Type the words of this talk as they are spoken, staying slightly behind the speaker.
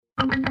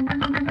Hello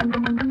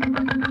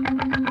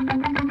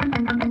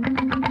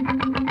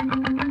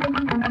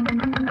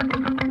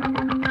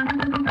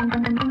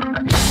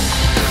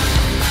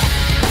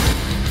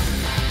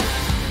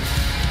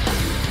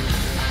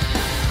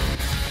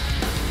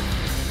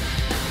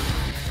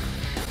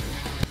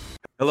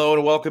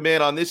and welcome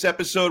in. On this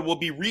episode, we'll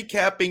be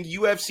recapping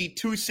UFC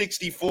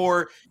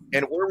 264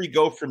 and where we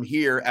go from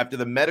here after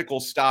the medical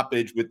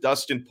stoppage with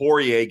Dustin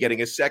Poirier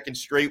getting a second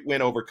straight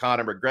win over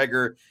Conor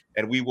McGregor.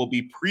 And we will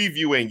be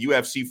previewing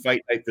UFC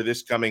Fight Night for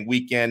this coming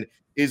weekend.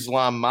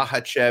 Islam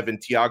Makhachev and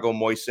Thiago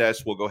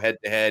Moises will go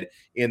head-to-head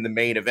in the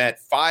main event.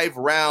 5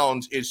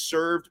 rounds is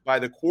served by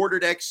the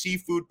Quarterdeck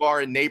Seafood Bar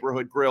and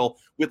Neighborhood Grill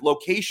with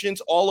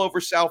locations all over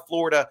South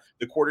Florida.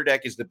 The Quarterdeck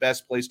is the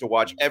best place to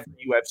watch every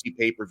UFC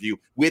pay-per-view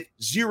with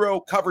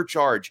 0 cover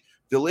charge.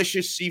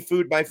 Delicious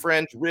seafood, my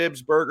friends,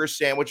 ribs, burgers,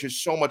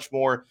 sandwiches, so much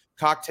more.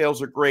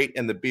 Cocktails are great,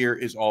 and the beer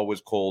is always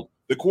cold.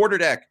 The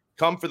Quarterdeck,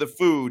 come for the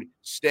food,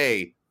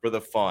 stay for the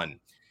fun.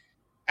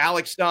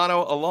 Alex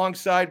Donno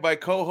alongside my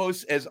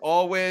co-hosts. As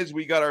always,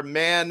 we got our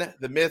man,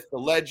 the myth, the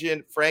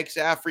legend, Frank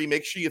Zaffere.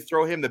 Make sure you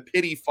throw him the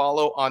pity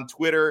follow on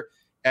Twitter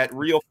at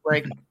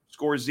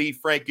RealFrank_Z.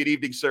 Frank, good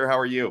evening, sir. How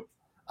are you?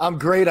 I'm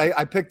great.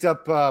 I picked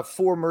up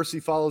 4 mercy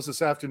follows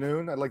this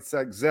afternoon. I'd like to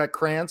thank Zach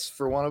Krantz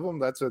for one of them.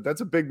 That's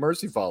a big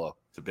mercy follow.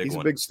 It's a big He's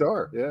one. A big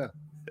star. Yeah.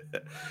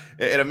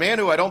 And a man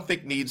who I don't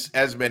think needs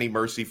as many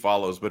mercy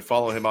follows, but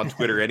follow him on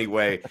Twitter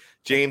anyway.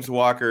 James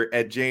Walker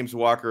at James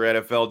Walker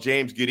NFL.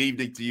 James, good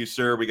evening to you,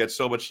 sir. We got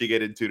so much to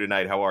get into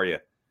tonight. How are you?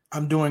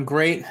 I'm doing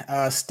great.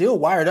 Still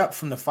wired up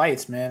from the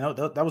fights, man.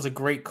 That was a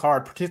great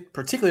card,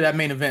 particularly that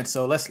main event.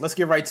 So let's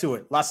get right to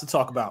it. Lots to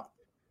talk about.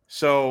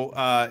 So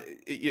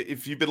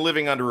if you've been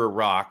living under a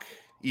rock,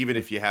 even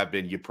if you have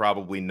been, you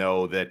probably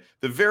know that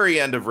the very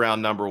end of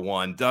round number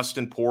 1,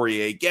 Dustin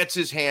Poirier gets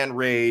his hand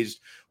raised.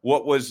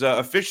 What was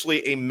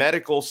officially a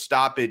medical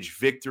stoppage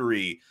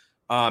victory.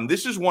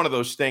 This is one of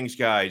those things,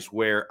 guys,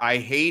 where I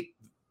hate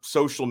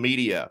social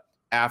media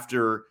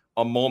after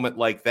a moment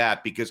like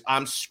that, because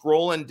I'm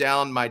scrolling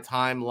down my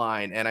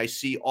timeline and I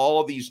see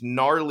all these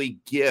gnarly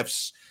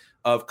GIFs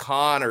of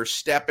Conor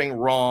stepping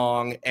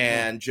wrong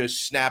and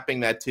just snapping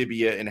that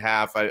tibia in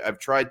half. I've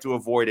tried to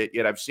avoid it,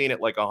 yet I've seen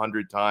it like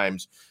 100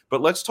 times. But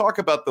let's talk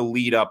about the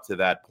lead up to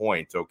that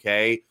point,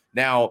 okay?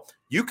 Now,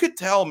 you could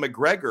tell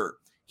McGregor,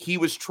 he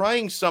was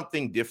trying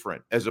something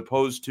different as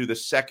opposed to the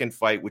second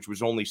fight, which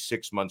was only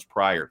 6 months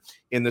prior.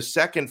 In the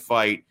second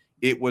fight,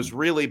 it was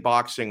really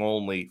boxing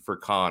only for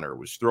Conor,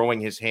 was throwing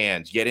his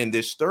hands. Yet in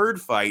this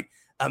third fight,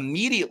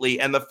 immediately,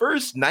 and the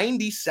first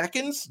 90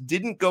 seconds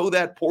didn't go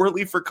that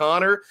poorly for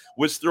Conor,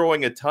 was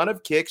throwing a ton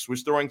of kicks,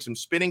 was throwing some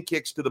spinning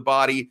kicks to the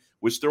body,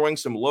 was throwing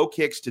some low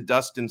kicks to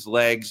Dustin's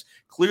legs.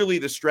 Clearly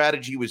the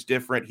strategy was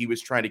different. He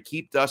was trying to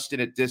keep Dustin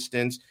at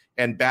distance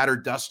and batter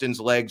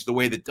Dustin's legs the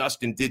way that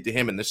Dustin did to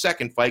him in the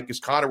second fight, because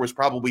Conor was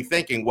probably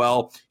thinking,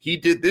 well, he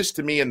did this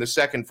to me in the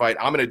second fight,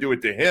 I'm going to do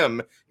it to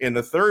him in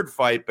the third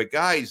fight. But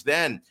guys,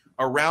 then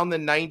around the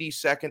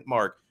 90-second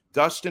mark,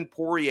 Dustin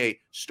Poirier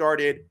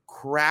started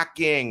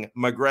cracking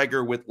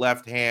McGregor with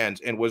left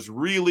hands and was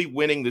really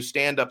winning the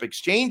stand-up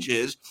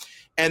exchanges.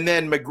 And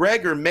then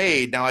McGregor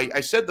made, now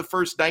I said the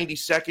first 90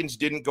 seconds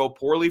didn't go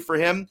poorly for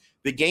him.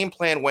 The game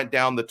plan went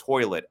down the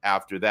toilet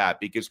after that,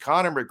 because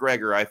Conor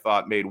McGregor, I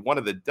thought, made one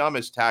of the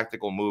dumbest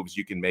tactical moves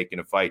you can make in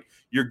a fight.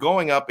 You're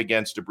going up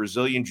against a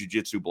Brazilian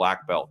Jiu-Jitsu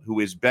black belt who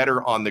is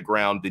better on the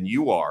ground than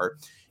you are.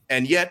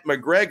 And yet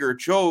McGregor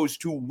chose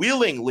to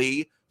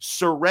willingly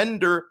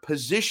surrender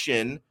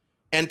position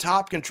and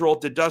top control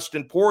to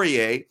Dustin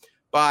Poirier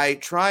by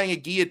trying a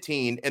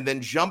guillotine and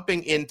then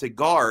jumping into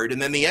guard.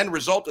 And then the end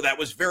result of that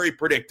was very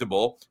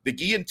predictable. The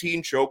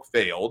guillotine choke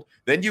failed.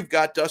 Then you've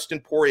got Dustin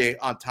Poirier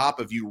on top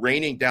of you,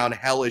 raining down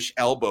hellish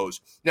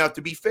elbows. Now,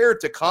 to be fair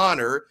to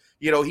Conor,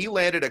 he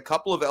landed a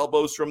couple of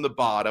elbows from the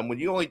bottom. When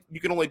you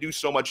can only do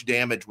so much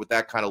damage with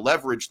that kind of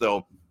leverage,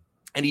 though.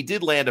 And he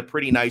did land a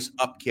pretty nice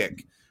up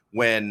kick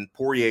when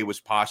Poirier was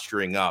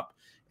posturing up.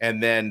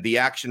 And then the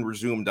action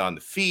resumed on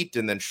the feet.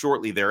 And then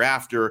shortly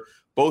thereafter,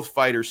 both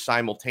fighters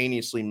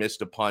simultaneously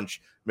missed a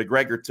punch.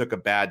 McGregor took a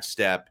bad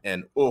step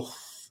and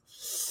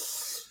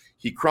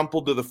he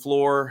crumpled to the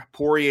floor.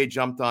 Poirier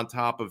jumped on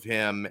top of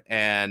him.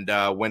 And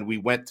when we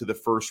went to the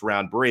first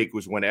round break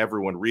was when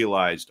everyone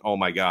realized, oh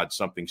my God,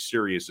 something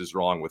serious is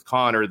wrong with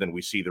Conor. Then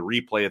we see the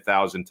replay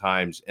 1,000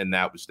 times, and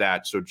that was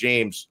that. So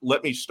James,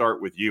 let me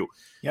start with you.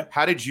 Yep.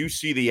 How did you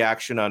see the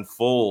action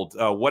unfold?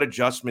 What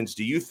adjustments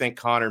do you think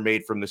Conor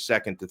made from the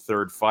second to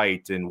third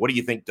fight? And what do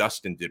you think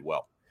Dustin did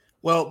well?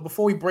 Well,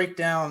 before we break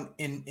down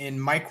in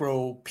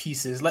micro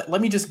pieces,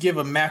 let me just give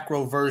a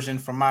macro version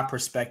from my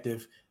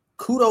perspective.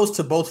 Kudos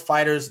to both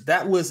fighters.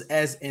 That was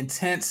as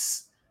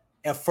intense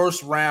a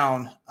first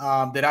round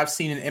that I've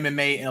seen in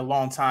MMA in a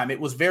long time. It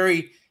was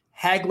very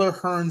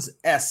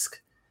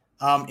Hagler-Hearns-esque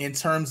in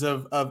terms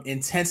of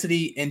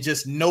intensity and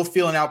just no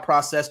feeling out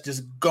process,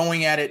 just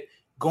going at it,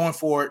 going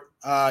for it,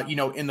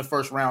 in the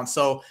first round.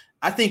 So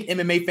I think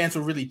MMA fans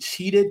were really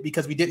cheated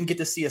because we didn't get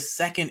to see a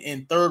second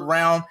and third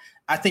round.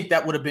 I think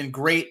that would have been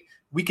great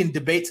We can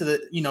debate to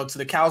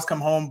the cows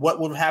come home what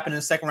would happen in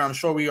the second round.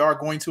 Sure, we are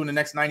going to in the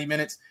next 90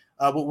 minutes.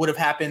 What would have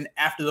happened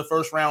after the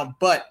first round,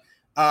 but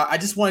I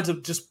just wanted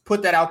to just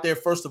put that out there.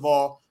 First of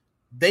all,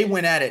 they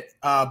went at it,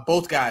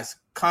 both guys,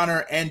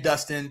 Conor and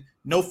Dustin.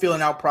 No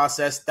feeling out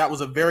process. That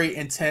was a very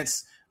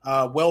intense,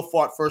 well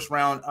fought first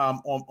round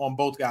on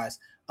both guys.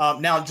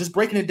 Now, just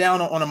breaking it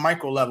down on a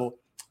micro level,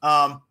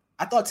 I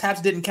thought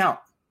taps didn't count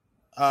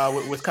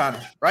with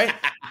Conor, right?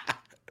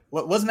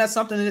 Wasn't that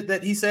something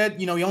that he said?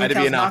 He only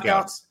counts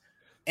knockouts.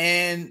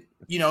 And,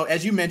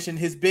 as you mentioned,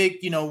 his big,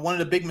 one of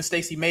the big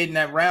mistakes he made in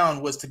that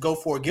round was to go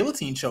for a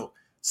guillotine choke.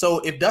 So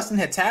if Dustin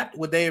had tapped,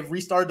 would they have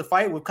restarted the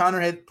fight? Would Conor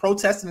had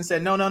protested and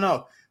said,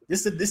 no,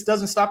 this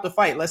doesn't stop the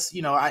fight. Let's,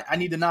 I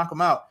need to knock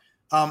him out.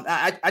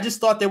 I just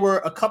thought there were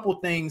a couple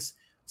things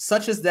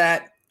such as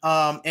that.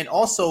 And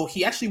also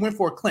he actually went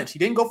for a clinch. He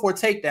didn't go for a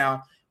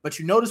takedown, but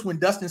you notice when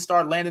Dustin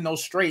started landing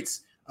those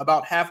straights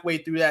about halfway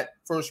through that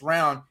first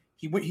round,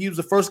 he was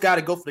the first guy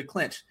to go for the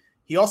clinch.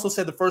 He also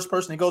said the first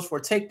person that goes for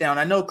a takedown.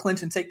 I know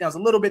clinch and takedown is a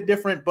little bit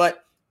different,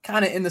 but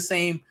kind of in the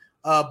same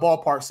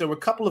ballpark. So there were a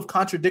couple of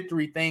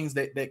contradictory things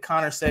that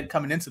Conor said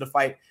coming into the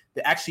fight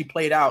that actually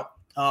played out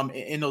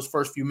in those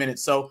first few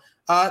minutes. So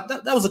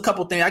that was a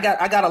couple things. I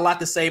got a lot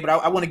to say, but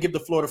I want to give the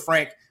floor to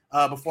Frank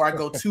before I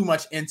go too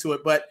much into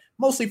it. But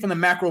mostly from the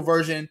macro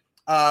version,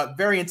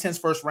 very intense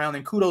first round,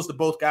 and kudos to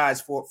both guys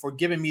for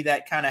giving me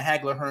that kind of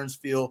Hagler-Hearns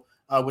feel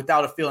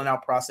without a feeling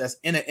out process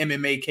in an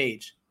MMA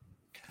cage.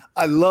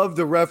 I love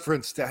the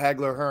reference to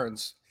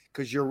Hagler-Hearns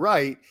because you're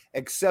right,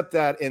 except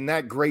that in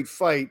that great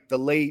fight, the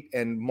late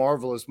and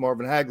marvelous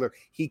Marvin Hagler,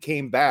 he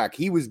came back.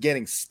 He was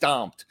getting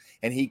stomped,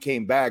 and he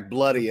came back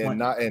bloody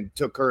and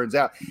took Hearns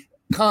out.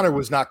 Conor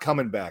was not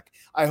coming back.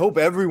 I hope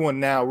everyone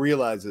now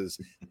realizes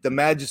the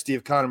majesty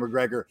of Conor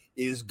McGregor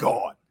is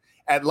gone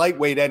at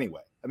lightweight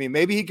anyway. I mean,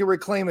 maybe he can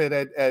reclaim it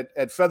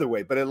at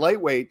featherweight, but at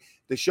lightweight,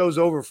 the show's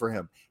over for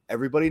him.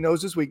 Everybody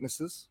knows his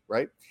weaknesses,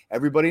 right?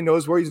 Everybody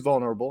knows where he's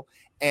vulnerable,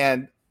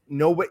 and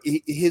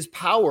his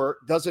power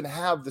doesn't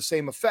have the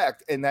same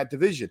effect in that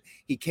division.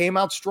 He came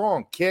out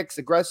strong, kicks,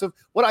 aggressive,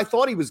 what I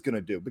thought he was going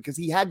to do, because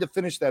he had to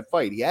finish that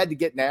fight. He had to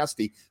get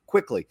nasty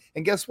quickly.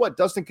 And guess what?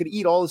 Dustin could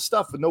eat all his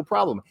stuff with no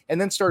problem,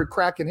 and then started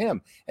cracking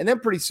him. And then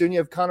pretty soon you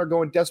have Conor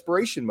going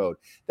desperation mode.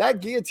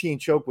 That guillotine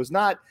choke was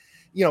not,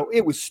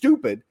 it was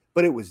stupid,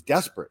 but it was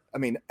desperate. I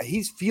mean,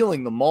 he's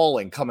feeling the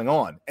mauling coming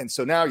on. And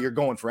so now you're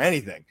going for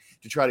anything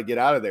to try to get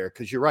out of there,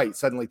 because you're right.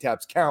 Suddenly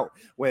taps count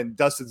when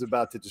Dustin's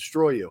about to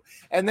destroy you.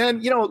 And then,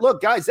 look,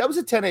 guys, that was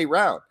a 10-8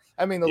 round.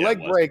 I mean, the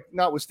leg break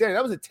notwithstanding,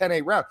 that was a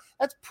 10-8 round.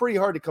 That's pretty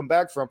hard to come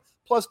back from.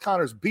 Plus,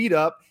 Conor's beat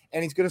up,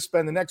 and he's going to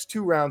spend the next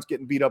 2 rounds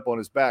getting beat up on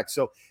his back.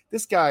 So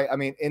this guy, I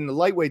mean, in the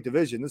lightweight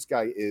division, this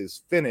guy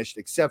is finished,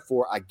 except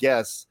for, I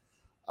guess,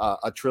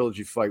 a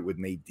trilogy fight with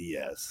Nate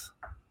Diaz.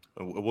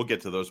 We'll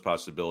get to those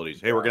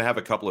possibilities. Hey, we're going to have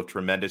a couple of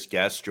tremendous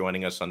guests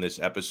joining us on this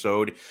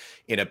episode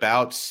in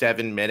about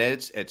 7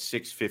 minutes at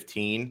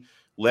 6:15.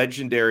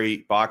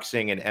 Legendary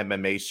boxing and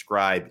MMA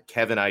scribe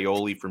Kevin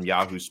Iole from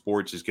Yahoo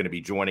Sports is going to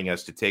be joining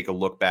us to take a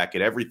look back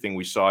at everything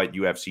we saw at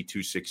UFC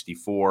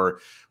 264.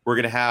 We're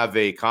going to have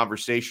a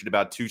conversation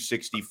about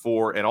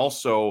 264. And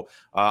also,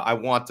 I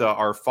want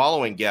our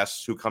following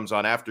guests who comes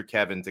on after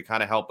Kevin to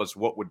kind of help us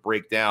what would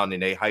break down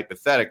in a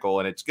hypothetical,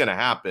 and it's going to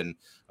happen,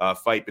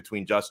 fight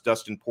between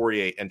Dustin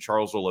Poirier and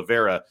Charles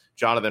Oliveira.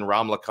 Johnathan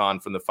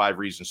Ramlakhan from the 5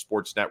 Reasons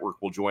Sports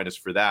Network will join us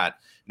for that.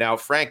 Now,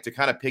 Frank, to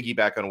kind of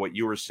piggyback on what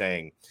you were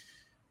saying,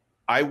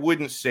 I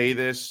wouldn't say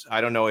this.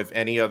 I don't know if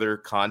any other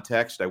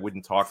context, I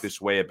wouldn't talk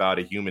this way about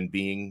a human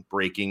being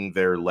breaking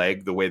their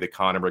leg the way that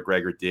Conor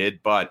McGregor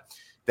did, but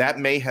that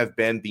may have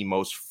been the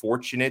most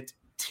fortunate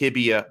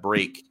tibia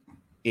break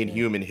in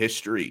human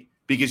history.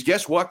 Because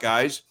guess what,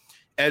 guys?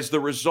 As the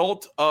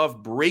result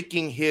of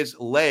breaking his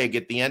leg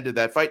at the end of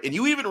that fight, and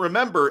you even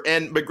remember,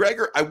 and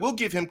McGregor, I will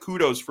give him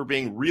kudos for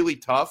being really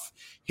tough.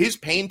 His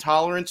pain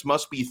tolerance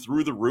must be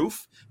through the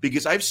roof,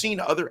 because I've seen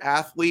other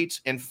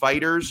athletes and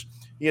fighters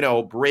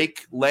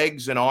break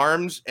legs and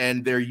arms,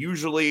 and they're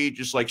usually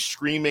just like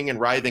screaming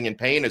and writhing in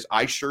pain, as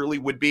I surely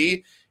would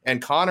be.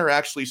 And Conor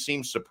actually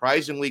seemed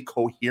surprisingly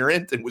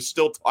coherent and was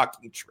still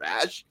talking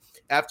trash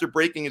after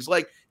breaking his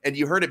leg. And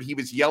you heard him, he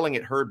was yelling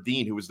at Herb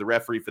Dean, who was the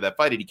referee for that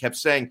fight, and he kept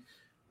saying,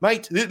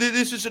 "Mate,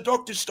 this is a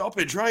doctor's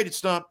stoppage, right?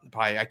 It's not."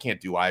 I can't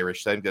do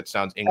Irish. I think that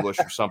sounds English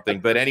or something.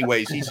 But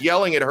anyways, he's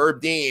yelling at Herb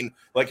Dean,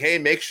 like, "Hey,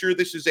 make sure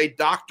this is a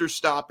doctor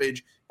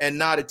stoppage and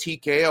not a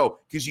TKO."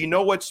 Because you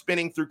know what's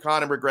spinning through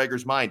Conor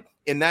McGregor's mind?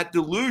 In that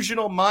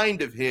delusional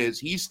mind of his,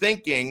 he's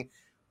thinking,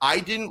 I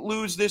didn't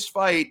lose this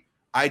fight.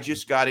 I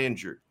just got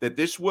injured. That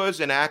this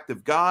was an act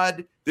of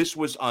God. This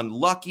was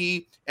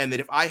unlucky. And that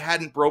if I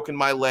hadn't broken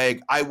my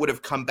leg, I would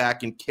have come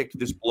back and kicked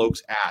this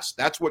bloke's ass.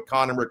 That's what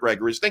Conor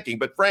McGregor is thinking.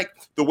 But Frank,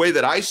 the way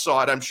that I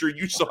saw it, I'm sure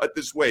you saw it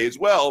this way as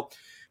well.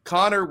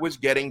 Conor was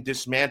getting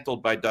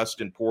dismantled by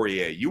Dustin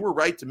Poirier. You were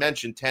right to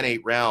mention 10-8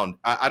 round.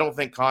 I don't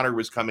think Conor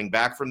was coming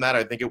back from that.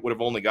 I think it would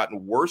have only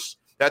gotten worse.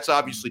 That's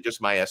obviously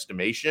just my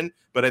estimation.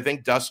 But I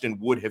think Dustin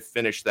would have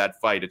finished that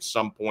fight at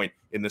some point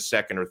in the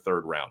second or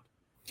third round.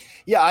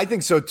 Yeah, I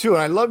think so too.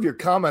 And I love your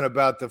comment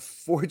about the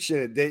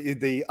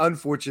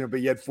unfortunate,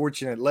 but yet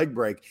fortunate leg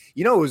break.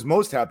 You know, who's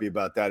most happy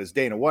about that is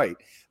Dana White,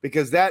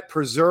 because that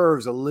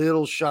preserves a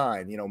little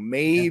shine,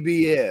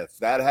 maybe if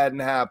that hadn't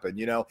happened,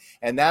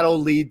 and that'll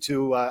lead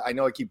to, I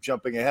know I keep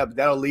jumping ahead, but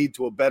that'll lead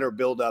to a better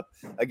buildup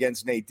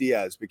against Nate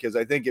Diaz, because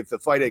I think if the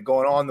fight had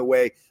gone on the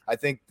way I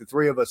think the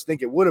three of us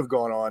think it would have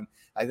gone on,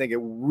 I think it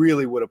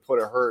really would have put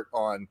a hurt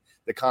on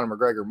the Conor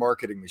McGregor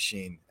marketing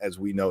machine as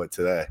we know it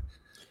today.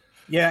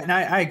 Yeah, and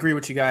I agree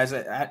with you guys.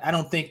 I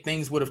don't think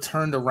things would have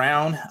turned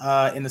around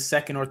in the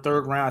second or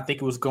third round. I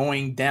think it was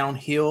going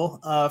downhill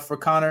for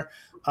Conor.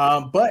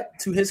 But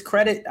to his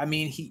credit, I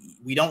mean,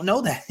 we don't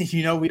know that.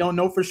 We don't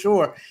know for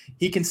sure.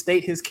 He can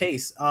state his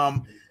case.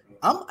 I'm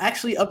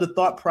actually of the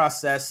thought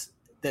process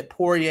that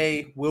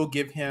Poirier will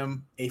give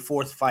him a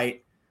fourth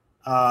fight,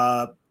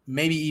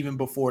 maybe even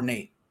before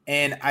Nate.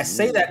 And I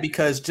say that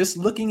because just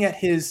looking at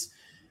his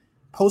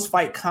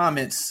post-fight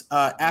comments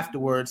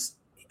afterwards,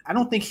 I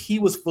don't think he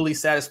was fully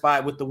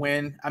satisfied with the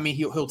win. I mean,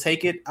 he'll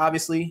take it,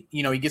 obviously.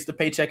 He gets the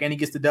paycheck and he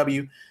gets the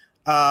W.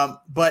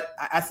 But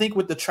I think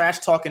with the trash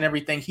talk and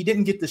everything, he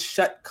didn't get to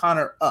shut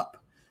Conor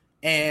up.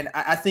 And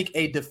I think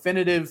a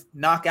definitive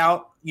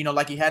knockout,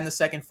 like he had in the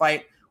second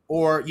fight,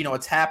 or, a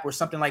tap or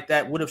something like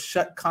that would have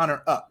shut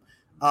Conor up.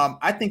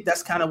 I think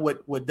that's kind of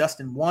what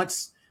Dustin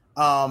wants.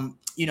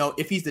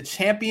 If he's the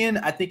champion,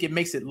 I think it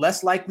makes it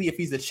less likely. If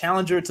he's the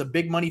challenger, it's a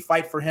big money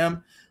fight for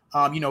him,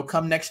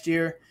 come next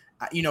year.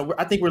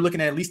 I think we're looking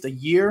at least a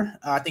year.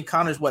 I think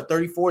Conor's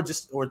 34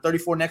 or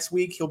 34 next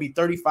week. He'll be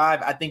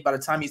 35. I think by the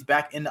time he's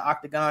back in the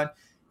octagon,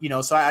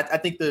 so I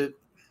think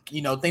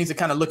things are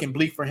kind of looking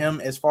bleak for him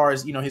as far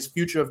as, his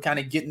future of kind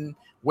of getting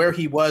where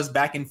he was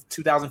back in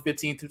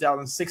 2015,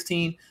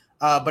 2016.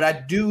 But I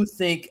do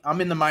think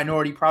I'm in the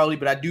minority probably,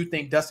 but I do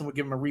think Dustin would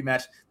give him a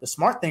rematch. The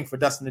smart thing for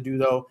Dustin to do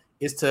though,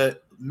 is to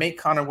make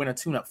Conor win a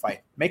tune-up fight,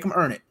 make him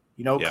earn it.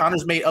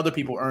 Conor's made other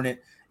people earn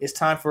it. It's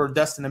time for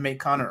Dustin to make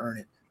Conor earn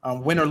it.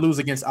 Win or lose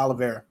against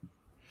Oliveira.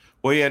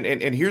 Well, yeah,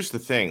 and here's the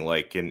thing,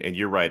 and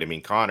you're right. I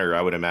mean, Conor,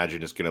 I would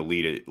imagine is going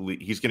to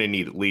he's going to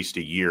need at least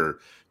a year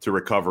to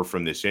recover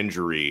from this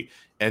injury.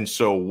 And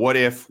so what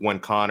if when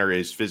Conor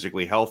is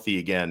physically healthy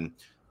again,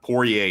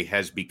 Poirier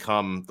has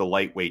become the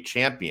lightweight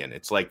champion?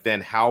 It's like,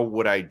 then how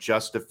would I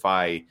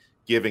justify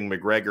giving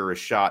McGregor a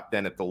shot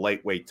then at the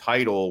lightweight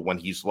title when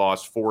he's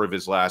lost 4 of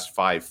his last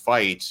 5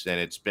 fights? And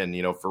it's been,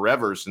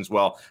 forever since,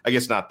 well, I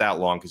guess not that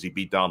long because he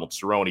beat Donald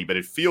Cerrone, but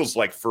it feels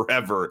like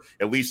forever,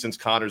 at least since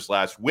Conor's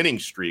last winning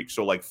streak.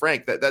 So like,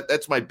 Frank,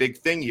 that's my big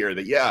thing here,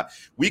 that, yeah,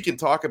 we can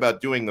talk about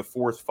doing the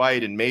 4th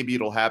fight and maybe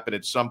it'll happen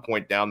at some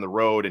point down the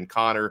road. And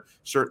Conor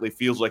certainly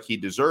feels like he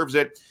deserves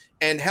it.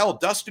 And hell,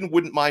 Dustin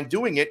wouldn't mind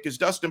doing it because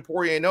Dustin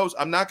Poirier knows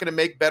I'm not going to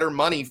make better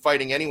money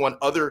fighting anyone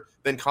other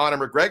than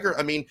Conor McGregor.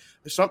 I mean,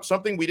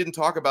 something we didn't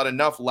talk about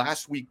enough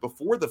last week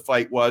before the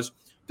fight was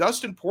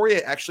Dustin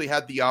Poirier actually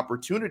had the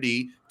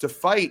opportunity to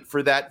fight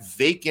for that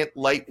vacant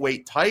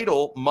lightweight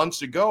title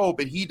months ago,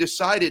 but he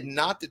decided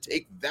not to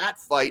take that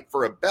fight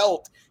for a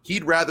belt.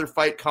 He'd rather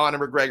fight Conor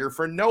McGregor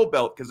for no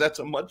belt because that's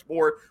a much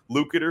more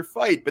lucrative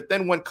fight. But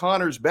then when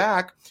Conor's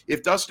back,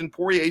 if Dustin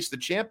Poirier's the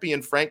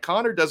champion, Frank,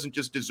 Conor doesn't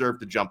just deserve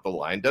to jump the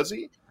line, does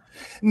he?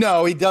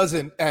 No, he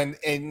doesn't. And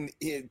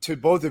to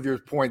both of your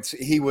points,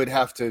 he would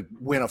have to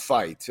win a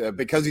fight.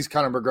 Because he's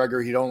Conor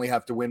McGregor, he'd only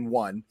have to win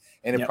one.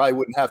 And it probably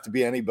wouldn't have to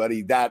be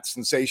anybody that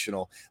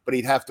sensational, but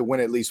he'd have to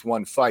win at least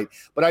one fight.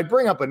 But I'd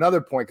bring up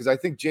another point because I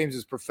think James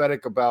is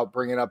prophetic about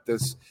bringing up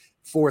this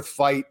 4th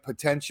fight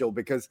potential,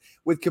 because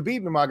with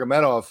Khabib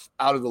Nurmagomedov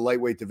out of the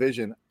lightweight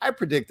division, I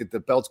predict that the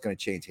belt's going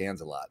to change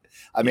hands a lot.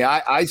 I mean,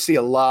 I see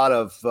a lot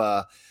of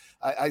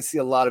I see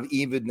a lot of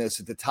evenness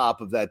at the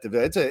top of that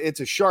division. It's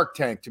a shark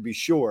tank, to be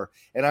sure.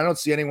 And I don't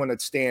see anyone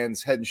that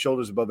stands head and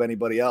shoulders above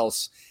anybody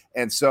else.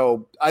 And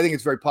so I think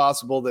it's very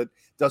possible that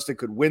Dustin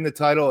could win the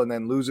title and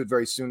then lose it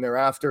very soon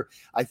thereafter.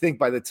 I think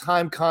by the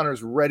time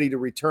Conor's ready to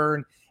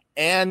return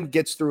and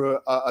gets through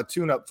a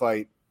tune-up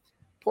fight,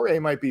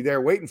 Poirier might be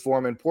there waiting for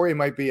him. And Poirier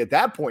might be at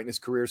that point in his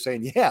career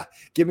saying, yeah,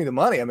 give me the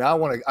money. I mean, I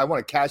want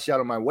to cash out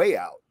on my way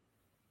out.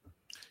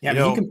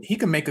 Yeah, he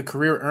can make a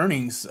career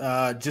earnings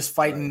just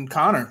fighting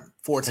Conor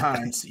 4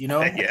 times, Yeah,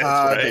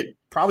 right.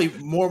 Probably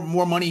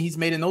more money he's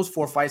made in those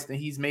 4 fights than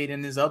he's made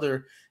in his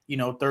other,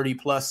 30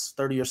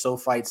 or so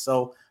fights.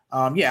 So,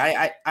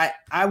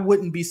 I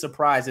wouldn't be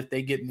surprised if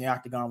they get in the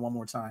octagon one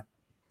more time.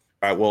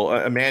 All right. Well,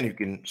 a man who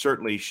can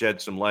certainly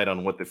shed some light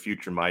on what the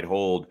future might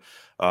hold.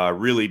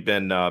 Really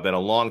been a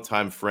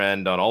longtime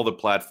friend on all the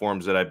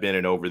platforms that I've been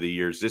in over the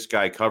years. This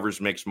guy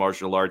covers mixed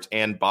martial arts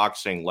and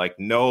boxing like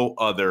no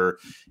other.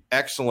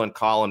 Excellent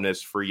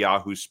columnist for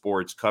Yahoo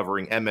Sports,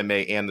 covering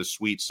MMA and the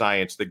sweet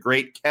science. The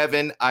great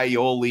Kevin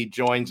Iole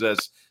joins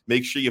us.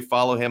 Make sure you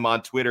follow him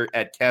on Twitter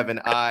at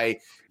Kevin I.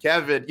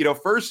 Kevin,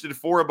 first and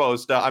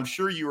foremost, I'm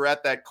sure you were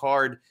at that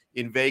card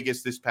in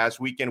Vegas this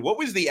past weekend. What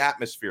was the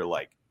atmosphere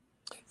like?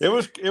 It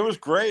was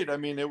great. I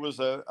mean, it was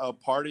a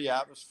party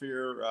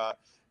atmosphere.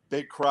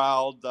 big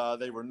crowd.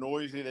 They were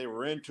noisy. They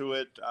were into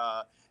it.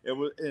 It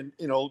was, and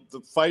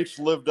the fights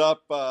lived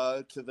up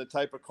to the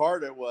type of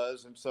card it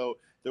was, and so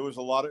there was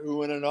a lot of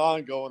oohing and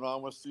ahhing going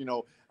on. With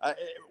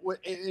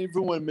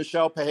even when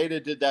Michelle Pereira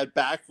did that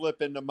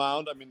backflip in the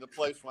mound, I mean, the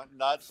place went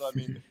nuts. I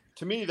mean,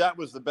 to me, that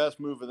was the best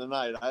move of the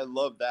night. I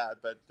love that.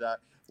 But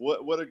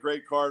what a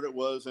great card it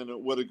was, and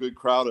what a good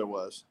crowd it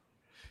was.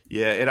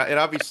 Yeah, and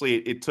obviously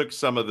it took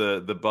some of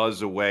the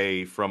buzz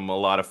away from a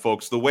lot of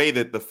folks, the way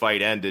that the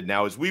fight ended.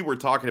 Now, as we were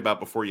talking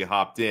about before you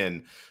hopped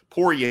in,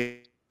 Poirier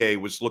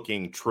was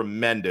looking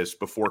tremendous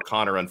before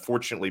Conor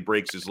unfortunately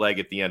breaks his leg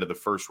at the end of the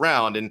first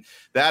round. And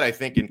that, I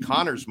think, in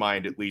Conor's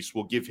mind at least,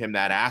 will give him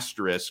that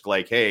asterisk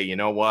like, hey, you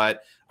know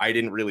what? I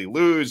didn't really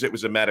lose. It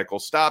was a medical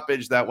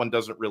stoppage. That one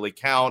doesn't really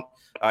count.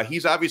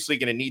 He's obviously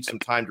going to need some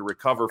time to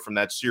recover from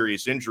that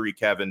serious injury,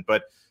 Kevin.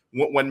 But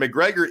when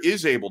McGregor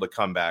is able to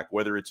come back,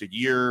 whether it's a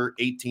year,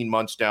 18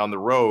 months down the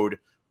road,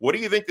 what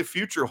do you think the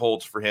future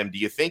holds for him? Do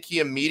you think he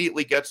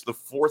immediately gets the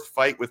fourth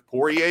fight with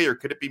Poirier, or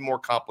could it be more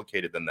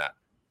complicated than that?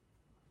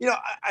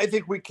 I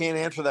think we can't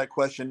answer that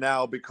question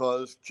now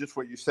because just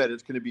what you said,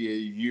 it's going to be a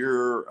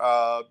year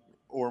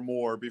or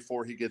more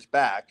before he gets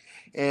back.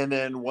 And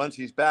then once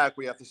he's back,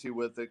 we have to see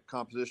what the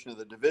composition of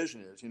the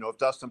division is. If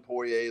Dustin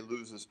Poirier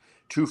loses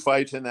 2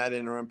 fights in that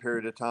interim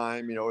period of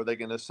time, are they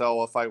going to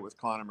sell a fight with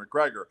Conor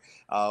McGregor?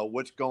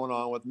 What's going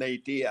on with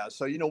Nate Diaz?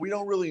 So, we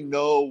don't really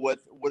know what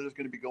is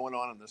going to be going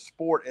on in the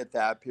sport at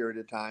that period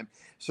of time.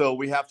 So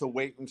we have to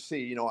wait and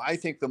see. I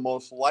think the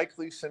most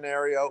likely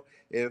scenario,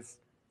 if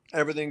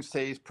everything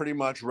stays pretty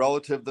much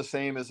relative the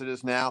same as it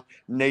is now,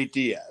 Nate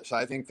Diaz.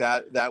 I think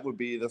that would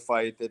be the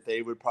fight that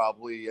they would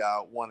probably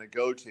want to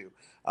go to.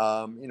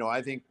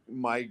 I think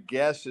my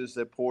guess is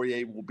that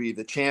Poirier will be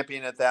the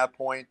champion at that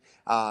point,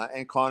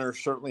 and Conor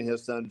certainly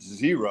has done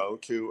zero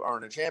to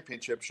earn a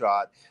championship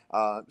shot.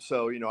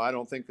 So I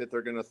don't think that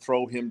they're going to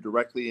throw him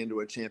directly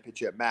into a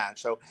championship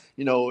match. So,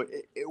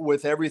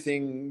 with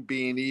everything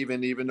being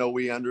even though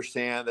we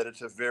understand that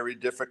it's a very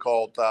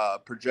difficult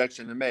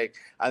projection to make,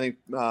 I think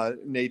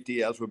Nate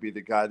Diaz would be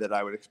the guy that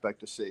I would expect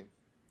to see.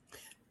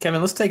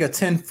 Kevin, let's take a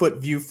 10-foot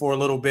view for a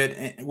little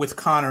bit with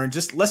Conor, and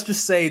let's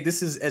just say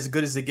this is as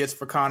good as it gets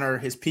for Conor.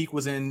 His peak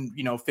was in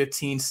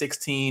 15,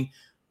 16.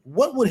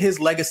 What would his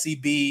legacy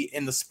be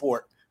in the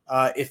sport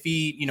if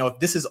he, if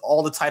this is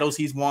all the titles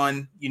he's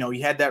won?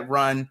 He had that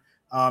run,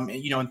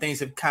 and things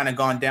have kind of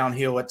gone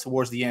downhill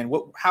towards the end.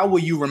 How will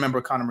you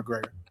remember Conor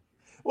McGregor?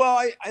 Well,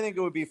 I think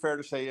it would be fair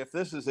to say if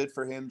this is it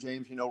for him,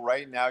 James,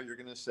 right now you're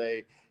going to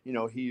say,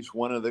 he's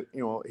one of the,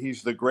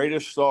 he's the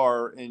greatest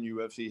star in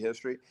UFC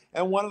history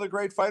and one of the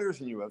great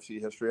fighters in UFC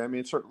history. I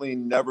mean, certainly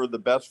never the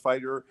best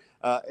fighter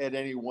at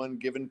any one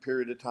given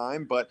period of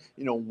time, but,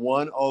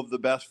 one of the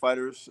best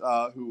fighters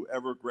who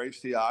ever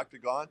graced the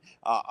octagon,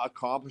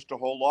 accomplished a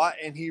whole lot.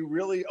 And he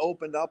really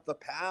opened up the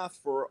path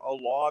for a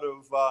lot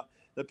of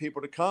the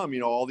people to come,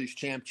 all these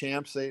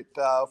champs that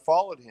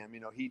followed him.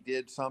 He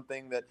did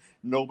something that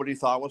nobody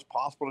thought was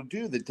possible to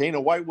do, that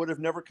Dana White would have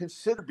never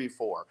considered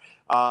before.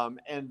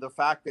 And the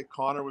fact that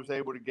Conor was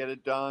able to get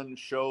it done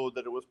showed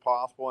that it was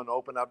possible and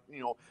open up,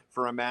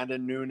 for Amanda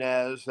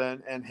Nunes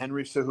and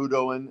Henry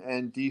Cejudo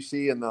and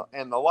DC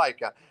and the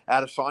like.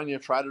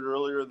 Adesanya tried it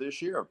earlier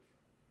this year.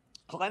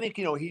 I think,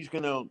 he's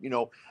going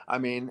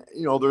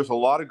to, there's a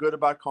lot of good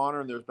about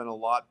Conor and there's been a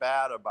lot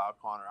bad about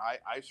Conor.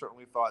 I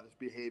certainly thought his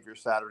behavior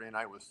Saturday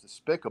night was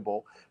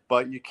despicable,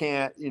 but you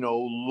can't,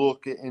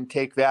 look and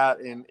take that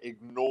and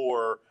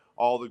ignore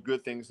all the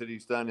good things that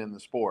he's done in the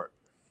sport.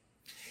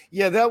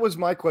 Yeah, that was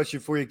my question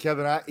for you,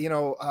 Kevin.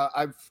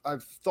 I've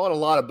thought a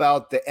lot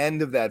about the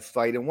end of that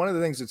fight. And one of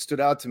the things that stood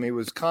out to me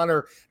was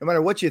Conor, no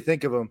matter what you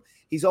think of him,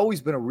 he's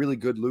always been a really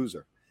good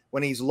loser.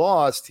 When he's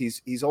lost,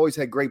 he's always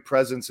had great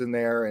presence in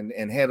there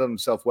and handled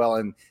himself well.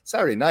 And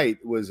Saturday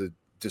night was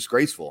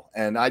disgraceful.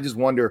 And I just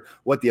wonder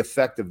what the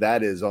effect of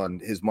that is on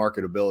his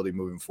marketability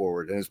moving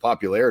forward and his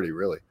popularity,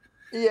 really.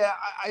 Yeah,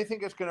 I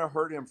think it's going to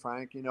hurt him,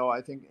 Frank.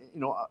 I think,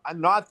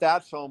 not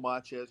that so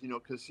much as,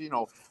 because,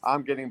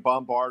 I'm getting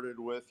bombarded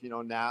with,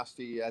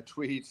 nasty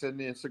tweets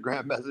and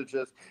Instagram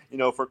messages,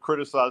 for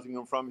criticizing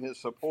him from his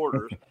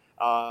supporters.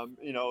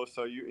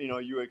 So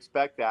you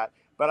expect that.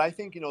 But I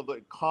think,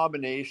 the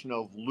combination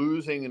of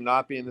losing and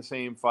not being the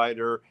same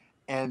fighter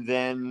and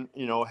then,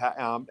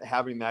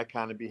 having that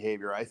kind of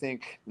behavior, I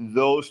think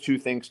those two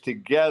things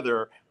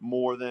together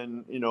more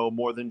than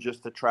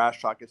just the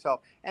trash talk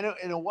itself. And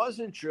it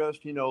wasn't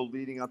just,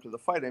 leading up to the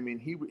fight. I mean,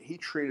 he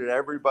treated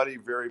everybody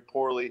very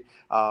poorly.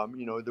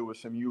 There was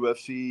some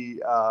UFC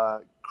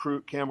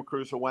camera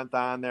crews that went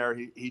down there.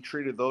 He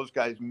treated those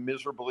guys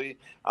miserably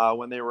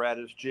when they were at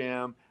his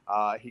gym.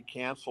 He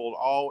canceled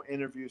all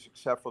interviews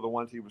except for the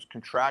ones he was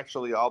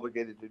contractually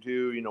obligated to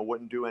do,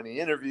 wouldn't do any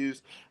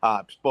interviews,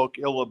 spoke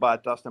ill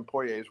about Dustin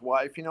Poirier's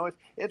wife.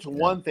 It's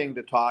one thing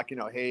to talk,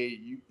 hey,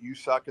 you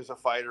suck as a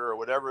fighter or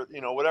whatever,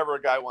 whatever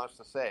a guy wants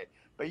to say,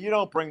 but you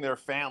don't bring their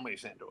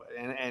families into it.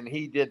 And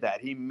he did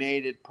that. He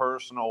made it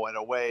personal in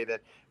a way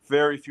that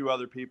very few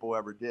other people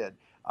ever did.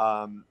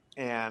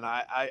 And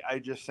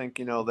I just think,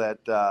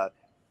 that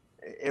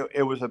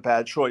it was a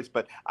bad choice.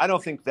 But I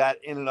don't think that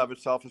in and of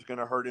itself is going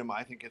to hurt him.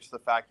 I think it's the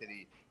fact that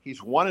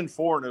he's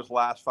 1-4 in his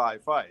last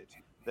 5 fights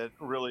that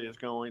really is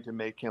going to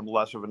make him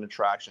less of an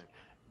attraction.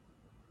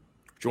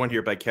 Joined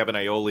here by Kevin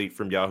Iole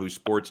from Yahoo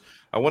Sports.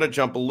 I want to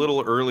jump a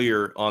little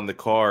earlier on the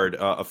card,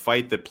 a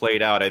fight that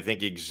played out, I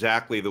think,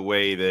 exactly the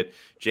way that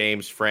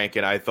James, Frank,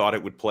 and I thought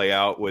it would play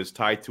out, was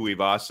Tai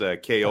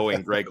Tuivasa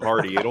KOing Greg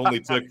Hardy. It only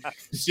took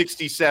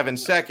 67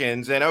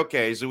 seconds. And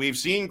okay, so we've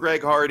seen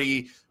Greg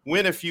Hardy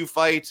win a few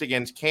fights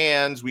against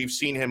cans. We've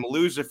seen him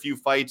lose a few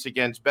fights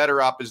against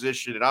better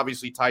opposition. And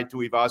obviously Tai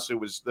Tuivasa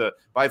was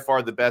by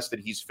far the best that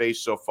he's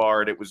faced so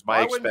far. And it was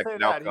my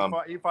expected outcome.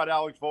 He fought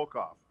Alex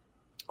Volkov.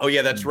 Oh,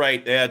 yeah, that's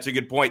right. Yeah, that's a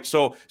good point.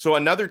 So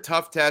another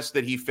tough test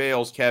that he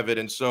fails, Kevin.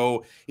 And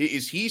so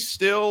is he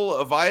still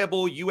a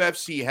viable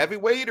UFC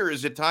heavyweight, or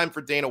is it time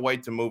for Dana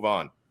White to move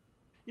on?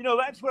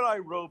 That's what I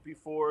wrote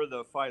before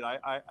the fight.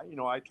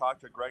 I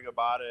talked to Greg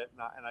about it,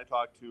 and I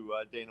talked to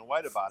Dana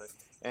White about it,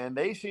 and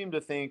they seem to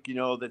think,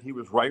 that he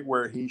was right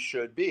where he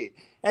should be.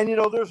 And,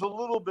 there's a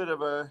little bit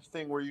of a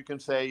thing where you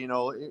can say,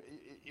 you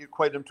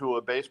equate him to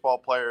a baseball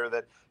player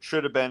that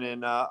should have been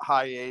in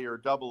high A or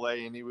double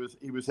A, and he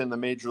was in the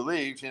major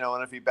leagues, and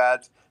if he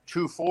bats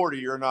 240,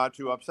 you're not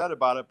too upset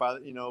about it,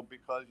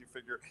 because you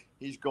figure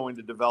he's going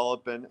to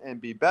develop and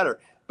be better.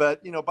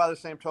 But, by the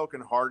same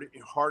token,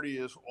 Hardy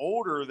is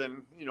older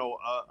than,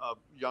 a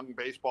young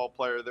baseball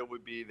player that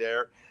would be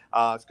there.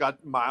 It's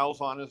got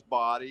miles on his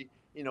body.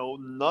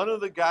 None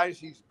of the guys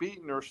he's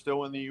beaten are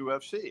still in the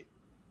UFC.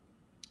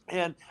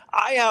 And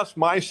I asked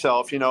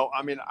myself,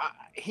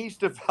 he's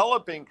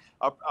developing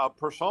a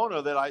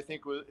persona that I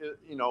think was,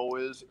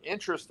 is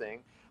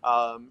interesting.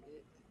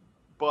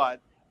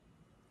 But,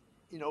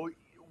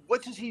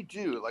 what does he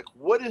do? Like,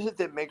 what is it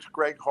that makes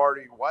Greg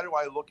Hardy? Why do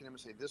I look at him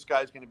and say, this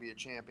guy's going to be a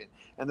champion?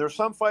 And there's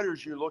some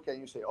fighters you look at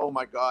and you say, oh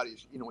my God,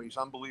 he's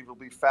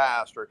unbelievably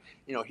fast, or,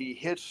 he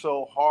hits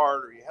so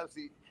hard, or he has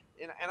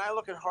and I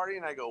look at Hardy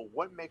and I go,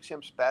 what makes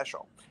him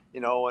special?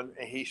 And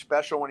he's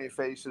special when he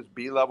faces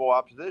B-level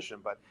opposition.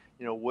 But,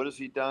 what has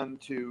he done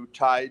to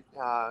Tai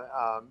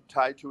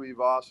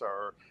Tuivasa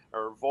or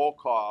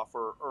Volkov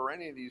or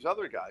any of these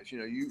other guys,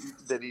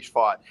 that he's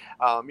fought?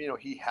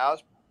 He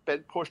has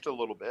been pushed a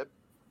little bit.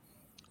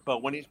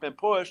 But when he's been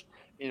pushed,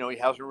 he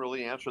hasn't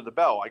really answered the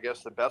bell. I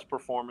guess the best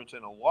performance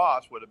in a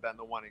loss would have been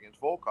the one against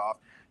Volkov,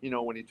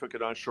 when he took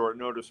it on short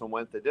notice and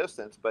went the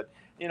distance. But,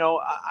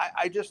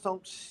 I just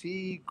don't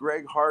see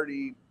Greg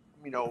Hardy,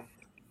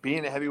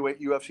 being a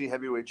UFC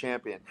heavyweight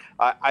champion.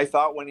 I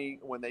thought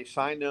when they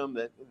signed him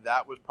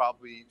that was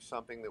probably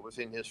something that was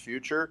in his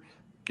future,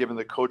 given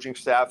the coaching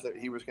staff that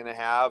he was going to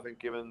have and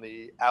given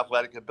the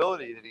athletic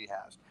ability that he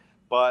has.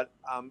 But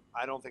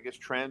I don't think it's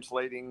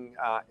translating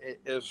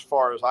as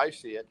far as I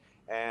see it.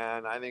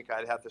 And I think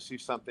I'd have to see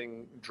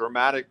something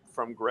dramatic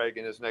from Greg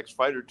in his next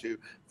fight or two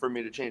for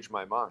me to change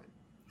my mind.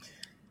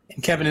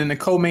 And Kevin, in the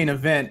co-main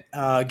event,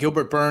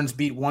 Gilbert Burns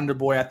beat Wonder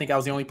Boy. I think I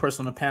was the only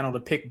person on the panel to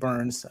pick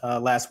Burns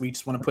last week.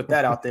 Just want to put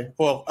that out there.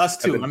 Well, us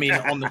too. I mean,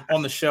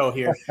 on the show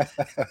here.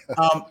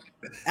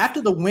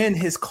 After the win,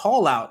 his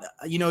call out,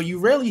 you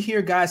rarely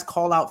hear guys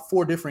call out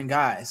 4 different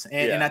guys.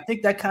 And I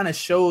think that kind of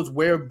shows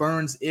where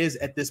Burns is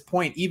at this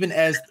point, even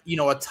as,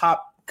 a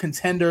top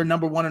contender,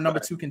 number 1 or number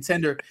 2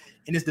 contender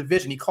in his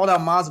division. He called out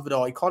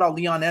Masvidal. He called out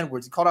Leon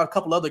Edwards. He called out a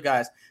couple other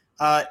guys.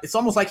 It's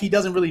almost like he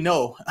doesn't really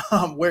know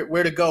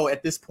where to go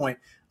at this point.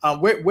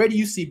 Where do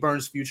you see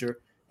Burns' future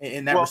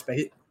in that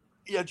respect?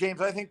 Yeah, James,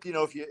 I think,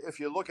 if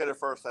you look at it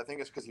first, I think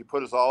it's because he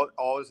put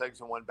all his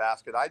eggs in one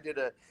basket. I did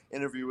an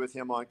interview with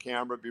him on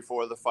camera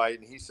before the fight,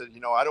 and he said,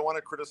 I don't want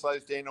to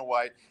criticize Dana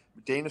White.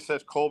 Dana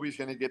says Colby's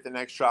going to get the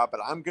next shot,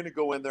 but I'm going to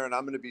go in there and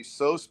I'm going to be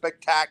so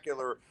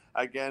spectacular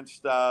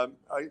against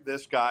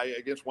this guy,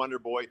 against Wonder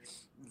Boy,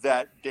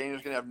 that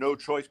Dana's going to have no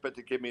choice but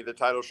to give me the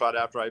title shot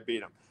after I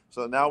beat him.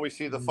 So now we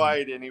see the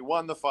fight, and he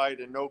won the fight,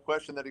 and no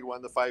question that he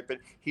won the fight, but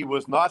he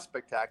was not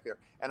spectacular.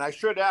 And I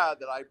should add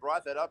that I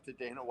brought that up to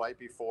Dana White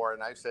before,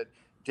 and I said,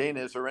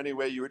 Dana, is there any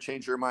way you would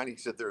change your mind? He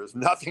said, there is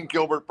nothing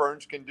Gilbert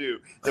Burns can do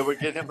that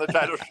would get him the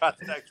title shot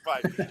the next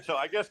fight. So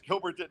I guess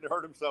Gilbert didn't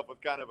hurt himself with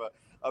kind of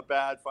a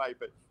bad fight,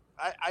 but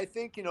I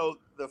think,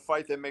 the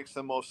fight that makes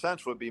the most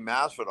sense would be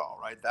Masvidal,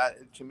 right?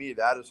 That, to me,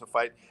 that is a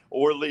fight,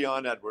 or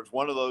Leon Edwards,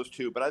 one of those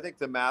two. But I think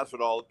the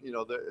Masvidal,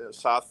 the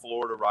South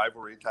Florida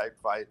rivalry type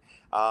fight,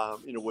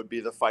 would be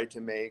the fight to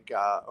make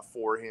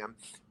for him.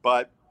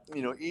 But,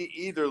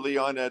 either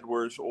Leon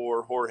Edwards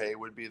or Jorge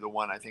would be the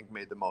one I think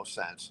made the most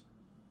sense.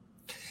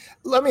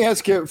 Let me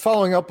ask you,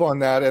 following up on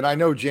that, and I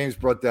know James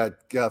brought that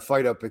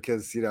fight up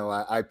because,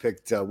 I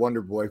picked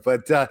Wonder Boy,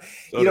 but,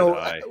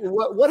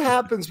 what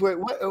happens with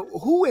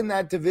who in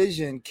that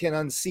division can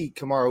unseat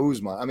Kamaru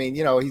Usman? I mean,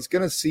 he's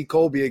going to see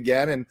Colby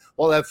again, and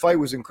while that fight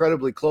was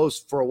incredibly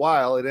close for a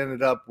while, it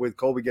ended up with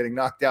Colby getting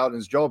knocked out and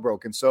his jaw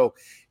broken. So,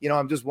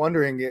 I'm just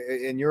wondering,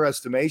 in your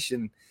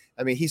estimation,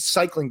 I mean, he's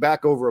cycling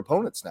back over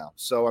opponents now.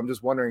 So I'm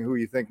just wondering who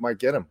you think might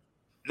get him.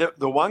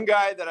 The one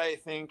guy that I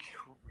think,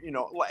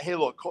 hey,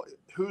 look,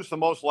 who's the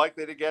most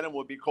likely to get him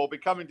would be Colby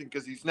Covington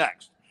because he's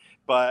next.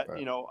 But,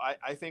 Right.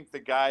 I think the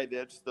guy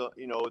that's that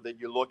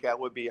you look at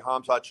would be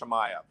Khamzat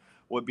Chimaev,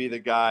 would be the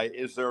guy.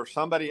 Is there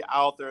somebody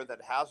out there that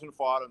hasn't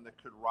fought him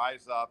that could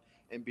rise up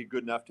and be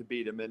good enough to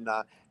beat him? And,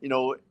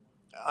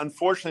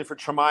 unfortunately for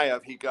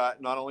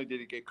Chimaev, not only did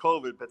he get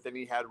COVID, but then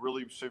he had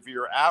really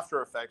severe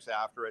after effects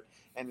after it.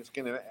 And it's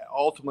going to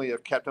ultimately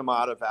have kept him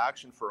out of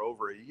action for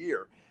over a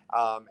year.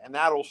 And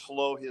that'll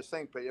slow his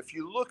thing. But if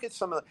you look at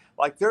some of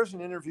there's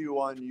an interview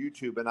on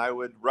YouTube, and I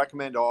would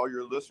recommend all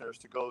your listeners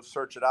to go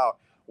search it out,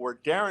 where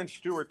Darren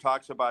Stewart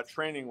talks about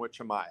training with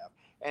Chimaev.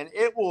 And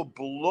it will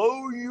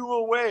blow you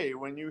away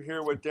when you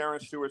hear what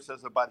Darren Stewart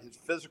says about his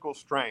physical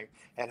strength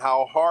and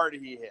how hard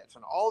he hits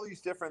and all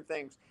these different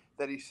things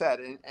that he said.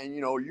 And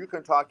you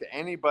can talk to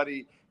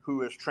anybody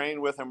who has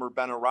trained with him or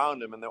been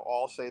around him, and they'll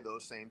all say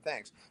those same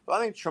things. So I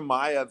think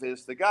Chimaev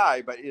is the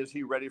guy, but is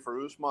he ready for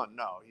Usman?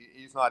 No,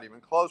 he's not even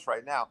close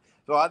right now.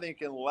 So I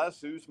think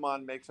unless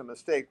Usman makes a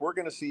mistake, we're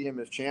going to see him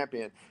as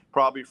champion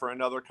probably for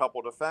another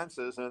couple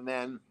defenses, and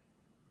then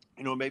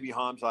maybe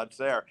Khamzat's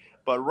there.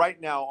 But right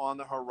now on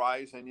the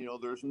horizon,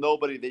 there's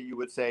nobody that you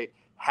would say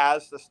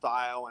has the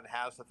style and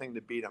has the thing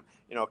to beat him.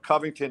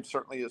 Covington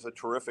certainly is a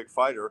terrific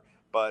fighter,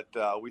 but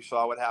we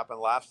saw what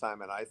happened last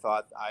time, and I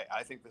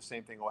think the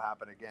same thing will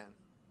happen again.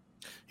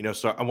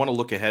 So I want to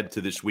look ahead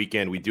to this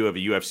weekend. We do have a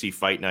UFC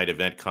Fight Night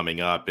event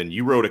coming up, and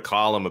you wrote a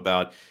column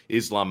about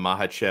Islam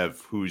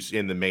Makhachev, who's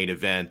in the main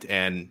event.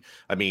 And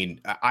I mean,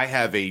 I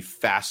have a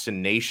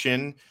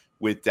fascination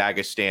with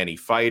Dagestani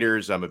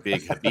fighters. I'm a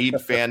big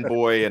Khabib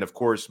fanboy. And of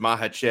course,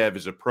 Makhachev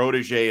is a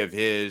protege of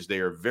his. They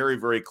are very,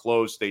 very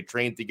close. They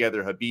train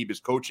together. Khabib is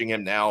coaching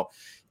him now.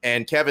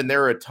 And Kevin,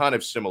 there are a ton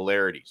of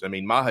similarities. I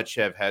mean,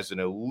 Makhachev has an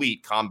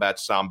elite combat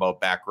sambo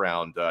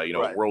background,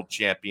 Right. World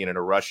champion and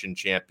a Russian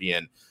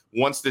champion.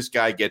 Once this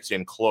guy gets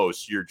in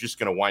close, you're just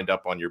going to wind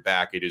up on your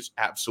back. It is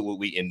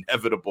absolutely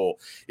inevitable.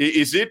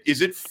 Is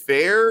it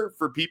fair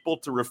for people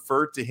to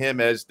refer to him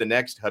as the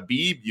next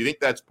Khabib? You think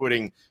that's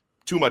putting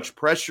too much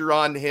pressure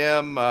on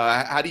him?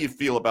 How do you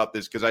feel about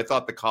this? Because I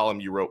thought the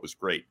column you wrote was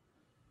great.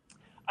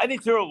 I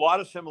think there are a lot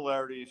of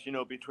similarities,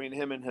 between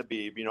him and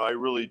Khabib. I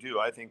really do.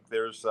 I think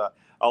there's a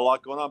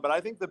lot going on. But I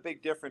think the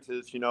big difference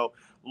is,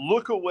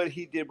 look at what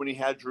he did when he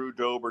had Drew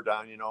Dober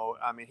down.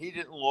 I mean, he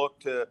didn't look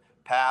to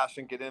pass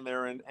and get in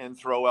there and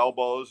throw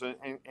elbows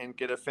and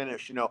get a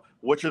finish,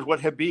 which is what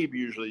Khabib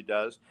usually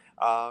does.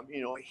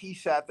 He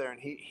sat there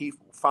and he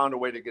found a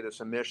way to get a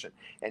submission.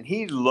 And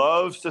he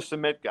loves to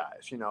submit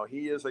guys.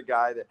 He is a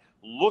guy that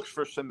looks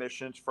for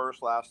submissions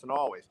first, last, and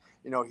always.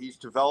 He's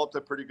developed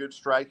a pretty good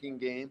striking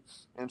game,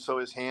 and so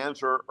his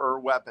hands are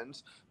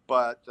weapons.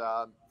 But,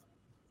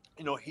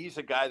 he's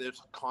a guy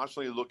that's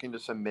constantly looking to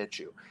submit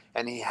you.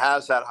 And he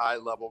has that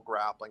high-level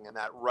grappling, and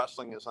that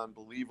wrestling is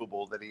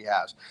unbelievable that he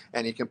has.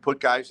 And he can put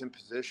guys in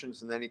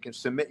positions, and then he can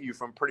submit you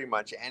from pretty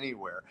much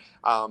anywhere.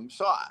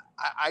 So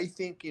I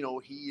think,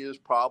 he is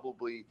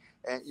probably,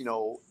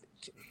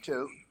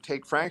 to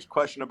take Frank's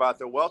question about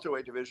the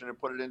welterweight division and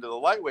put it into the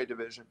lightweight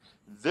division,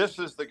 this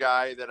is the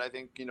guy that I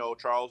think,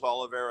 Charles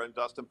Oliveira and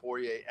Dustin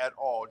Poirier et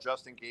al.,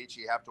 Justin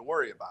Gaethje have to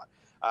worry about.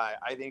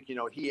 I think,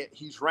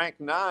 he's ranked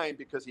 9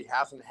 because he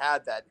hasn't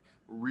had that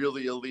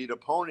really elite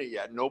opponent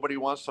yet. Nobody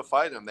wants to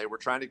fight him. They were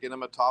trying to get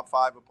him a top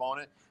 5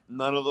 opponent.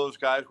 None of those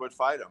guys would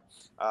fight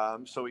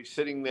him. So he's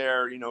sitting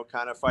there,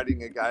 kind of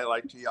fighting a guy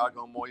like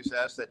Thiago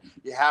Moises that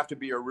you have to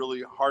be a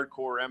really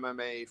hardcore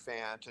MMA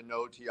fan to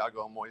know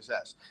Thiago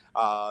Moises.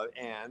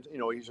 And,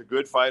 he's a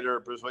good fighter,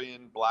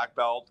 Brazilian black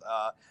belt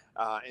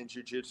in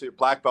jiu-jitsu,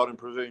 black belt in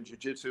Brazilian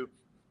jiu-jitsu.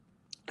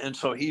 And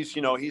so he's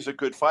a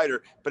good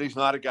fighter, but he's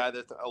not a guy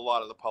that a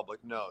lot of the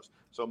public knows.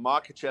 So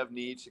Makhachev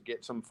needs to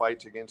get some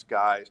fights against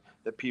guys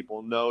that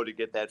people know to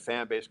get that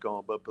fan base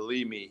going. But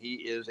believe me, he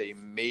is a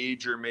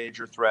major,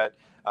 major threat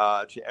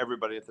to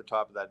everybody at the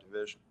top of that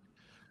division.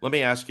 Let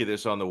me ask you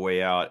this on the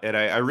way out, and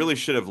I really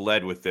should have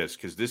led with this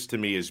because this to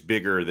me is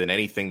bigger than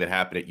anything that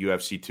happened at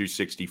UFC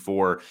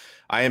 264.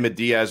 I am a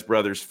Diaz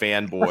brothers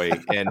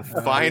fanboy, and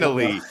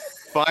finally,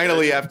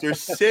 after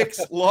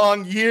 6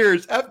 long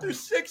years,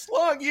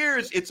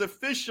 it's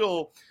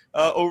official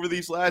over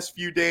these last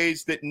few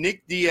days that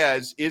Nick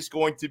Diaz is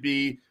going to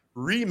be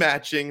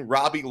rematching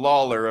Robbie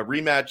Lawler, a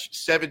rematch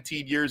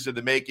 17 years in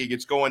the making.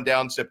 It's going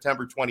down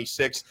September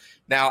 26th.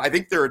 Now, I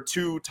think there are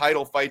 2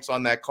 title fights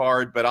on that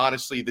card, but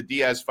honestly, the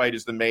Diaz fight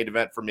is the main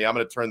event for me. I'm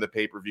going to turn the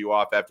pay-per-view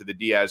off after the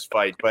Diaz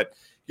fight. But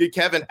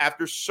Kevin,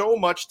 after so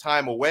much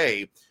time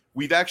away,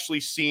 we've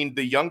actually seen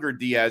the younger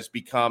Diaz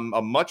become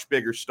a much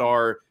bigger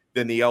star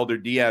than the elder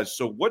Diaz.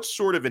 So what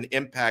sort of an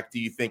impact do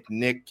you think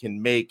Nick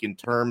can make in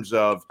terms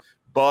of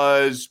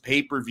buzz,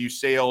 pay-per-view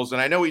sales?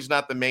 And I know he's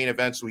not the main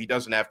event, so he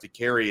doesn't have to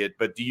carry it,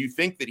 but do you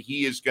think that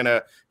he is going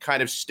to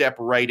kind of step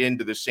right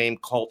into the same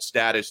cult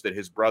status that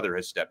his brother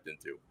has stepped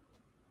into?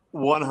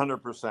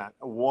 100%,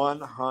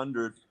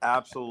 100,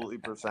 absolutely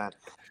 %.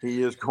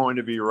 He is going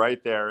to be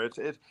right there. It's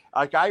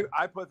like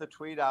I put the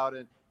tweet out,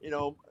 and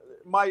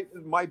my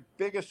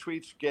biggest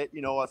tweets get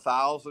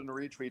 1,000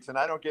 retweets, and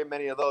I don't get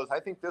many of those.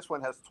 I think this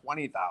one has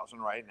 20,000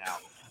 right now.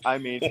 I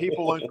mean,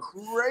 people went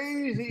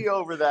crazy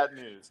over that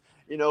news.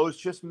 it's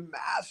just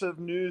massive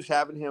news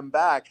having him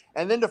back.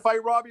 And then to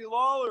fight Robbie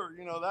Lawler,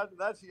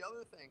 that's the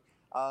other thing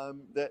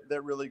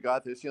that really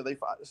got this. They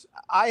fought.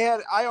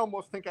 I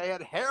almost think I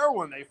had hair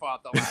when they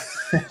fought the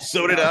last.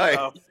 So did I.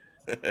 So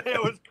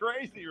it was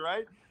crazy,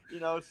 right?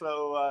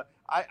 So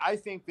I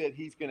think that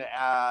he's going to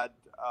add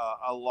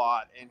a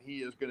lot, and he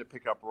is going to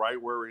pick up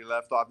right where he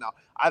left off. Now,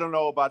 I don't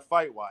know about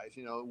fight-wise.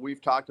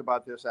 We've talked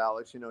about this,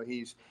 Alex.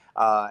 He's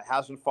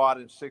hasn't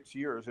fought in 6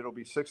 years. It'll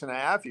be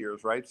 6.5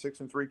 years, right? 6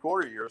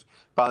 3/4 years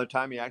by the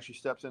time he actually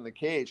steps in the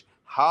cage.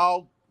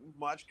 How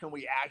much can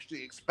we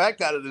actually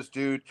expect out of this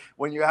dude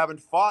when you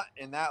haven't fought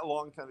in that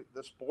long time?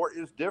 The sport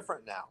is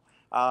different now.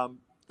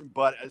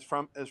 But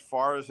as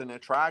far as an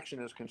attraction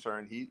is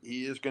concerned, he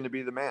is going to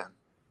be the man.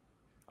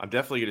 I'm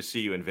definitely going to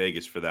see you in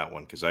Vegas for that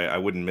one, because I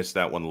wouldn't miss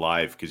that one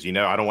live, because, I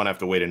don't want to have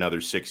to wait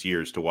another 6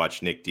 years to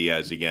watch Nick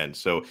Diaz again.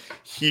 So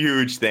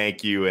huge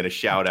thank you and a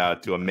shout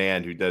out to a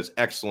man who does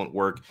excellent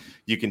work.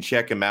 You can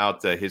check him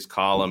out. His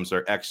columns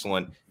are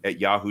excellent at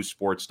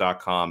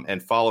yahoosports.com,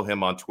 and follow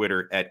him on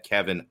Twitter at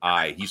Kevin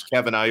I. He's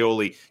Kevin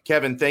Iole.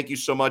 Kevin, thank you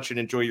so much and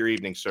enjoy your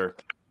evening, sir.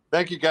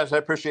 Thank you, guys. I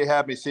appreciate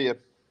having me. See you.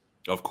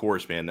 Of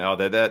course, man. No,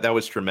 that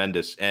was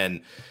tremendous.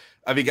 And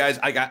I mean, guys,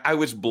 I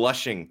was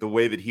blushing the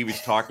way that he was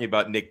talking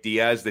about Nick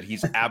Diaz, that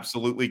he's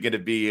absolutely going to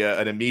be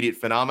an immediate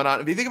phenomenon.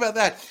 If you think about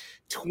that,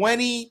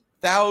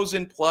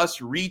 20,000 plus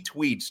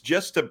retweets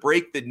just to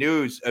break the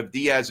news of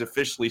Diaz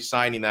officially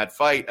signing that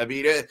fight. I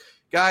mean,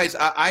 guys,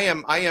 I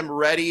am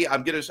ready.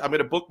 I'm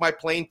gonna book my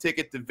plane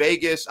ticket to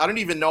Vegas. I don't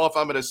even know if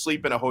I'm gonna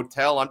sleep in a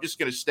hotel. I'm just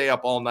gonna stay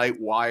up all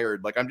night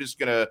wired. Like, I'm just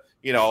gonna,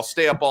 I'll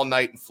stay up all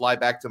night and fly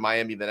back to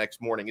Miami the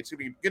next morning. It's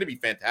gonna be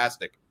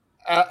fantastic.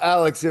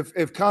 Alex,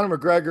 if Conor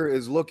McGregor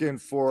is looking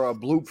for a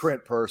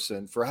blueprint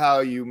person for how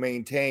you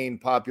maintain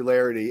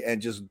popularity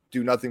and just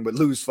do nothing but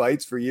lose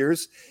fights for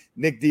years,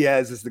 Nick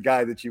Diaz is the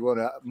guy that you want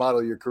to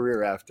model your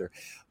career after.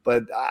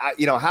 But,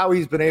 how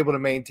he's been able to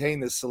maintain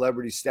this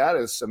celebrity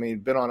status. I mean,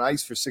 been on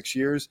ice for 6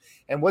 years.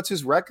 And what's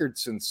his record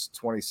since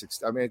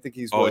 2016? I mean, I think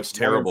he's it's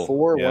terrible.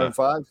 1-4,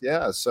 1-5.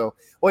 Yeah. So,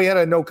 he had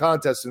a no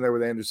contest in there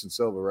with Anderson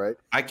Silva, right?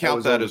 I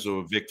count that as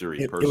a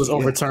victory. It was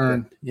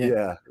overturned.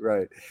 Yeah,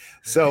 right.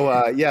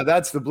 So,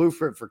 that's the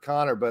blueprint for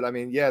Conor. But, I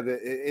mean,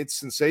 it's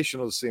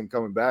sensational to see him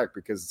coming back,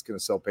 because it's going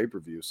to sell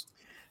pay-per-views.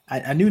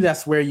 I knew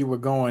that's where you were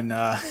going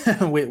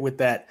with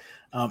that,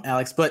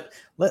 Alex. But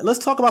let's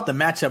talk about the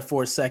matchup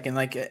for a second.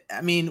 Like,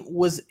 I mean,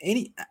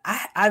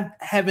 I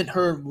haven't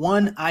heard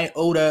one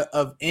iota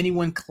of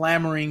anyone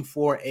clamoring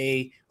for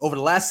over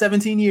the last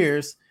 17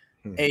 years,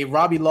 a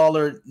Robbie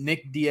Lawler,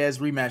 Nick Diaz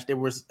rematch.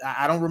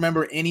 I don't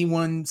remember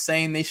anyone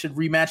saying they should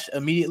rematch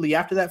immediately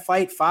after that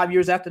fight, 5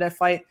 years after that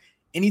fight,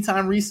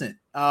 anytime recent.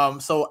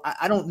 So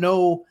I don't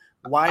know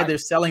why they're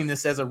selling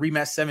this as a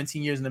rematch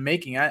 17 years in the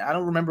making. I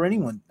don't remember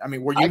anyone. I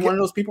mean, were you one of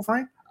those people,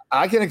 Frank?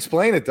 I can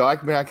explain it, though. I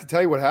can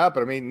tell you what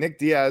happened. I mean, Nick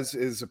Diaz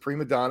is a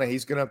prima donna.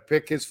 He's going to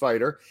pick his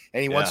fighter,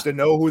 and he wants to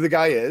know who the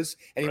guy is,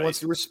 and he wants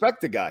to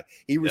respect the guy.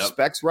 He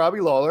respects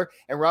Robbie Lawler,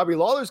 and Robbie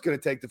Lawler's going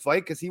to take the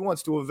fight because he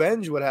wants to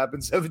avenge what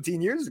happened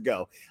 17 years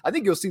ago. I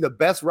think you'll see the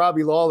best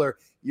Robbie Lawler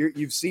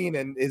you've seen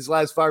in his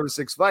last 5 or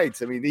 6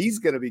 fights. I mean, he's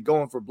going to be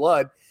going for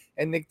blood.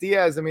 And Nick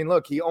Diaz, I mean,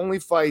 look, he only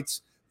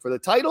fights for the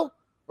title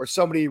or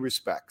somebody he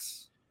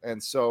respects.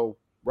 And so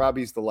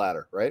Robbie's the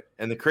latter, right?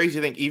 And the crazy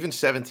thing, even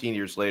 17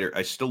 years later,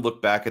 I still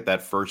look back at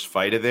that first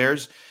fight of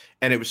theirs,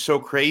 and it was so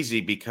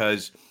crazy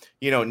because,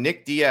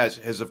 Nick Diaz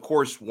has, of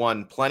course,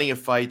 won plenty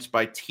of fights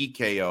by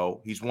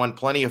TKO. He's won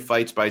plenty of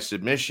fights by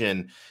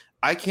submission.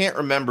 I can't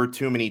remember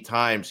too many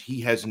times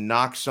he has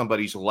knocked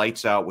somebody's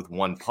lights out with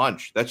one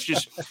punch. That's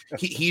just,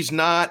 he's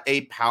not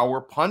a power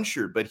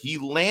puncher, but he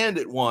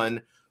landed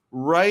one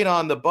right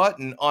on the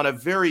button on a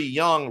very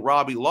young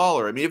Robbie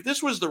Lawler. I mean, if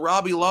this was the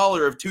Robbie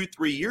Lawler of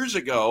 2-3 years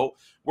ago,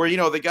 where,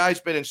 the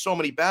guy's been in so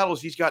many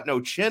battles, he's got no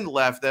chin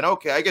left, then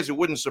okay, I guess it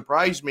wouldn't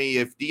surprise me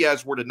if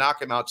Diaz were to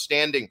knock him out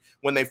standing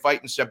when they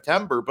fight in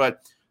September.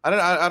 But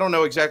I don't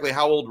know exactly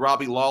how old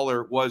Robbie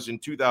Lawler was in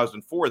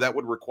 2004. That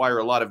would require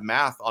a lot of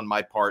math on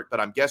my part, but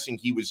I'm guessing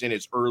he was in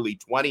his early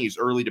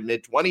to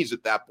mid 20s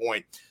at that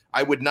point.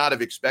 I would not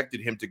have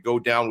expected him to go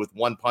down with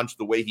one punch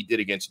the way he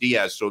did against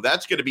Diaz. So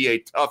that's going to be a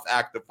tough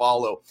act to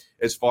follow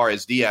as far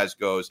as Diaz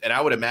goes. And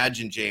I would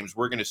imagine, James,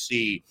 we're going to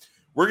see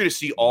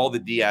all the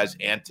Diaz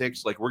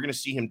antics. Like, we're going to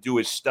see him do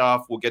his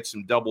stuff. We'll get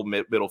some double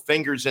middle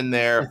fingers in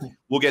there.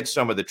 We'll get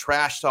some of the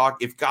trash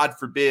talk. If, God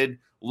forbid,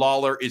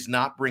 Lawler is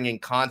not bringing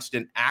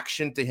constant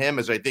action to him,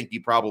 as I think he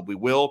probably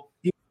will,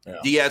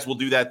 Diaz will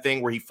do that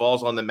thing where he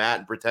falls on the mat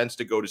and pretends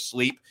to go to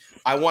sleep.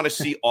 I want to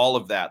see all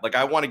of that. Like,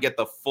 I want to get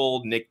the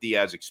full Nick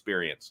Diaz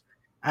experience.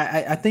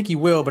 I think he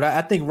will, but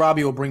I think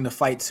Robbie will bring the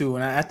fight too.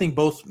 And I think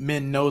both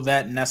men know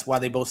that, and that's why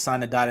they both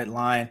signed a dotted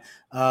line.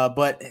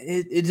 But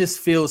it just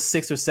feels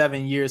 6 or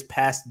 7 years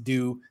past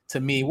due to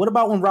me. What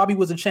about when Robbie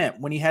was a champ,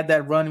 when he had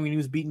that run, when he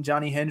was beating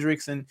Johnny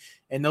Hendricks and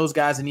those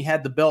guys, and he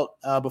had the belt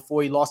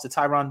before he lost to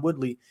Tyron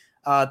Woodley?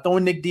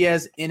 Throwing Nick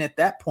Diaz in at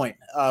that point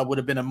would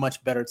have been a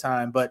much better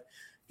time. But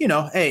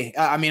hey,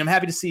 I mean, I'm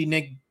happy to see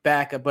Nick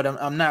back, but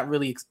I'm not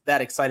really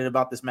that excited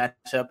about this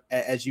matchup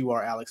as you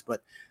are, Alex.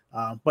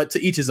 But to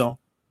each his own.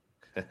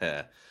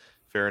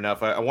 Fair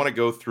enough. I want to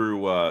go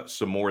through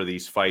some more of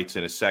these fights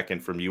in a second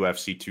from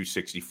UFC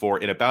 264.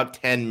 In about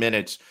 10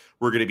 minutes,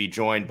 we're going to be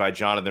joined by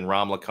Johnathan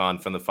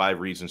Ramlakhan from the 5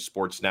 Reasons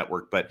Sports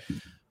Network. But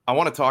I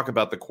want to talk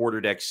about the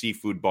Quarterdeck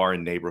Seafood Bar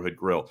and Neighborhood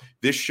Grill.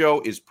 This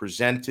show is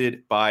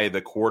presented by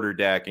the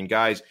Quarterdeck. And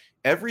guys,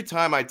 every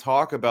time I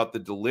talk about the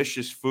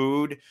delicious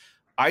food,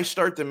 I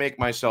start to make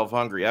myself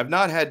hungry. I've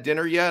not had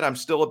dinner yet. I'm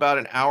still about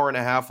an hour and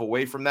a half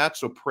away from that.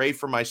 So pray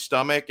for my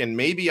stomach. And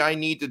maybe I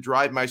need to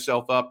drive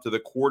myself up to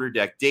the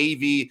Quarterdeck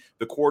Davie,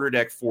 the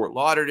Quarterdeck Fort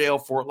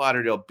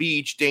Lauderdale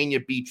Beach,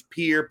 Dania Beach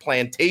Pier,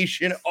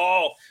 Plantation.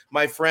 Oh,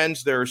 my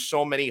friends, there are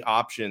so many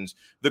options.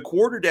 The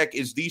Quarterdeck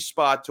is the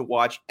spot to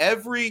watch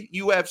every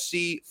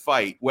UFC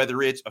fight,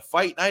 whether it's a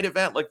fight night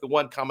event like the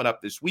one coming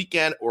up this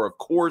weekend, or of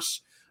course,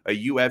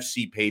 a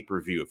UFC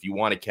pay-per-view. If you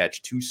want to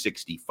catch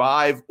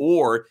 265,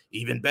 or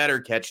even better,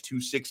 catch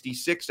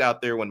 266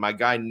 out there when my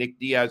guy Nick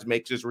Diaz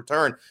makes his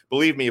return.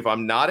 Believe me, if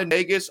I'm not in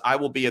Vegas, I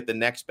will be at the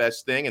next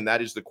best thing, and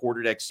that is the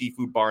Quarterdeck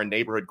Seafood Bar and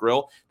Neighborhood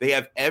Grill. They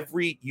have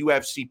every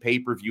UFC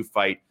pay-per-view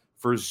fight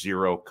for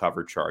zero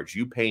cover charge.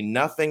 You pay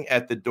nothing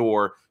at the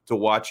door to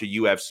watch a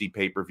UFC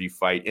pay-per-view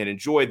fight and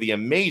enjoy the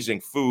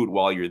amazing food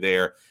while you're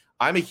there.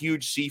 I'm a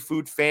huge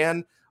seafood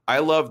fan. I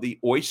love the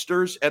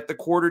oysters at the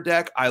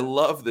Quarterdeck. I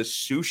love the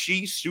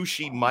sushi.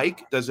 Sushi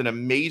Mike does an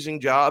amazing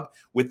job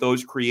with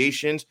those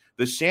creations.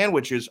 The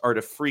sandwiches are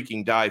to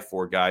freaking die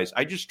for, guys.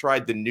 I just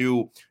tried the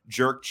new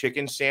jerk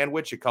chicken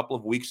sandwich a couple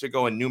of weeks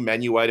ago, a new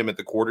menu item at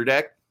the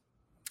Quarterdeck.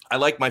 I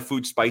like my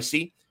food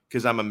spicy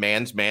because I'm a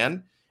man's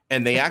man,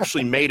 and they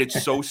actually made it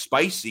so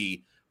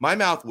spicy my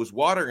mouth was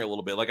watering a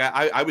little bit. Like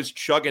I was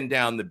chugging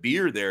down the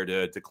beer there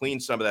to clean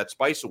some of that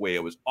spice away.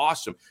 It was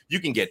awesome. You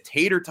can get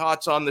tater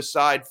tots on the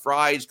side,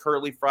 fries,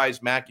 curly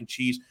fries, mac and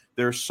cheese.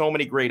 There are so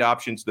many great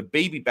options. The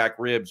baby back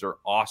ribs are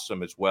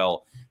awesome as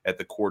well at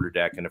the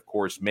Quarterdeck. And of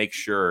course, make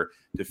sure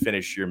to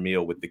finish your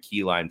meal with the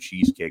key lime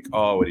cheesecake.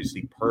 Oh, it is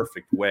the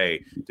perfect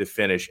way to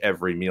finish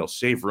every meal.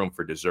 Save room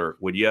for dessert,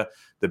 would you?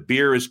 The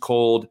beer is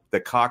cold.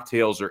 The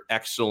cocktails are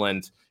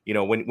excellent. You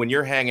know, when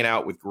you're hanging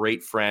out with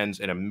great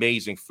friends and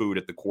amazing food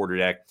at the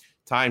Quarterdeck,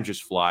 time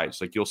just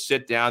flies. Like, you'll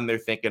sit down there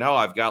thinking, oh,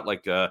 I've got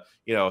like a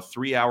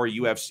 3-hour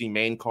UFC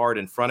main card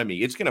in front of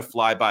me. It's going to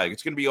fly by.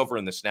 It's going to be over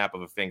in the snap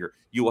of a finger.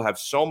 You will have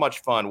so much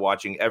fun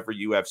watching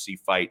every UFC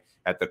fight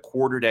at the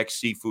Quarterdeck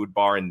Seafood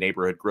Bar and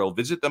Neighborhood Grill.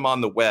 Visit them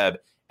on the web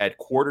at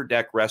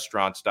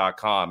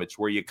quarterdeckrestaurants.com. It's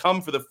where you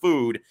come for the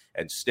food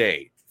and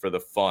stay for the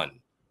fun.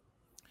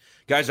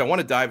 Guys, I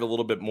want to dive a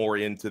little bit more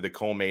into the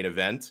co-main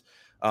event.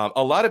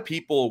 A lot of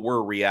people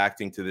were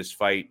reacting to this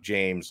fight,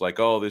 James, like,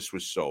 oh, this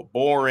was so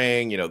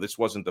boring. You know, this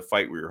wasn't the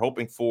fight we were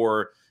hoping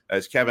for.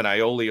 As Kevin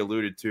Iole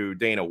alluded to,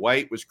 Dana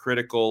White was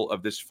critical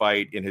of this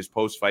fight in his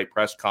post-fight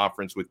press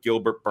conference, with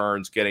Gilbert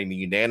Burns getting the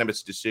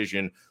unanimous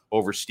decision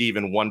over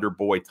Stephen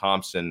Wonderboy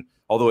Thompson.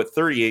 Although at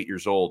 38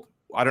 years old,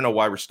 I don't know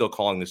why we're still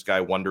calling this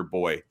guy Wonder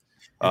Boy.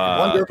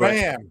 Wonder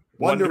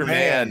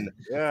Man.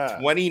 Yeah.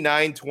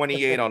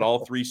 29-28 on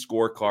all three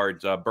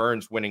scorecards.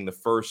 Burns winning the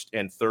first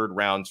and third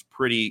rounds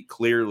pretty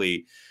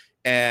clearly.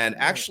 And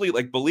actually,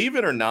 like, believe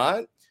it or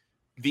not,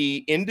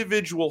 the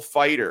individual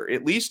fighter,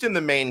 at least in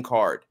the main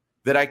card,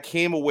 that I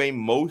came away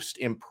most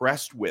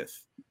impressed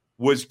with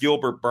was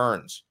Gilbert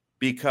Burns,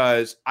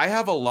 because I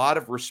have a lot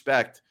of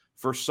respect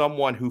for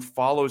someone who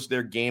follows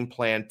their game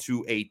plan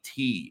to a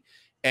T.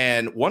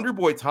 And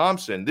Wonderboy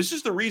Thompson, this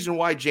is the reason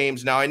why,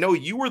 James. Now, I know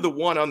you were the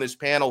one on this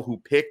panel who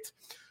picked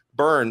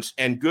Burns,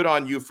 and good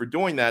on you for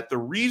doing that. The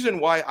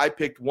reason why I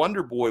picked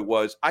Wonderboy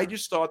was I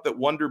just thought that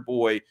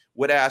Wonderboy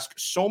would ask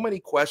so many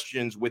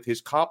questions with his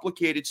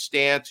complicated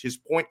stance, his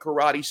point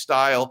karate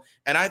style,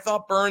 and I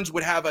thought Burns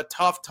would have a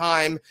tough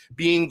time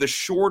being the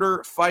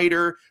shorter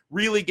fighter,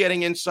 really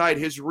getting inside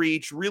his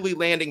reach, really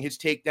landing his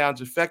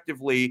takedowns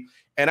effectively.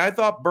 And I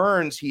thought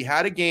Burns, he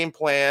had a game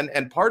plan.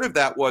 And part of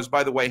that was,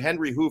 by the way,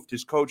 Henry Hooft,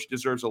 his coach,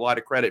 deserves a lot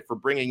of credit for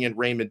bringing in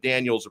Raymond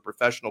Daniels, a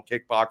professional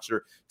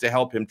kickboxer, to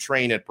help him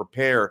train and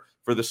prepare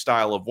for the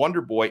style of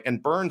Wonderboy.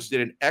 And Burns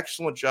did an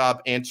excellent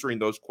job answering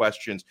those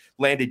questions,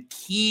 landed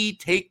key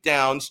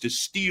takedowns to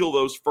steal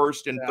those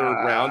first and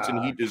third rounds,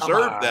 and he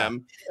deserved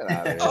them.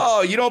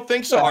 Oh, you don't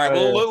think so? All right,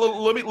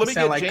 well, let me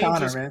get like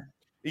James's. Connor, man.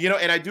 You know,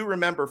 and I do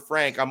remember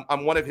Frank.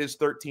 I'm one of his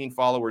 13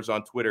 followers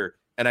on Twitter.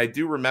 And I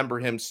do remember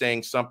him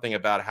saying something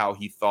about how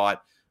he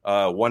thought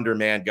Wonder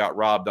Man got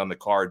robbed on the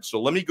card. So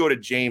let me go to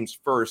James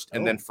first,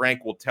 and then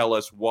Frank will tell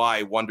us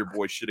why Wonder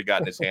Boy should have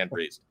gotten his hand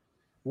raised.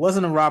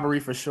 Wasn't a robbery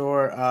for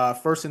sure.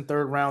 First and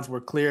third rounds were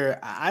clear.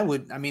 I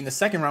mean, the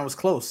second round was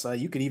close.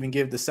 You could even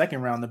give the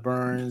second round to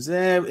Burns.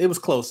 It was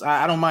close.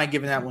 I don't mind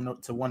giving that one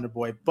to Wonder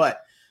Boy.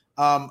 But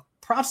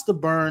props to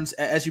Burns.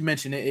 As you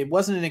mentioned, it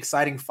wasn't an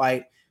exciting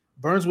fight.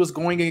 Burns was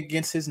going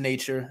against his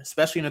nature,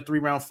 especially in a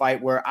 3-round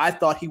fight where I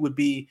thought he would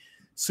be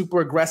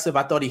super aggressive.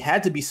 I thought he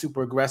had to be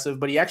super aggressive,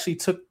 but he actually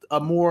took a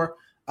more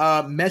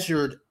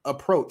measured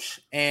approach.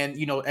 And,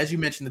 as you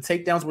mentioned, the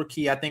takedowns were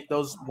key. I think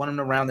those won him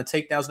the round. The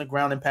takedowns in the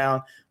ground and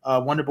pound.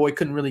 Wonder Boy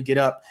couldn't really get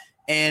up.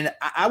 And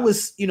I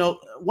was,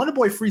 Wonder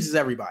Boy freezes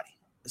everybody.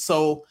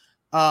 So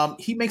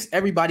he makes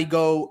everybody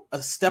go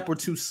a step or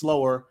two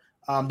slower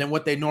than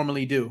what they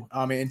normally do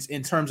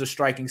in terms of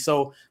striking.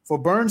 So for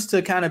Burns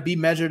to kind of be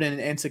measured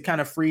and to kind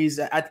of freeze,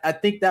 I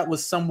think that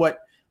was somewhat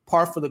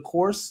par for the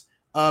course.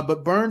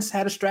 But Burns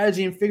had a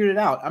strategy and figured it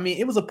out. I mean,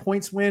 it was a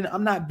points win.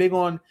 I'm not big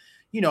on,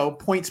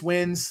 points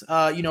wins,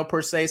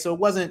 per se. So it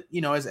wasn't,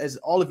 as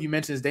all of you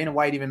mentioned, as Dana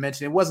White even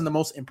mentioned, it wasn't the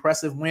most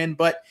impressive win,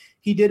 but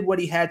he did what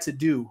he had to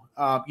do,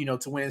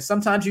 to win. And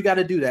sometimes you got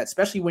to do that,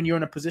 especially when you're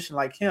in a position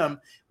like him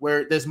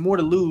where there's more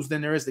to lose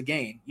than there is to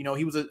gain.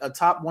 He was a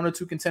top 1 or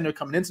 2 contender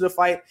coming into the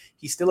fight.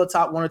 He's still a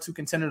top 1 or 2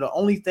 contender. The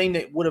only thing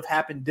that would have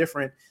happened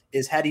different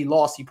is had he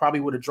lost, he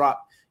probably would have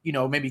dropped,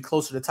 maybe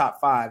closer to top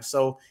 5.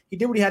 So he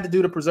did what he had to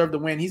do to preserve the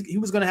win. He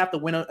was going to have to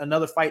win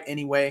another fight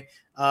anyway.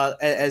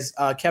 As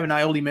Kevin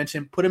Iole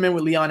mentioned, put him in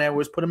with Leon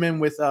Edwards, put him in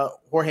with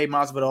Jorge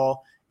Masvidal,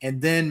 and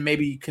then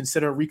maybe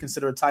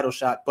reconsider a title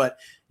shot. But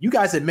you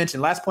guys had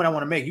mentioned, last point I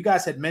want to make, you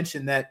guys had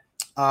mentioned that,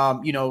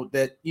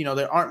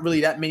 there aren't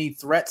really that many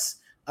threats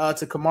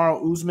to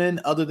Kamaru Usman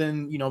other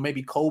than,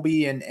 maybe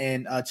Colby and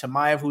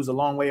Chimaev, who's a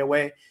long way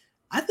away.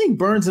 I think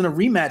Burns in a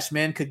rematch,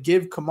 man, could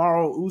give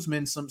Kamaru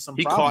Usman some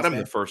He problems, caught him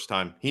man. the first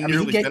time. He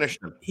nearly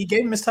finished him. He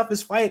gave him his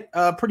toughest fight,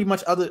 pretty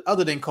much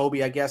other than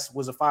Kobe, I guess,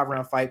 was a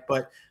 5-round fight.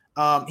 But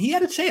he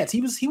had a chance.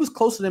 He was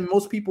closer than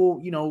most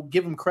people,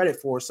 give him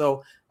credit for.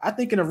 So I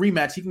think in a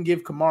rematch, he can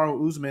give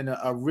Kamaru Usman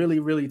a really,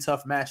 really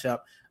tough matchup.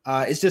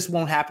 It just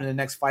won't happen in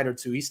the next fight or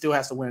two. He still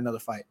has to win another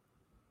fight.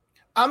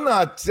 I'm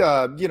not,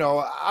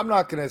 I'm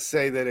not going to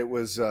say that it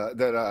was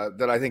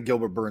that I think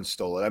Gilbert Burns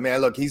stole it. I mean,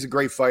 look, he's a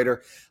great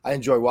fighter. I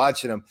enjoy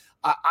watching him.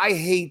 I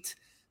hate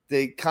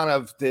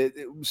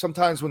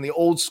sometimes when the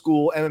old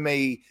school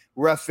MMA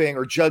reffing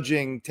or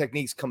judging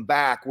techniques come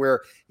back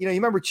where, you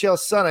remember Chael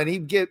Sonnen,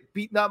 he'd get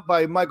beaten up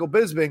by Michael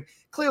Bisping,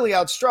 clearly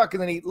outstruck,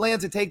 and then he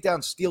lands a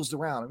takedown, steals the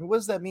round. I mean, what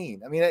does that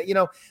mean? I mean,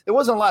 there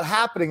wasn't a lot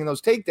happening in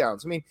those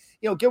takedowns. I mean,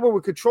 Gilbert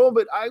would control,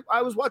 but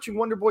I was watching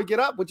Wonder Boy get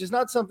up, which is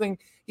not something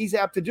he's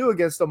apt to do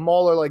against a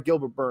mauler like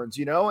Gilbert Burns,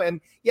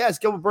 and yes,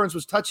 Gilbert Burns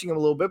was touching him a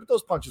little bit, but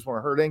those punches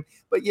weren't hurting,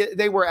 but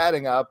they were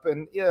adding up.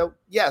 And,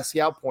 yes, he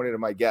outpointed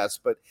him, I guess,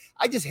 but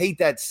I just hate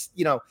that,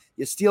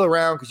 you steal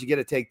around because you get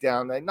a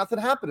takedown. Nothing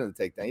happened in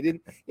the takedown. You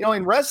didn't,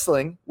 in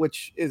wrestling,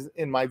 which is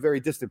in my very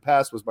distant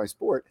past was my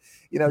sport,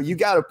 you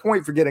got a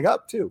point for getting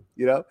up too,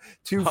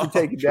 2 for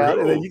taking down,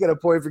 and then you got a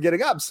point for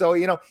getting up. So,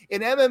 in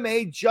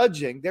MMA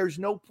judging, there's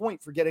no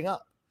point for getting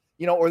up,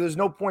 or there's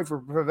no point for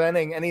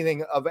preventing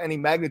anything of any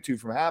magnitude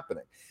from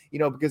happening,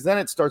 because then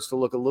it starts to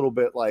look a little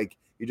bit like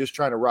you're just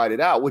trying to ride it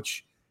out,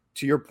 which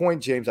to your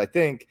point, James, I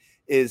think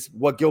is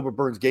what Gilbert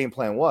Burns' game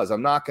plan was.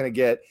 I'm not going to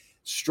get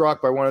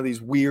struck by one of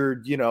these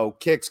weird,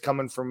 kicks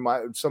coming from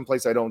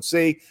someplace I don't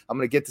see. I'm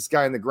going to get this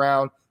guy in the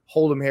ground,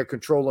 hold him here,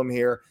 control him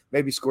here,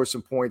 maybe score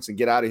some points and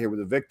get out of here with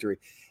a victory.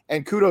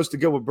 And kudos to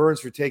Gilbert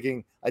Burns for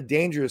taking a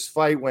dangerous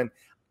fight when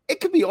it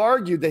could be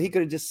argued that he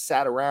could have just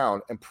sat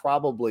around and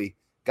probably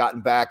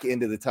gotten back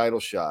into the title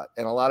shot.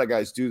 And a lot of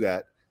guys do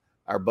that.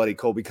 Our buddy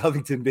Colby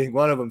Covington being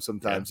one of them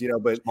sometimes,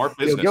 but smart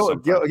business.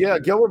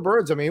 Gilbert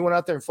Burns, I mean, he went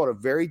out there and fought a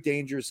very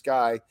dangerous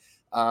guy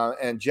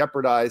and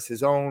jeopardized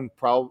his own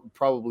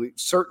probably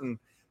certain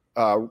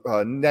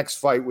next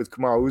fight with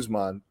Kamaru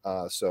Usman.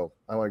 So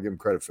I want to give him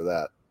credit for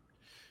that.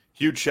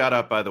 Huge shout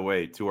out, by the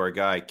way, to our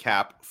guy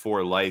Cap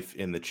for Life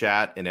in the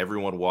chat and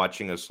everyone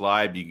watching us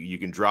live. You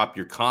can drop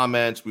your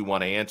comments. We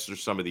want to answer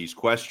some of these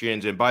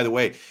questions. And by the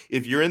way,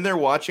 if you're in there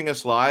watching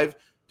us live,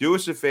 do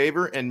us a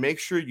favor and make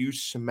sure you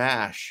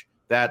smash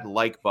that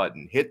like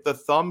button. Hit the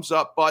thumbs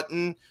up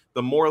button.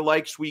 The more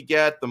likes we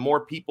get, the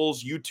more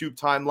people's YouTube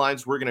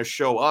timelines we're going to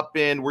show up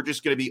in. We're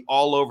just going to be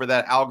all over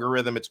that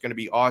algorithm. It's going to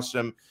be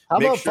awesome. How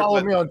about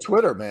follow me on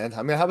Twitter, man?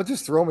 I mean, how about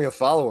just throw me a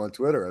follow on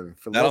Twitter? I mean,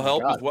 that'll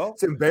help as well.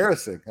 It's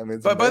embarrassing. I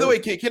mean, but by the way,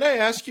 can I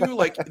ask you,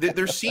 like,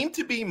 there seem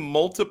to be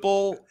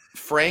multiple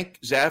Frank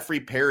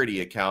Zaffere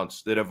parody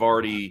accounts that have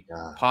already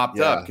popped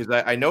up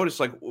because I noticed,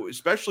 like,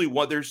 especially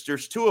one. There's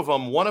 2 of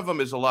them. One of them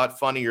is a lot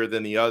funnier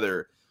than the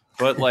other.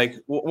 But like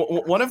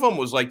one of them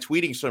was like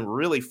tweeting some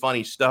really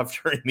funny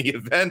stuff during the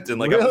event, and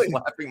like I was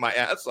laughing my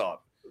ass off.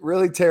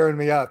 Really tearing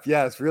me up.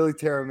 Yes, really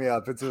tearing me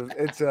up. It's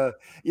a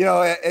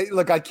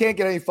look, I can't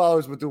get any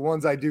followers, but the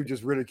ones I do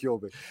just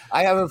ridicule me.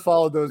 I haven't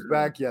followed those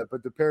back yet,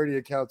 but the parody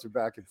accounts are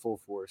back in full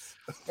force.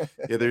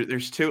 Yeah,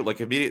 there's 2. Like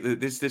immediately,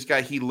 this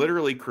guy, he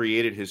literally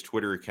created his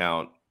Twitter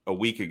account a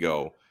week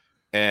ago.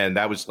 And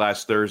that was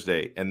last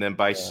Thursday. And then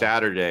by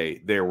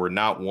Saturday, there were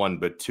not 1,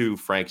 but 2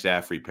 Frank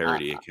Zaffere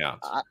parody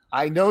accounts.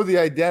 I know the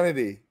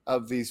identity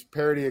of these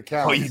parody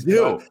accounts. Oh, you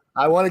do?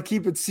 I want to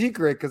keep it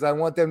secret because I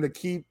want them to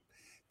keep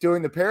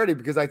doing the parody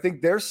because I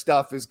think their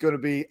stuff is going to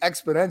be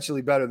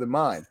exponentially better than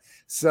mine.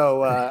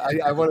 So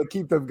I want to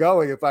keep them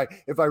going.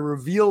 If I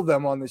reveal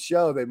them on the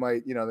show, they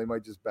might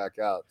just back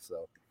out.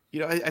 So.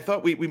 I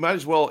thought we might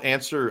as well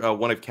answer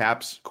one of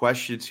Cap's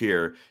questions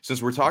here since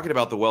we're talking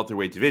about the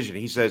welterweight division.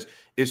 He says,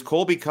 is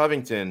Colby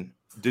Covington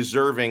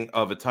deserving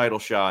of a title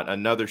shot,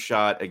 another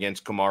shot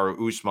against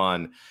Kamaru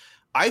Usman?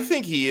 I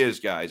think he is,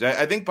 guys.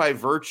 I think by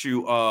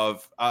virtue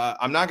of,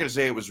 I'm not going to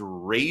say it was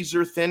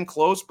razor thin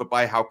close, but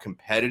by how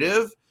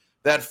competitive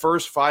that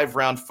first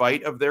 5-round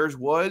fight of theirs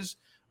was,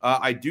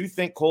 I do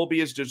think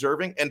Colby is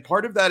deserving. And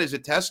part of that is a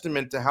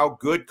testament to how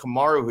good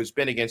Kamaru has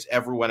been against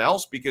everyone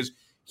else, because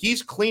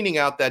he's cleaning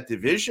out that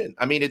division.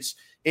 I mean, it's,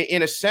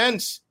 in a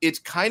sense, it's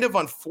kind of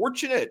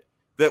unfortunate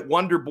that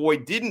Wonder Boy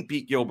didn't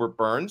beat Gilbert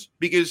Burns,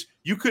 because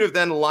you could have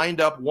then lined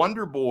up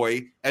Wonder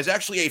Boy as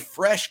actually a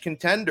fresh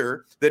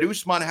contender that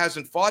Usman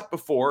hasn't fought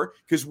before.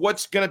 Because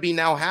what's going to be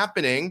now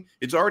happening,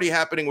 it's already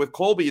happening with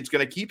Colby, it's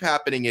going to keep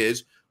happening,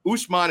 is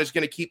Usman is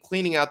going to keep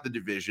cleaning out the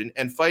division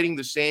and fighting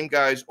the same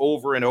guys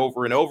over and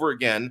over and over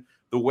again,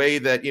 the way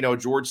that,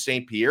 George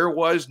St. Pierre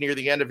was near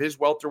the end of his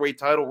welterweight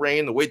title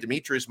reign, the way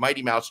Demetrius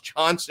Mighty Mouse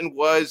Johnson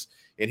was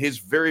in his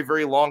very,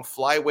 very long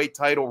flyweight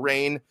title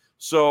reign.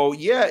 So,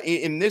 yeah,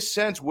 in this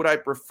sense, would I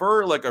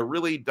prefer like a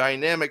really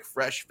dynamic,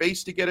 fresh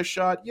face to get a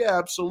shot? Yeah,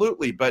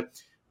 absolutely.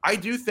 But I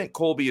do think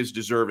Colby is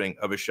deserving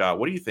of a shot.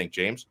 What do you think,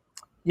 James?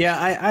 Yeah,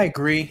 I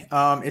agree.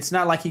 It's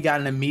not like he got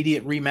an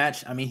immediate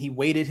rematch. I mean, he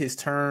waited his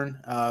turn.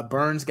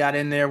 Burns got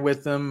in there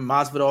with him.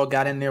 Masvidal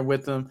got in there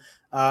with him.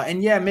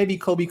 And, yeah, maybe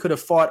Colby could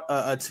have fought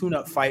a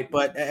tune-up fight.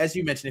 But as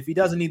you mentioned, if he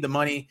doesn't need the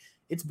money,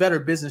 it's better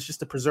business just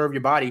to preserve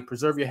your body,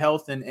 preserve your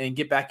health, and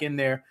get back in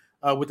there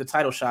with the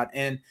title shot.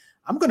 And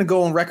I'm going to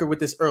go on record with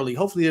this early.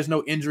 Hopefully there's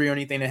no injury or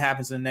anything that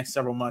happens in the next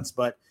several months.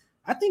 But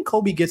I think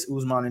Colby gets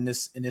Usman in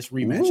this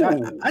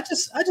rematch. I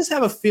just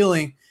have a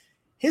feeling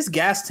his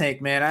gas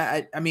tank,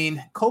 man. I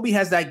mean, Colby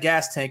has that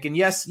gas tank. And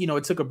yes,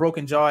 it took a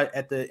broken jaw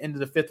at the end of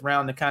the 5th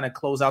round to kind of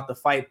close out the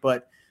fight.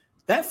 But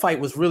that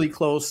fight was really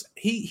close.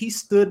 He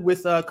stood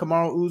with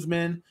Kamaru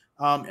Usman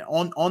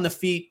on the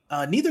feet.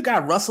 Neither guy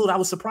wrestled. I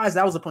was surprised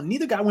that was a point.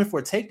 Neither guy went for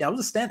a takedown. It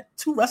was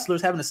two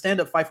wrestlers having a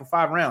stand-up fight for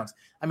 5 rounds.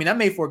 I mean, that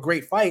made for a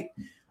great fight,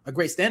 a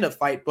great stand-up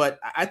fight. But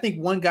I think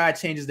one guy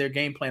changes their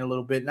game plan a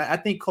little bit. And I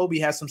think Colby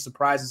has some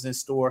surprises in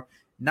store.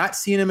 Not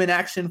seeing him in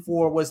action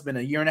for what's been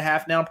a year and a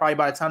half now. Probably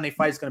by the time they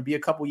fight, it's going to be a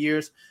couple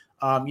years.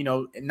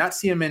 Not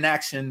seeing him in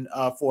action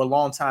for a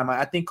long time.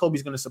 I think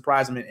Colby's going to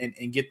surprise him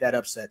and get that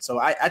upset. So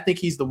I think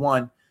he's the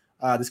one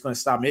that's going to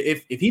stop him.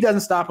 If he doesn't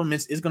stop him,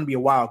 it's going to be a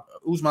while.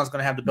 Usman's going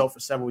to have the belt for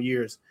several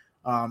years,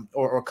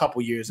 or a couple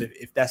years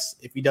if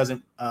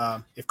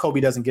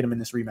Colby doesn't get him in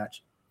this rematch.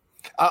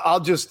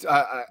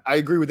 I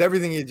agree with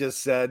everything you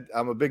just said.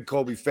 I'm a big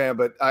Colby fan,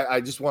 but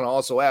I just want to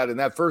also add, in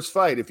that first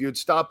fight, if you had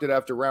stopped it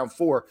after round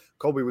 4,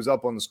 Colby was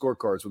up on the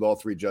scorecards with all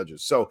 3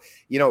 judges. So,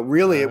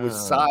 really it was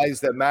size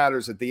that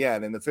matters at the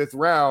end. In the 5th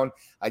round,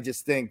 I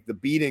just think the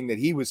beating that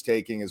he was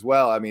taking as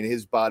well, I mean,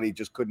 his body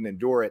just couldn't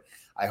endure it.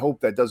 I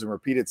hope that doesn't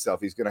repeat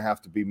itself. He's going to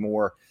have to be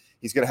more,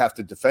 he's going to have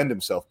to defend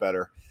himself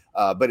better.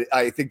 But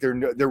I think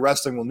their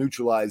wrestling will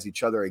neutralize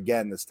each other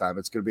again this time.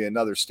 It's going to be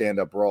another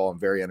stand-up brawl and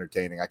very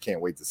entertaining. I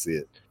can't wait to see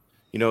it.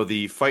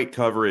 The fight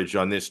coverage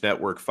on this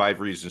network, 5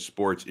 Reasons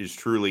Sports, is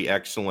truly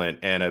excellent.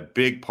 And a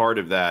big part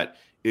of that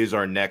is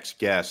our next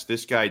guest.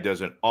 This guy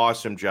does an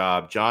awesome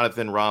job.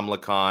 Johnathan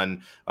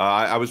Ramlakhan.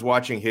 I was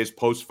watching his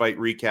post-fight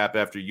recap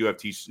after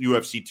UFC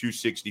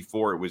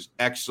 264. It was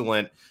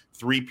excellent.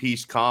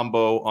 3-piece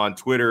combo on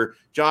Twitter.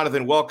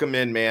 Johnathan, welcome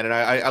in, man. And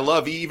I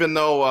love, even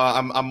though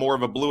I'm more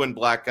of a blue and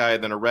black guy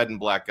than a red and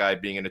black guy,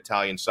 being an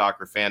Italian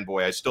soccer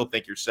fanboy, I still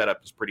think your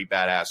setup is pretty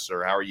badass,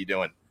 sir. How are you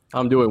doing?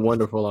 I'm doing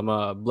wonderful.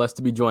 I'm blessed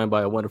to be joined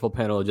by a wonderful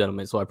panel of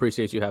gentlemen, so I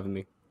appreciate you having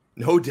me.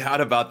 No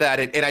doubt about that.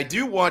 And I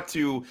do want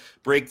to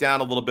break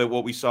down a little bit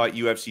what we saw at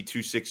UFC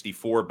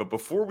 264. But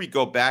before we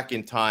go back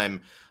in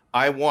time,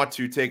 I want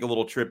to take a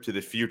little trip to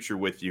the future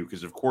with you,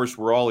 because, of course,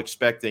 we're all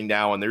expecting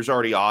now, and there's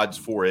already odds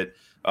for it,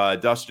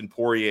 Dustin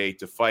Poirier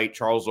to fight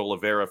Charles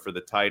Oliveira for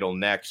the title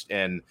next.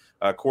 And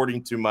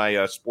according to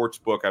my sports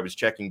book, I was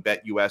checking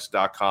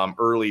betus.com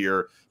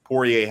earlier,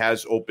 Poirier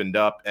has opened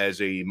up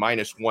as a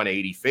minus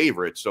 180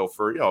 favorite. So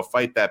for a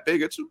fight that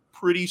big, it's a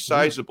pretty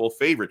sizable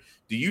favorite.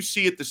 Do you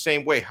see it the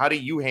same way? How do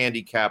you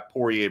handicap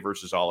Poirier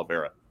versus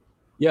Oliveira?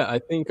 Yeah, I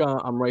think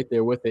I'm right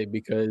there with it,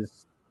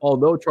 because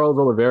although Charles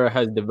Oliveira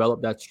has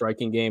developed that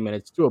striking game, and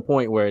it's to a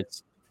point where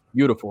it's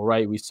beautiful,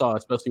 right? We saw,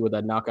 especially with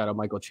that knockout of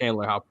Michael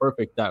Chandler, how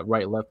perfect that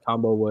right-left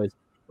combo was,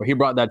 where he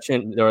brought that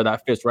chin or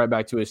that fist right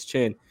back to his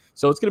chin.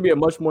 So it's going to be a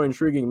much more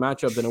intriguing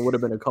matchup than it would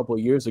have been a couple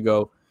of years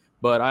ago.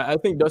 But I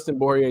think Dustin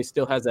Poirier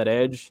still has that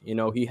edge.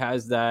 He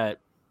has that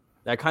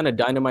kind of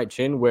dynamite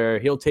chin where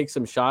he'll take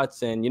some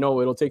shots and,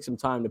 it'll take some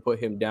time to put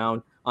him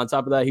down. On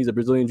top of that, he's a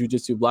Brazilian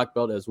Jiu-Jitsu black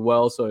belt as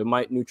well, so it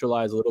might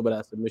neutralize a little bit of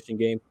that submission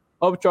game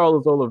of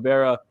Charles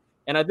Oliveira.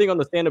 And I think on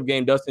the stand-up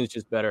game, Dustin's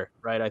just better,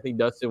 right? I think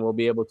Dustin will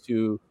be able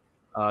to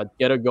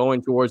get it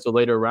going towards the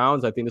later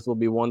rounds. I think this will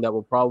be one that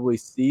we'll probably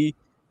see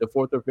the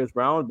 4th or 5th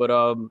round. But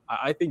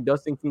I think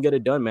Dustin can get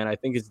it done, man. I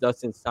think it's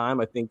Dustin's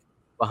time. I think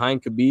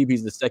behind Khabib,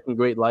 he's the second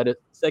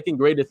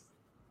greatest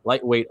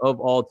lightweight of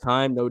all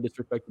time. No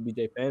disrespect to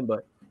BJ Penn,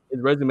 but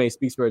his resume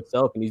speaks for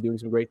itself, and he's doing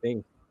some great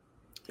things.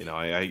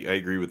 I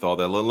agree with all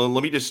that.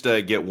 Let me just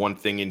get one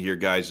thing in here,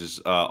 guys.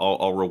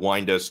 I'll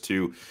rewind us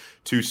to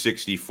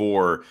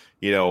 264.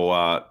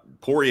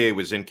 Poirier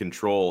was in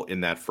control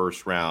in that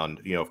first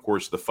round. Of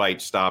course, the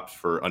fight stopped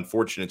for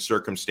unfortunate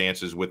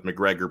circumstances with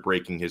McGregor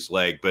breaking his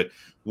leg. But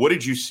what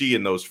did you see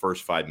in those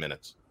first 5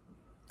 minutes?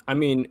 I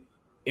mean,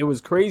 it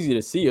was crazy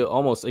to see. It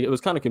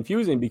was kind of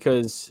confusing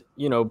because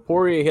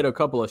Poirier hit a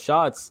couple of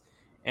shots,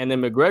 and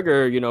then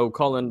McGregor,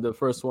 calling the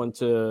first one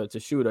to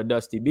shoot a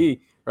Dusty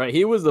B. Right,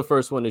 he was the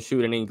first one to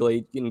shoot and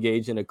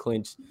engage in a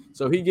clinch.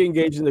 So he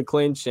engaged in the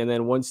clinch, and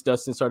then once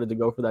Dustin started to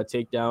go for that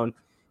takedown,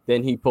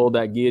 then he pulled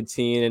that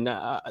guillotine, and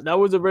that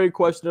was a very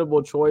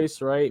questionable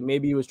choice, right?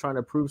 Maybe he was trying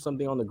to prove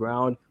something on the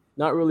ground,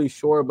 not really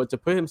sure, but to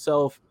put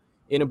himself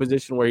in a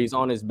position where he's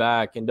on his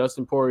back, and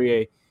Dustin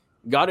Poirier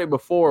got it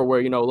before,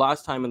 where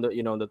last time in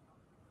the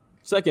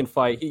second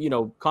fight,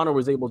 Conor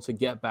was able to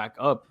get back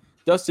up.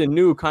 Dustin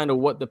knew kind of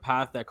what the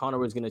path that Conor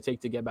was going to take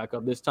to get back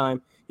up this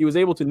time. He was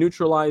able to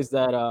neutralize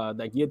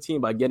that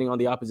guillotine by getting on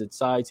the opposite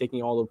side,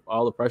 taking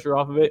all the pressure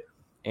off of it.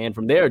 And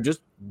from there,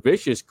 just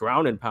vicious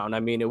ground and pound.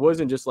 I mean, it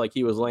wasn't just like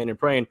he was laying and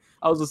praying.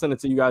 I was listening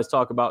to you guys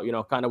talk about,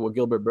 kind of what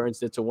Gilbert Burns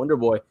did to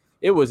Wonderboy.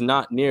 It was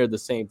not near the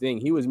same thing.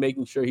 He was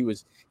making sure he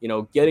was,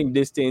 getting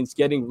distance,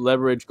 getting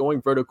leverage,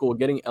 going vertical,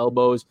 getting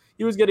elbows.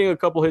 He was getting a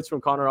couple hits from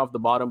Conor off the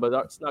bottom, but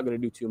that's not going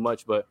to do too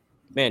much. But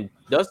man,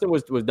 Dustin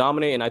was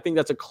dominating. I think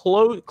that's a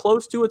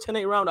close to a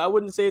 10-8 round. I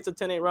wouldn't say it's a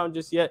 10-8 round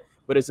just yet,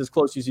 but it's as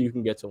close as you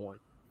can get to one.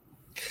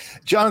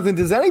 Johnathan,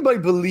 does anybody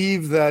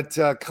believe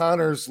that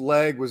Conor's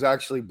leg was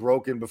actually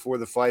broken before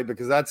the fight?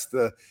 Because that's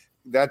the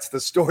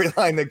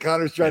storyline that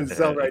Conor's trying to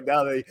sell right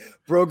now. They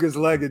broke his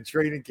leg in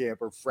training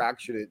camp or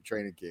fractured it in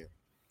training camp.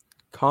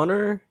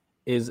 Conor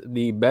is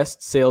the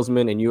best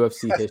salesman in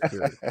UFC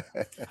history,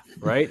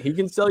 right? He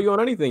can sell you on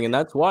anything, and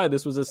that's why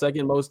this was the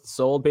second most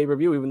sold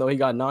pay-per-view, even though he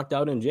got knocked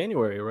out in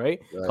January, right?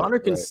 Conor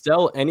can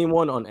sell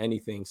anyone on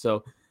anything.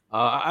 So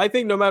I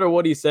think no matter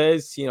what he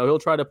says, he'll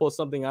try to pull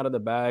something out of the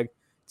bag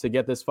to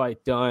get this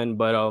fight done.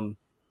 But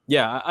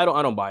I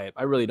don't buy it.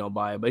 I really don't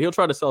buy it. But he'll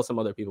try to sell some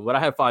other people. But I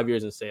have 5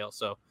 years in sales,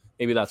 so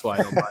maybe that's why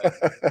I don't buy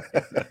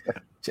it.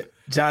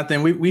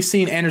 Johnathan, we've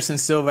seen Anderson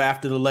Silva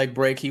after the leg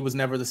break. He was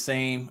never the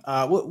same.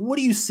 What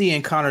do you see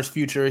in Conor's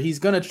future? He's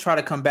going to try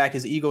to come back.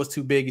 His ego is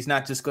too big. He's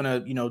not just going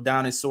to,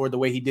 down his sword the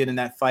way he did in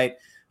that fight.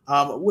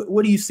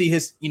 What do you see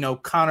his,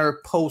 Conor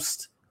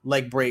post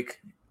leg break?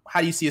 How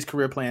do you see his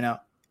career playing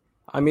out?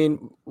 I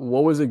mean,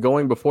 what was it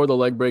going before the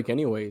leg break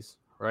anyways?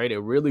 Right? It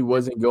really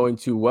wasn't going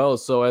too well.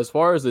 So as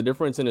far as the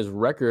difference in his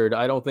record,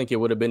 I don't think it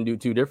would have been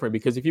too different,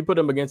 because if you put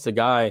him against a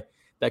guy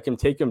that can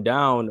take him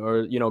down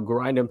or,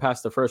 grind him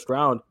past the first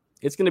round,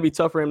 it's going to be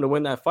tough for him to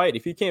win that fight.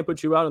 If he can't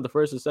put you out in the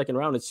first or second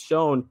round, it's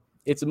shown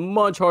it's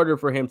much harder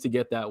for him to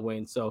get that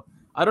win. So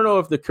I don't know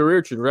if the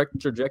career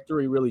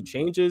trajectory really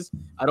changes.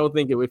 I don't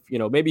think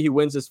maybe he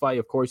wins this fight.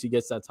 Of course, he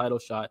gets that title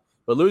shot,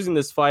 but losing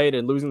this fight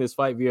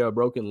via a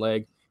broken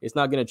leg, it's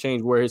not going to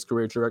change where his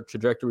career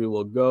trajectory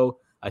will go.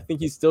 I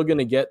think he's still going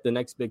to get the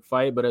next big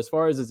fight, but as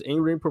far as his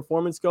in-ring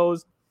performance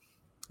goes,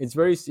 it's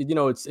very,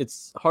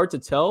 it's hard to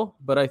tell.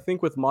 But I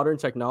think with modern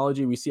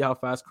technology, we see how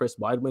fast Chris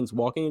Weidman's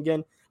walking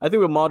again. I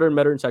think with modern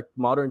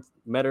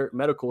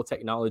medical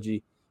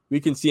technology,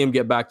 we can see him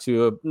get back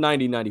to a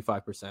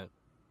 90-95%.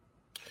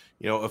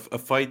 A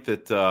fight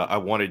that I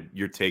wanted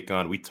your take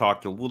on. We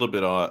talked a little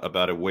bit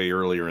about it way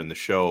earlier in the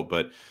show,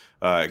 but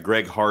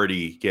Greg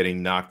Hardy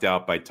getting knocked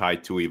out by Tai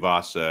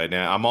Tuivasa. And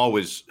I'm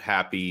always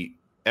happy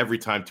every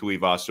time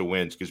Tuivasa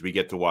wins because we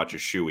get to watch a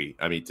shoey.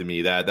 I mean, to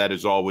me, that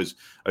is always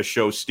a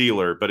show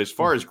stealer. But as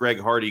far as Greg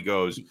Hardy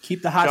goes,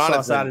 keep the hot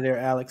sauce out of there,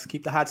 Alex.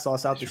 Keep the hot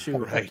sauce out the shoe.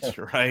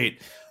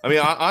 Right. I mean,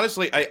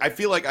 honestly, I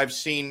feel like I've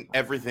seen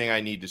everything I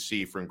need to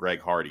see from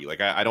Greg Hardy. Like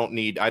I don't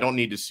need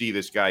to see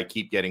this guy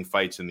keep getting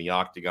fights in the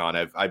octagon.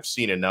 I've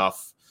seen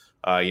enough.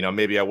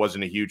 Maybe I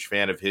wasn't a huge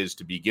fan of his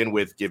to begin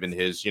with, given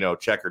his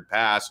checkered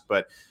past.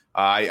 But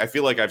I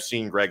feel like I've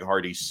seen Greg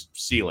Hardy's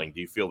ceiling.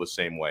 Do you feel the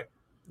same way?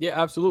 Yeah,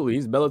 absolutely.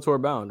 He's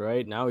Bellator bound,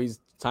 right? Now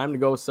he's time to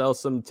go sell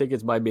some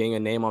tickets by being a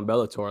name on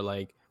Bellator.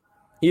 Like,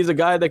 he's a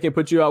guy that can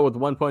put you out with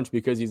one punch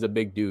because he's a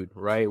big dude,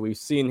 right? We've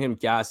seen him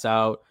gas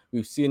out.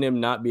 We've seen him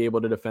not be able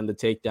to defend the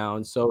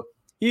takedown. So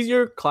he's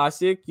your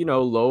classic,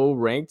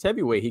 low-ranked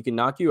heavyweight. He can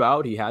knock you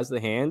out. He has the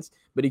hands,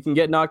 but he can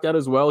get knocked out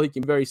as well. He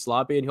can be very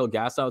sloppy, and he'll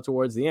gas out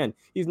towards the end.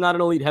 He's not an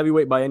elite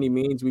heavyweight by any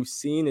means. We've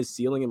seen his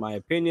ceiling, in my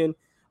opinion.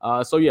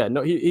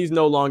 He's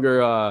no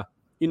longer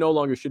he no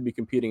longer should be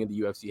competing in the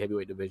UFC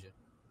heavyweight division.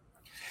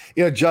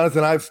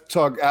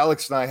 Johnathan,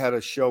 Alex and I had a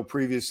show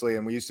previously,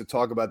 and we used to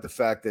talk about the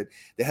fact that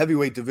the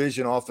heavyweight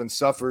division often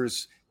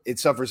suffers. It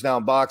suffers now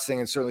in boxing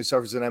and certainly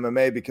suffers in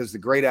MMA because the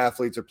great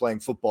athletes are playing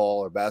football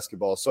or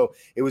basketball. So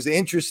it was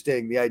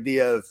interesting, the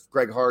idea of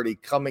Greg Hardy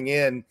coming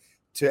in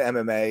to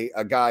MMA,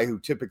 a guy who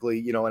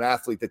typically, an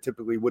athlete that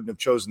typically wouldn't have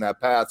chosen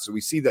that path. So we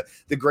see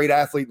the great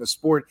athlete in the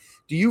sport.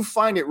 Do you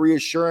find it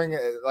reassuring,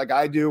 like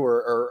I do,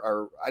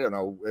 or I don't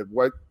know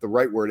what the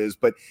right word is,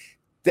 but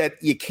that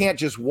you can't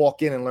just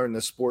walk in and learn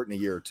the sport in a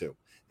year or two,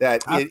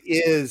 that it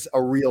is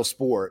a real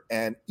sport.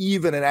 And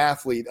even an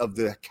athlete of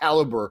the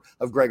caliber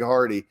of Greg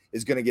Hardy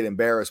is going to get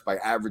embarrassed by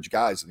average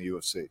guys in the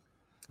UFC.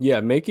 Yeah,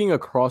 making a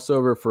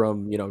crossover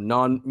from,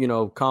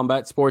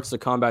 combat sports to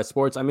combat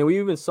sports. I mean, we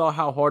even saw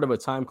how hard of a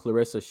time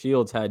Clarissa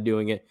Shields had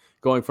doing it,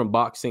 going from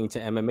boxing to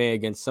MMA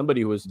against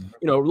somebody who was,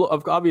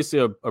 obviously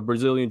a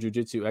Brazilian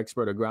jiu-jitsu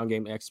expert, a ground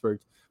game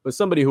expert, but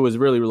somebody who was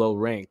really low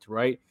ranked,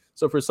 right?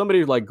 So for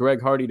somebody like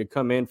Greg Hardy to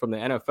come in from the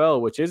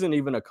NFL, which isn't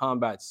even a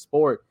combat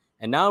sport,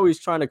 and now he's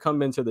trying to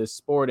come into this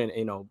sport and,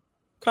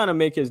 kind of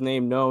make his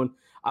name known,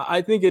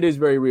 I think it is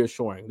very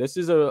reassuring. This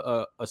is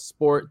a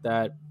sport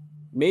that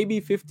maybe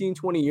 15,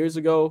 20 years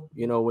ago,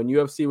 when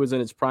UFC was in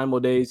its primal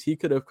days, he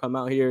could have come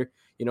out here,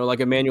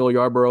 like Emmanuel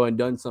Yarborough and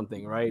done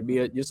something, right?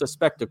 Just a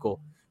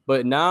spectacle.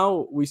 But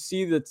now we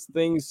see that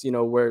things,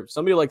 where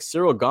somebody like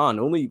Cyril Gane,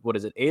 only,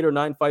 8 or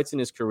 9 fights in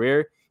his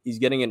career, he's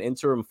getting an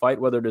interim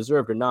fight, whether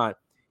deserved or not.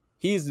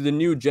 He's the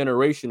new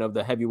generation of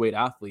the heavyweight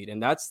athlete.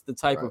 And that's the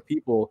type of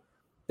people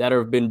that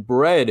have been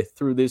bred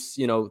through this,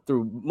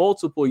 through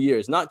multiple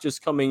years, not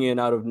just coming in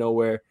out of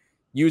nowhere,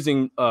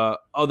 using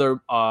other,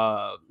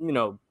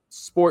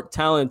 sport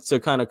talents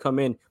to kind of come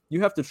in. You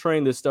have to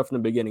train this stuff in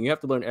the beginning. You have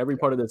to learn every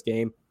part of this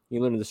game.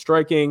 You learn the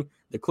striking,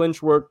 the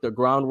clinch work, the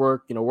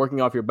groundwork, working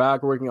off your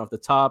back, working off the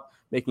top,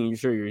 making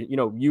sure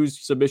you're, use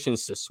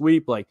submissions to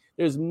sweep. Like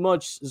there's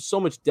so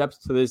much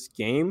depth to this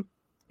game.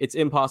 It's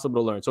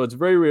impossible to learn. So it's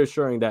very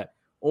reassuring that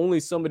only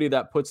somebody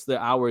that puts the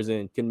hours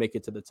in can make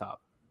it to the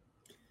top.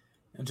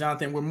 And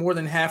Johnathan, we're more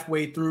than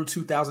halfway through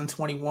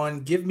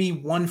 2021. Give me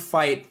one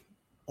fight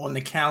on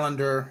the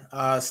calendar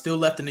still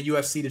left in the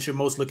UFC that you're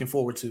most looking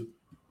forward to.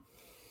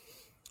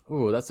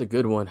 Oh, that's a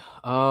good one.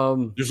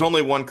 There's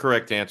only one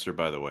correct answer,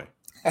 by the way.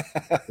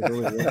 There's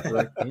only one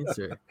correct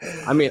answer.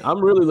 I mean, I'm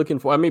really looking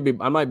for. I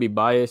might be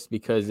biased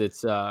because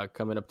it's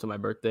coming up to my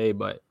birthday,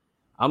 but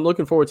I'm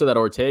looking forward to that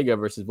Ortega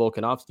versus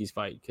Volkanovski's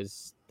fight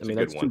because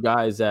that's two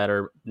guys that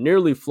are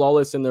nearly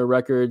flawless in their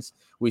records.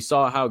 We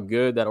saw how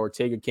good that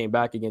Ortega came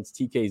back against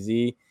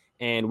TKZ,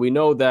 and we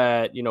know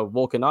that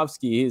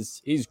Volkanovski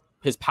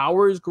his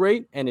power is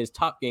great and his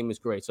top game is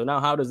great. So now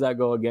how does that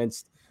go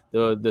against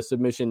the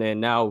submission and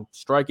now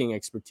striking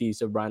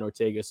expertise of Brian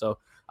Ortega? So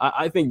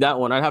I think that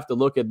one, I'd have to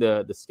look at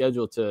the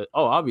schedule to,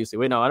 obviously,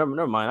 wait, no,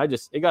 never mind.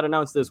 It got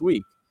announced this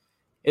week.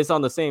 It's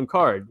on the same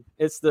card.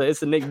 It's the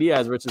Nick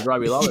Diaz versus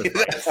Robbie Lawler.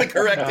 That's the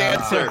correct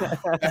answer.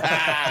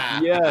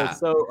 Yeah.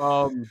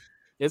 So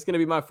it's going to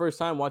be my first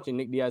time watching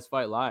Nick Diaz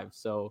fight live.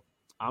 So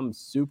I'm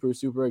super,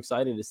 super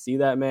excited to see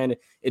that, man.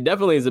 It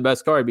definitely is the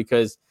best card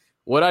because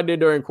what I did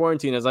during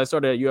quarantine is I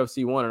started at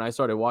UFC 1 and I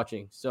started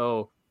watching.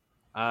 So,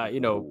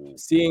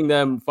 seeing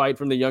them fight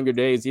from the younger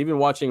days, even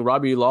watching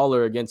Robbie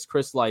Lawler against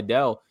Chris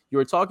Liddell. You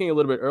were talking a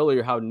little bit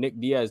earlier how Nick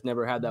Diaz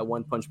never had that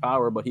one punch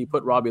power, but he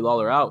put Robbie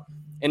Lawler out.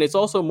 And it's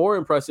also more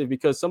impressive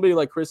because somebody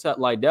like Chris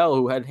Liddell,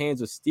 who had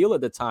hands of steel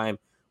at the time,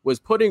 was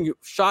putting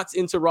shots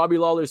into Robbie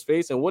Lawler's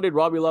face. And what did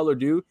Robbie Lawler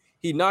do?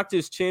 He knocked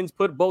his chins,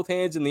 put both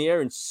hands in the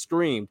air and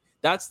screamed.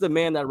 That's the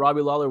man that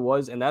Robbie Lawler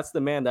was. And that's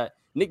the man that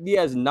Nick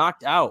Diaz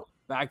knocked out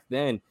back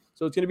then.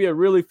 So it's going to be a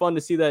really fun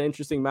to see that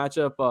interesting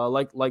matchup.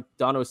 Like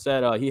Donno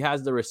said, he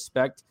has the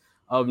respect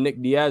of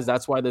Nick Diaz.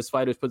 That's why this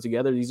fight was put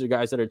together. These are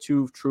guys that are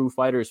two true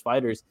fighters.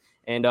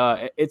 And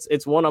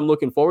it's one I'm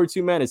looking forward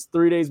to, man. It's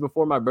 3 days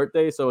before my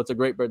birthday, so it's a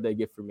great birthday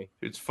gift for me.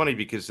 It's funny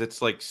because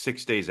it's like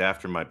 6 days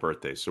after my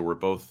birthday, so we're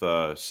both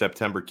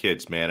September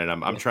kids, man. And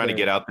I'm trying to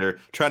get out there,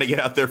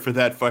 for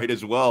that fight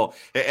as well.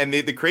 And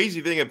the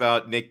crazy thing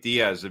about Nick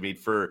Diaz, I mean,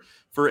 for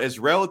as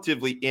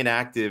relatively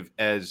inactive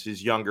as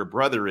his younger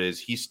brother is,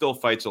 he still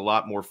fights a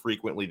lot more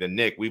frequently than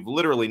Nick. We've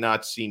literally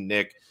not seen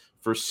Nick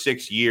for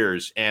 6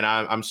 years, and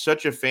I'm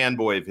such a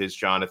fanboy of his,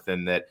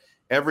 Johnathan, that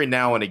every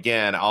now and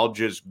again, I'll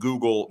just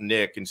Google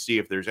Nick and see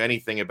if there's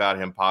anything about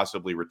him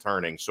possibly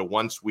returning. So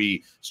once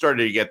we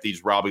started to get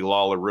these Robbie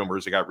Lawler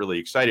rumors, I got really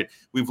excited.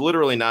 We've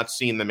literally not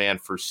seen the man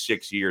for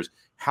 6 years.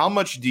 How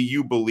much do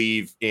you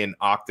believe in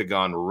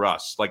Octagon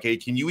rust? Like, hey,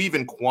 can you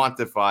even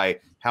quantify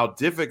how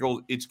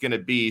difficult it's going to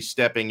be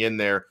stepping in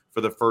there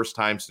for the first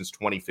time since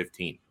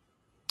 2015?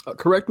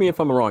 Correct me if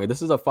I'm wrong.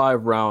 This is a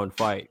 5-round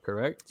fight,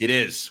 correct? It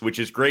is, which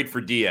is great for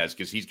Diaz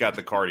because he's got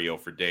the cardio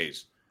for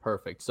days.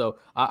 Perfect. So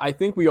I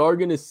think we are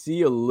going to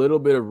see a little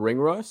bit of ring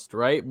rust,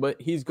 right? But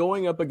he's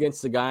going up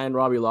against a guy in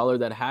Robbie Lawler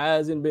that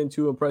hasn't been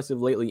too impressive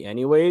lately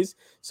anyways.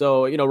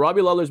 So,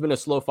 Robbie Lawler's been a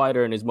slow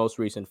fighter in his most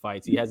recent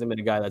fights. He hasn't been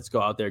a guy that's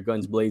go out there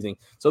guns blazing.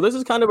 So this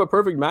is kind of a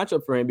perfect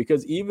matchup for him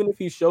because even if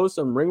he shows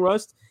some ring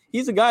rust,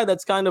 he's a guy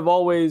that's kind of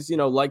always,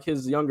 like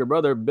his younger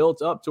brother,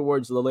 built up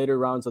towards the later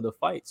rounds of the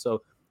fight.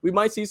 So we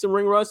might see some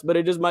ring rust, but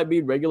it just might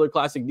be regular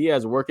classic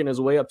Diaz working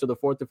his way up to the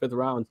 4th or 5th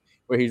round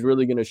where he's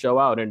really going to show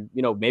out. And,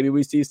 maybe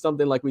we see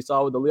something like we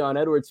saw with the Leon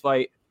Edwards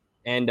fight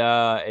and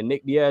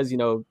Nick Diaz,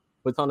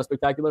 puts on a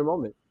spectacular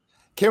moment.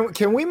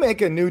 Can we make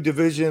a new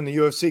division in the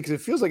UFC? Because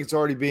it feels like it's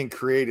already being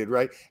created,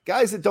 right?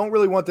 Guys that don't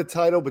really want the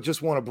title, but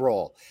just want to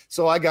brawl.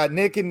 So I got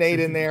Nick and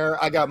Nate in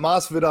there. I got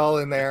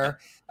Masvidal in there.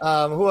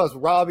 Who else?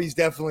 Robbie's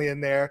definitely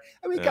in there.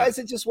 I mean, guys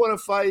that just want to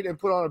fight and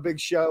put on a big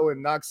show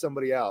and knock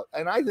somebody out.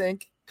 And I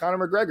think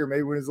Conor McGregor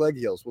maybe when his leg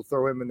heals. We'll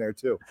throw him in there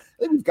too. I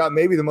think we've got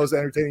maybe the most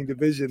entertaining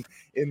division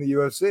in the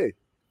UFC.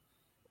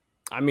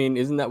 I mean,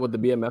 isn't that what the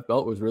BMF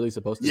belt was really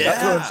supposed to be?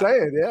 That's what I'm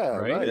saying. Yeah,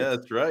 right. Yeah,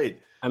 that's right.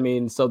 I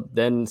mean, so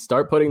then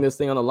start putting this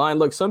thing on the line.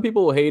 Look, some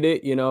people will hate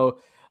it,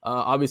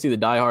 obviously the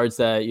diehards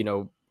that,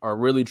 are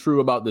really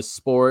true about the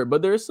sport,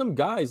 but there's some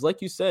guys,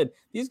 like you said,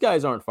 these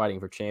guys aren't fighting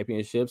for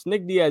championships.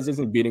 Nick Diaz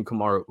isn't beating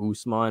Kamaru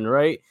Usman,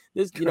 right?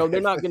 They're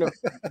not gonna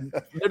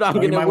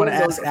you might want to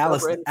ask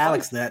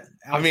Alex that.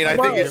 I mean, I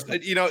think it's,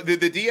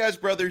 the Diaz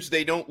brothers,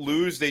 they don't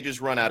lose, they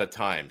just run out of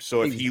time.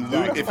 So if he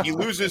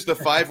loses the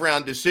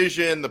 5-round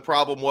decision, the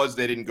problem was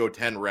they didn't go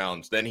 10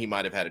 rounds, then he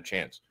might have had a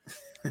chance.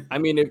 I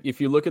mean,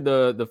 if you look at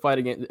the fight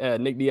against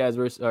Nate Diaz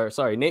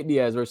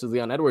versus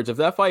Leon Edwards, if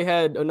that fight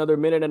had another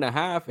minute and a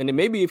half, and then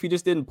maybe if he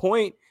just didn't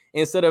point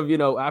instead of,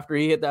 after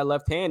he hit that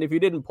left hand, if he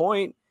didn't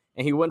point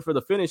and he went for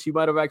the finish, he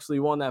might have actually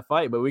won that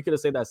fight. But we could have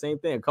said that same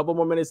thing. A couple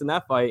more minutes in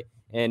that fight,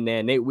 and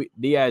then Nate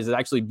Diaz has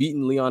actually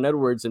beaten Leon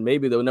Edwards and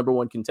maybe the number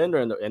one contender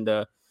in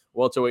the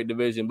welterweight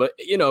division. But,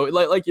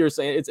 like you're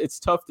saying, it's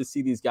tough to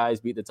see these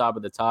guys beat the top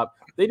of the top.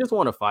 They just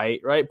want to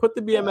fight, right? Put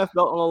the BMF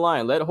belt on the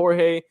line. Let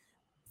Jorge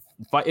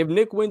fight. If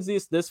Nick wins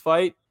this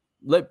fight,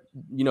 let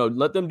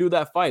them do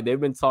that fight. They've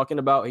been talking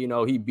about,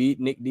 he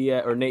beat Nate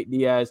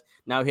Diaz.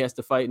 Now he has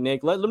to fight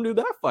Nick. Let them do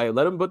that fight.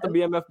 Let them put the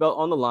BMF belt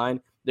on the line.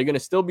 They're going to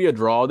still be a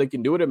draw. They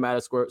can do it at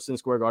Madison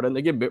Square Garden.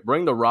 They can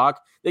bring The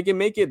Rock. They can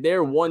make it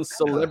their one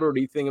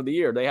celebrity thing of the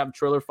year. They have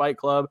Triller Fight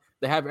Club.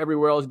 They have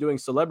everywhere else doing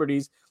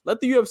celebrities. Let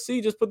the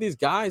UFC just put these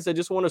guys that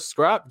just want to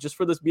scrap just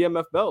for this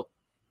BMF belt.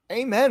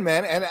 Amen,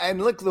 man.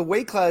 And look, the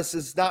weight class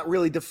is not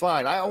really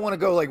defined. I want to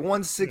go like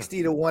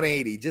 160 to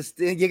 180. Just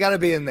you got to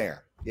be in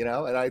there, and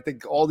I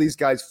think all these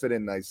guys fit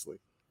in nicely.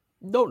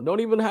 Don't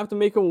even have to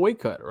make them weight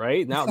cut,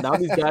 right? Now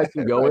these guys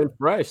can go in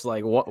fresh.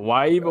 Like,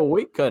 why even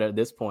weight cut at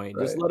this point?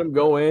 Just let them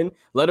go in,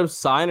 let them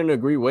sign and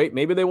agree weight.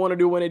 Maybe they want to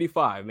do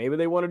 185. Maybe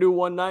they want to do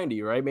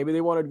 190, right? Maybe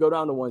they want to go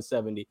down to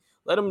 170.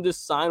 Let them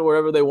just sign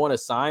wherever they want to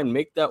sign.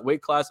 Make that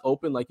weight class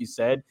open, like you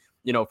said.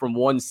 From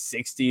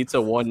 160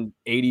 to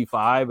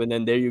 185, and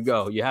then there you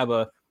go. You have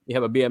a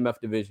BMF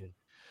division.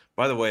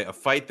 By the way, a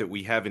fight that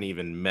we haven't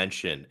even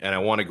mentioned, and I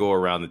want to go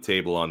around the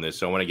table on this.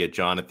 So I want to get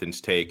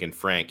Johnathan's take and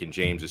Frank and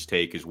James's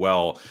take as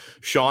well.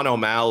 Sean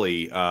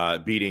O'Malley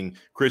beating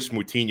Chris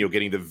Moutinho,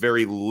 getting the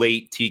very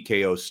late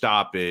TKO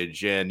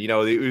stoppage. And,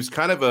 it was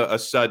kind of a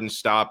sudden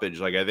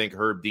stoppage. Like, I think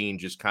Herb Dean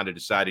just kind of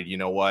decided, you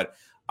know what?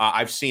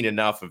 I've seen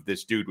enough of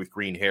this dude with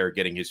green hair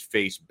getting his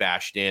face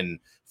bashed in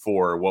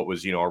for what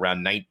was,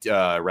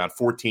 around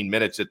 14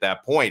 minutes at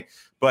that point.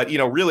 But,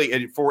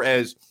 really, for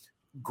as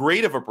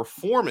great of a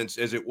performance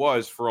as it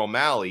was for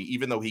O'Malley,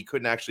 even though he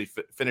couldn't actually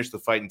finish the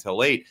fight until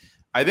late,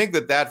 I think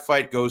that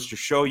fight goes to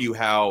show you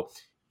how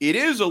it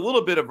is a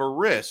little bit of a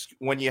risk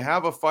when you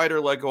have a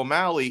fighter like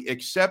O'Malley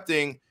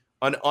accepting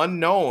an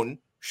unknown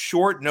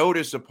short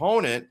notice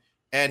opponent.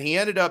 And he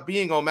ended up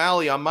being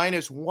O'Malley on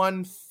minus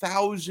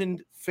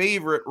 1,000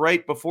 favorite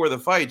right before the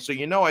fight. So,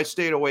 I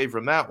stayed away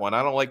from that one.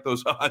 I don't like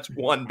those odds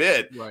one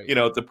bit, right.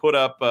 To put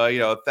up,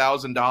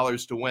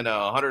 $1,000 to win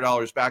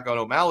 $100 back on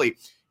O'Malley.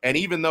 And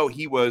even though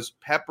he was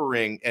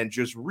peppering and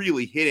just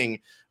really hitting,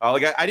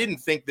 I didn't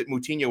think that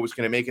Moutinho was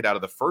going to make it out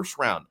of the first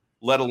round,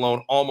 let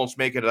alone almost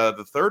make it out of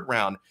the third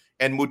round.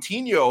 And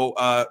Moutinho,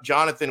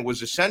 Johnathan,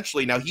 was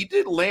essentially, now he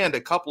did land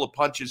a couple of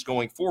punches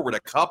going forward,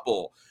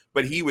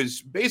 but he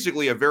was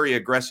basically a very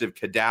aggressive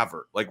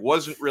cadaver, like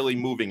wasn't really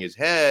moving his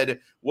head,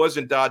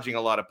 wasn't dodging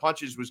a lot of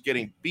punches, was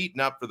getting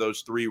beaten up for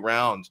those 3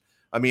 rounds.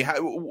 I mean,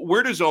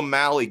 where does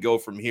O'Malley go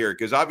from here?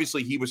 Because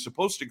obviously he was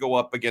supposed to go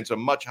up against a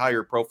much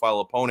higher profile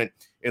opponent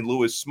in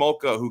Louis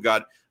Smolka, who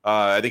got,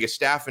 I think, a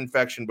staph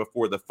infection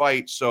before the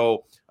fight.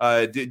 So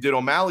did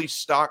O'Malley's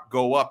stock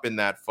go up in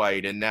that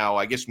fight? And now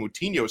I guess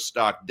Moutinho's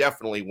stock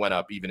definitely went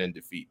up even in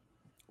defeat.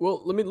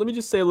 Well, let me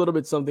just say a little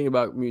bit something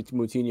about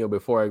Moutinho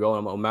before I go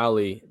on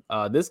O'Malley.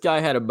 This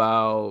guy had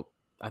about,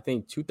 I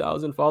think,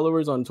 2,000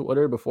 followers on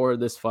Twitter before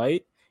this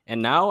fight.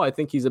 And now I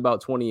think he's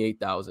about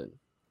 28,000.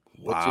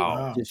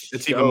 Wow.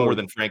 It's even more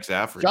than Frank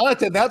Zaffere.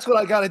 Johnathan, that's what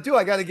I got to do.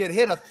 I got to get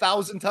hit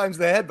 1,000 times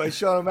in the head by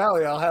Sean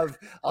O'Malley. I'll have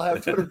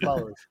Twitter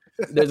followers.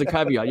 There's a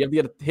caveat. You have to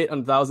get hit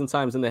 1,000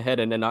 times in the head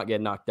and then not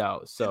get knocked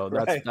out. So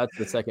that's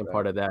the second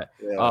part of that.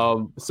 Yeah.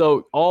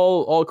 So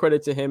all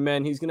credit to him,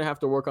 man. He's going to have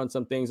to work on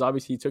some things.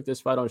 Obviously, he took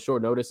this fight on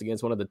short notice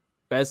against one of the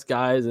best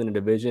guys in the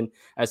division.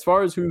 As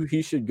far as who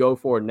he should go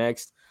for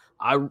next,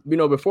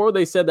 before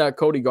they said that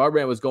Cody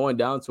Garbrandt was going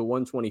down to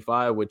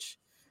 125, which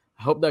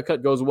I hope that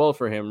cut goes well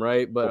for him,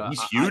 right? But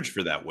he's huge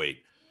for that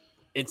weight.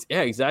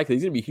 Exactly.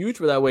 He's gonna be huge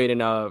for that weight,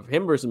 and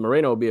him versus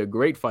Moreno would be a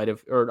great fight. They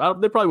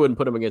probably wouldn't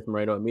put him against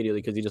Moreno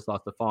immediately because he just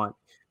lost to Font.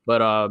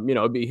 But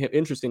it'd be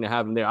interesting to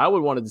have him there. I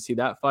would wanted to see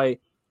that fight.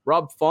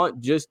 Rob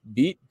Font just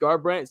beat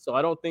Garbrandt, so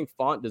I don't think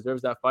Font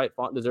deserves that fight.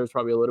 Font deserves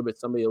probably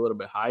somebody a little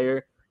bit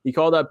higher. He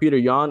called out Peter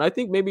Yan. I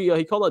think maybe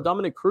he called out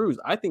Dominic Cruz.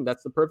 I think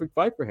that's the perfect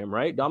fight for him,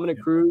 right? Dominic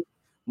Cruz,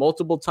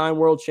 multiple-time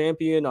world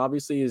champion,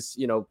 obviously is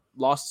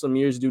lost some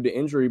years due to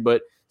injury,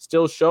 but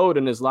still showed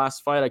in his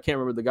last fight. I can't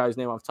remember the guy's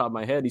name off the top of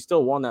my head. He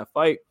still won that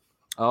fight.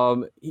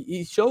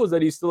 he shows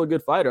that he's still a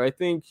good fighter. I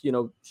think,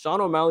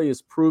 Sean O'Malley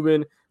is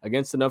proven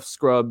against enough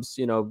scrubs,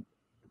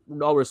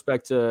 with all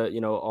respect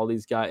to, all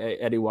these guys,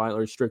 Eddie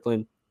Wilder,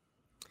 Strickland,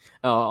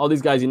 all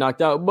these guys he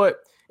knocked out, but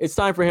it's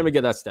time for him to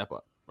get that step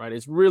up, right?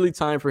 It's really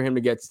time for him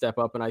to get step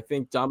up. And I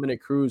think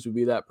Dominic Cruz would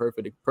be that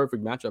perfect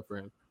matchup for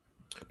him.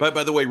 But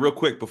by the way, real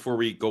quick, before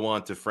we go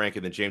on to Frank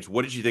and then James,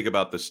 what did you think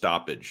about the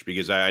stoppage?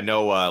 Because I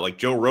know like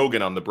Joe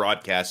Rogan on the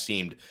broadcast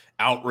seemed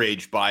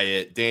outraged by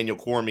it. Daniel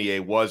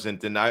Cormier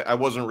wasn't, and I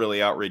wasn't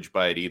really outraged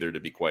by it either, to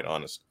be quite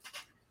honest.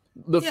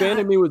 The fan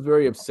in me was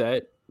very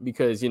upset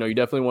because, you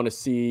definitely want to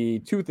see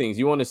two things.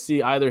 You want to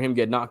see either him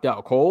get knocked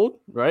out cold,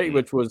 right,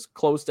 which was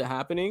close to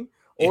happening,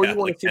 or you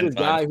want to see this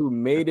guy who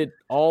made it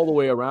all the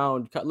way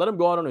around. Let him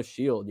go out on a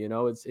shield,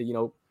 It's,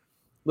 a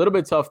little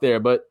bit tough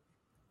there, but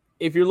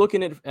if you're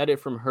looking at it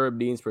from Herb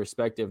Dean's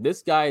perspective,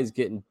 this guy is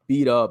getting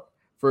beat up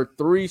for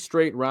 3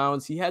 straight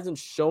rounds. He hasn't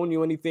shown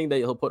you anything that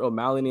he'll put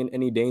O'Malley in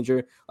any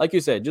danger. Like you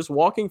said, just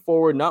walking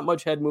forward, not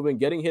much head movement,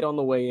 getting hit on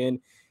the way in.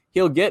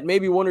 He'll get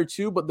maybe 1 or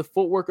 2, but the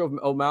footwork of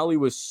O'Malley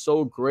was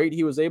so great.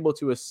 He was able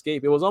to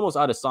escape. It was almost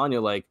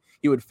Adesanya, like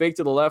he would fake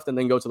to the left and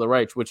then go to the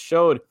right, which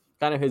showed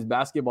kind of his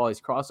basketball,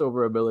 his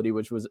crossover ability,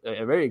 which was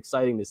very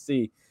exciting to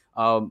see.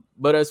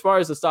 But as far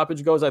as the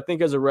stoppage goes, I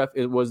think as a ref,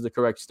 it was the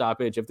correct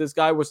stoppage. If this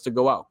guy was to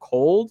go out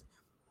cold,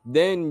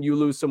 then you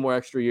lose some more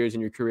extra years in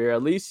your career.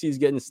 At least he's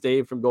getting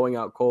staved from going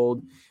out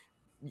cold.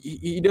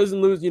 He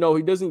doesn't lose, he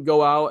doesn't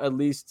go out, at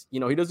least, he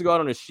doesn't go out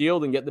on a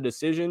shield and get the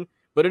decision.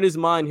 But in his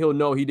mind, he'll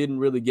know he didn't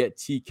really get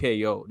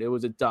TKO'd. It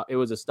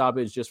was a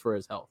stoppage just for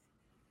his health.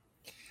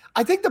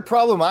 I think the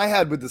problem I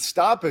had with the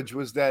stoppage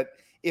was that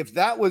if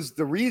that was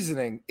the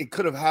reasoning, it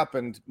could have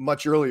happened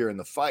much earlier in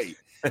the fight.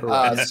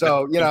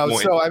 So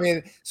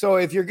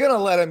if you're going to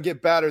let him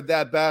get battered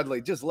that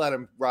badly, just let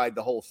him ride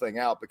the whole thing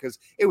out, because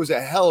it was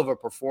a hell of a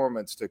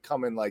performance to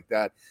come in like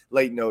that,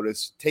 late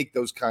notice, take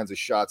those kinds of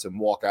shots and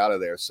walk out of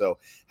there. So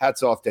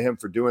hats off to him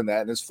for doing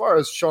that. And as far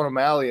as Sean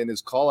O'Malley and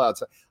his call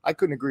outs, I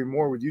couldn't agree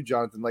more with you,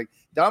 Johnathan. Like,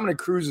 Dominic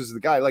Cruz is the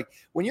guy. Like,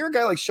 when you're a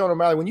guy like Sean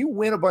O'Malley, when you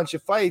win a bunch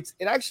of fights,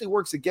 it actually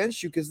works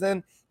against you, because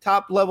then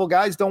top level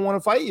guys don't want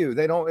to fight you.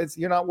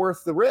 You're not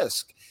worth the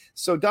risk.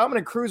 So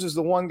Dominic Cruz is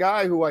the one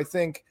guy who I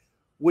think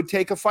would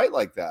take a fight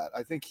like that.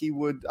 I think he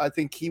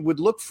would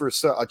look for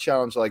a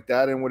challenge like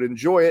that and would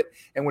enjoy it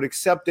and would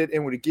accept it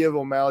and would give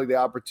O'Malley the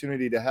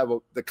opportunity to have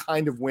the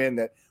kind of win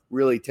that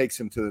really takes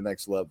him to the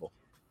next level.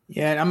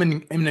 Yeah, and I'm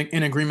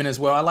in agreement as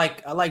well. I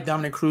like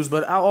Dominic Cruz,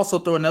 but I'll also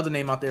throw another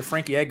name out there,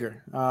 Frankie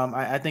Edgar.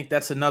 I think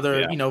that's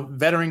another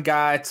veteran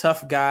guy,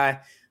 tough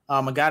guy,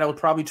 a guy that would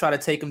probably try to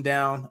take him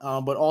down,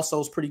 but also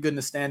is pretty good in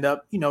the stand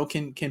up.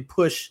 Can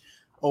push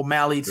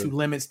O'Malley to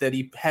limits that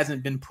he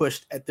hasn't been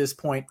pushed at this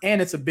point,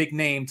 and it's a big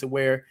name to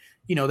where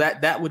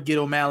that would get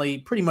O'Malley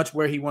pretty much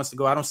where he wants to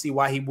go. I don't see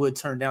why he would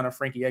turn down a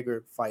Frankie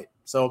Edgar fight.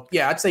 So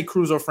yeah, I'd say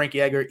Cruz or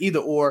Frankie Edgar, either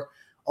or,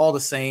 all the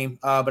same.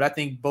 But I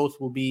think both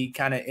will be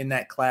kind of in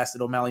that class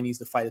that O'Malley needs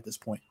to fight at this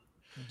point.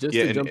 Just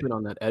to jump in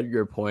on that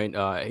Edgar point,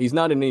 he's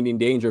not in any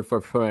danger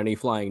for any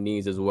flying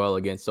knees as well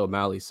against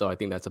O'Malley, so I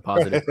think that's a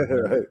positive.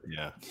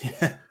 Yeah.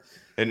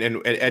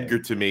 And Edgar,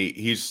 to me,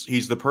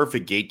 he's the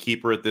perfect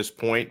gatekeeper at this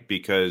point,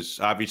 because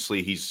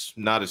obviously he's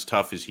not as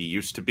tough as he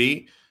used to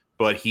be,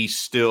 but he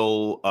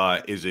still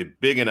is a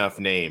big enough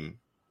name,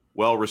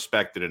 well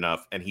respected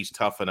enough, and he's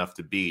tough enough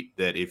to beat,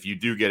 that if you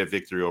do get a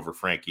victory over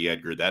Frankie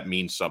Edgar, that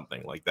means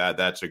something. Like that.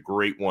 That's a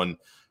great one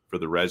for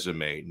the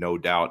resume, no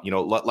doubt.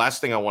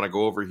 Last thing I want to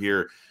go over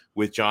here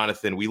with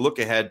Johnathan, we look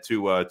ahead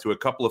to a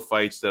couple of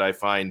fights that I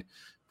find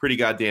pretty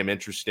goddamn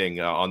interesting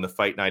on the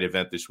Fight Night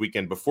event this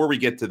weekend. Before we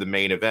get to the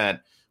main event,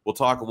 we'll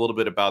talk a little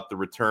bit about the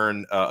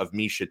return of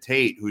Miesha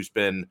Tate, who's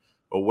been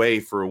away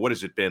for, what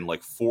has it been,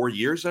 like 4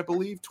 years, I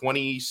believe,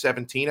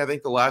 2017, I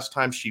think the last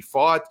time she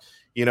fought.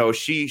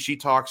 She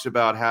talks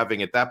about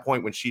having, at that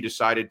point when she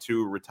decided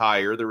to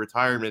retire, the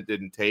retirement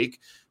didn't take,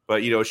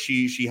 but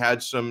she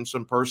had some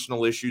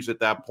personal issues at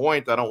that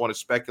point. I don't want to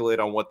speculate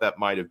on what that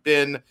might have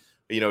been.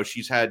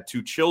 She's had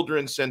 2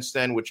 children since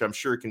then, which I'm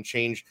sure can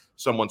change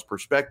someone's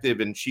perspective.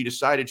 And she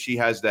decided she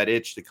has that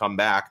itch to come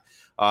back.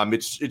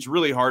 It's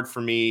really hard for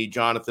me,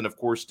 Johnathan, of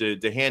course,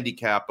 to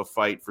handicap a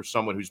fight for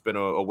someone who's been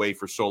away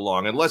for so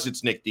long. Unless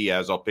it's Nick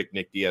Diaz, I'll pick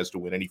Nick Diaz to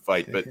win any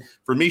fight. But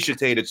for Miesha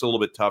Tate, it's a little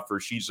bit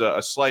tougher. She's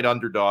a slight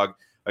underdog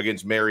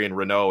against Marion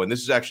Renault, and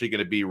this is actually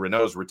going to be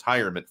Renault's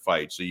retirement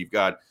fight. So you've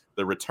got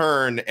the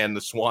return and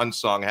the swan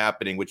song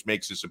happening, which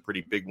makes this a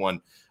pretty big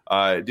one.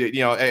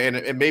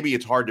 And maybe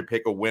it's hard to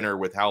pick a winner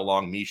with how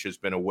long Miesha's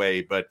been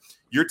away, but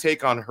your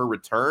take on her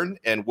return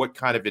and what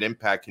kind of an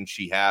impact can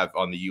she have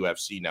on the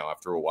UFC now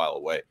after a while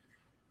away?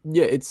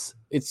 Yeah, it's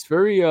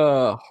very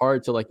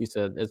hard to, like you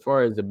said, as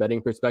far as the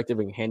betting perspective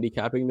and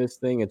handicapping this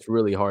thing, it's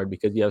really hard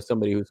because you have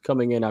somebody who's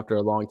coming in after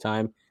a long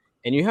time,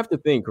 and you have to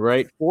think,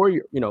 right,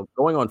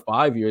 going on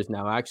 5 years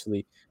now,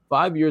 actually.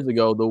 5 years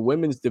ago, the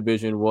women's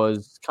division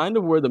was kind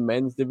of where the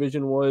men's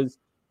division was,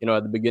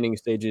 at the beginning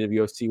stages of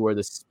UFC, where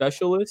the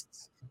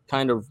specialists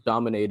kind of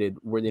dominated,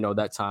 where,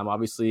 that time.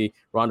 Obviously,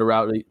 Ronda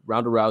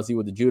Rousey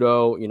with the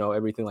judo,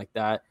 everything like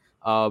that.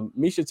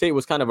 Miesha Tate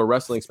was kind of a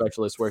wrestling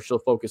specialist where she'll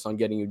focus on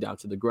getting you down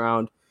to the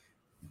ground.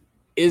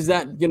 Is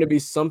that going to be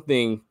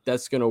something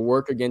that's going to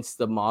work against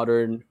the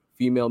modern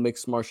female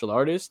mixed martial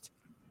artist?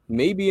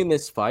 Maybe in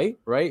this fight,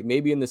 right?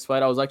 Maybe in this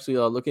fight. I was actually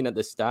looking at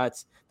the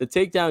stats. The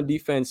takedown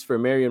defense for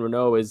Marion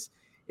Renault is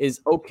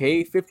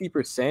okay,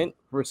 50%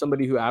 for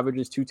somebody who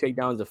averages 2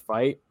 takedowns a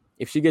fight.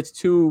 If she gets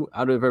 2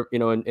 out of her,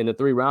 in the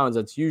 3 rounds,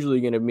 that's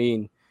usually going to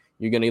mean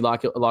you're going to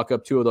lock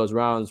up 2 of those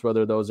rounds,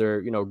 whether those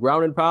are,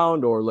 ground and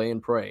pound or lay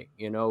and pray,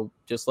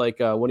 just like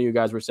one of you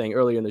guys were saying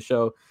earlier in the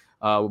show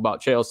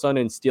about Chael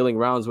Sonnen stealing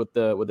rounds with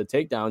the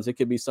takedowns. It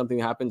could be something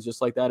that happens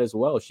just like that as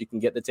well. She can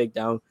get the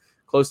takedown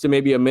close to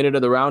maybe a minute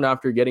of the round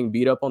after getting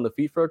beat up on the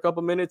feet for a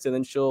couple minutes, and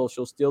then she'll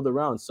steal the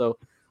round. So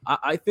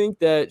I think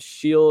that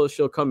she'll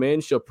come in.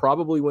 She'll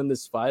probably win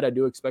this fight. I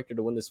do expect her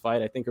to win this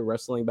fight. I think her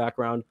wrestling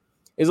background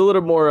is a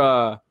little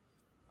more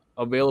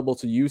available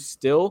to use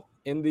still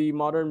in the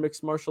modern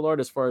mixed martial art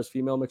as far as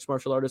female mixed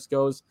martial artist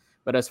goes.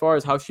 But as far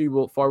as how she'll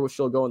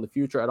go in the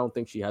future, I don't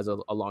think she has a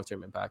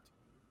long-term impact.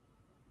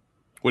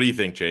 What do you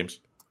think, James?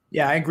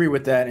 Yeah, I agree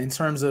with that in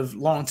terms of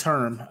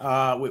long-term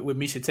with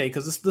Miesha Tate,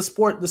 because the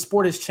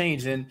sport has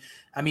changed. And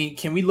I mean,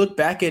 can we look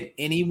back at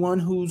anyone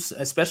who's,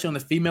 especially on the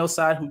female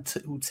side,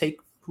 who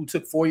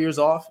took 4 years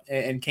off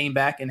and came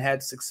back and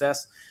had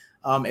success,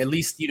 at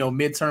least,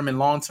 midterm and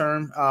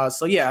long-term.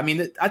 So yeah, I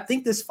mean, I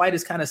think this fight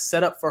is kind of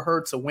set up for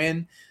her to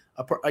win,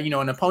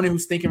 an opponent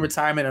who's thinking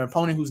retirement, an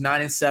opponent who's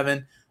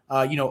 9-7.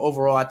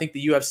 Overall, I think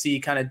the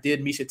UFC kind of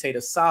did Miesha Tate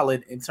a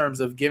solid in terms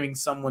of giving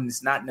someone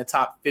that's not in the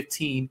top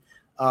 15,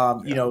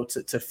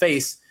 to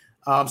face.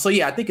 So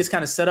yeah, I think it's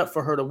kind of set up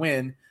for her to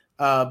win.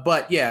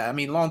 But yeah, I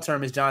mean,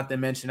 long-term, as Johnathan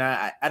mentioned,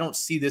 I don't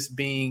see this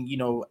being,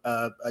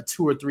 a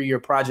 2 or 3 year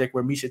project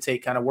where Miesha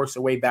Tate kind of works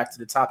her way back to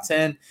the top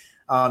 10,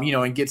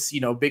 and gets,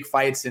 big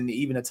fights and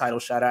even a title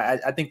shot.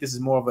 I think this is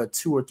more of a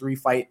 2 or 3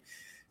 fight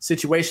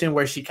situation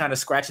where she kind of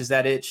scratches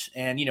that itch,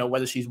 and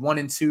whether she's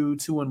 1-2,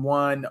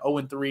 2-1,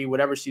 0-3,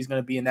 whatever she's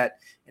going to be in that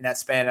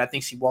span, I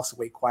think she walks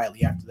away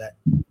quietly after that.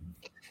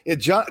 Yeah,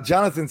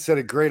 Johnathan said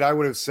it great. I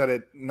would have said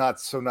it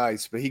not so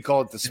nice, but he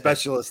called it the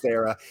specialist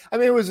era. I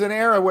mean, it was an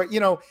era where,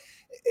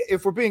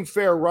 if we're being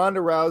fair, Ronda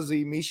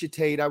Rousey, Miesha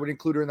Tate, I would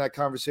include her in that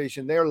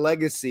conversation. Their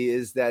legacy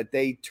is that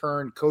they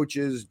turned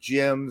coaches,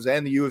 gyms,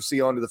 and the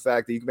UFC onto the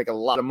fact that you can make a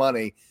lot of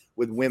money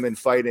with women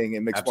fighting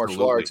in mixed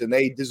martial arts, and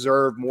they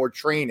deserve more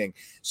training.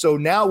 So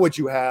now what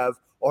you have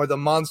are the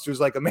monsters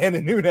like Amanda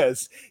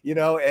Nunes, and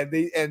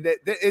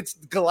it's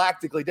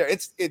galactically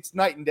different. It's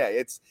night and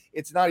day.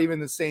 It's not even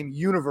the same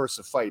universe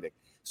of fighting.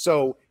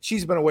 So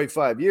she's been away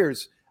 5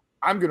 years.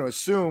 I'm going to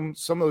assume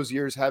some of those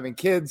years having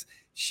kids,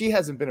 she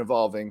hasn't been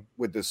evolving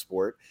with this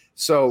sport.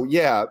 So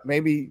yeah,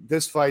 maybe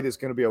this fight is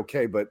going to be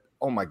okay, but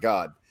oh my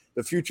God,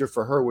 the future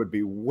for her would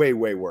be way,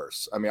 way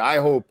worse. I mean, I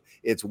hope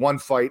it's one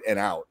fight and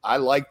out. I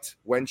liked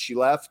when she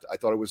left. I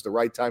thought it was the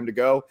right time to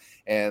go.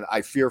 And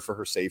I fear for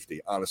her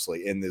safety,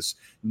 honestly, in this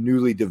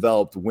newly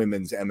developed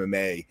women's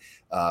MMA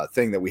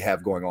thing that we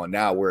have going on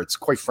now, where it's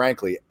quite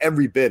frankly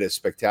every bit as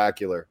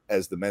spectacular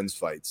as the men's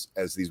fights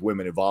as these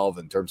women evolve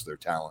in terms of their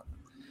talent.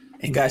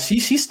 And guys,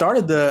 she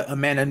started the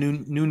Amanda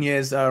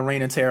Nunes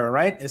reign of terror,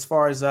 right? As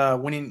far as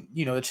winning,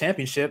 the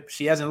championship,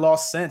 she hasn't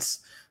lost since.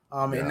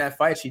 In that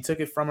fight, she took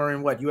it from her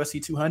in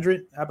UFC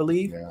 200, I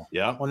believe.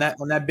 Yeah. On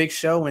that big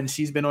show, and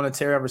she's been on a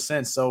tear ever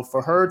since. So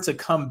for her to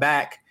come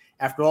back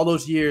after all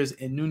those years,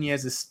 and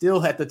Nunes is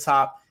still at the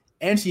top,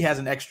 and she has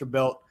an extra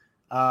belt.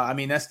 I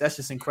mean, that's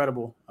just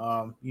incredible.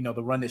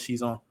 The run that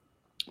she's on.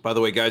 By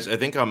the way, guys, I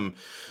think I'm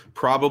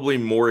probably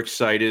more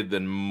excited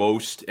than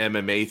most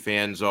MMA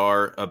fans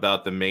are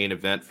about the main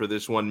event for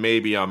this one.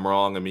 Maybe I'm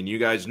wrong. I mean, you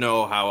guys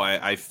know how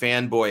I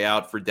fanboy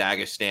out for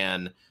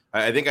Dagestan.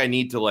 I think I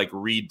need to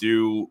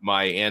redo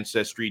my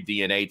ancestry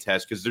DNA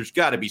test, because there's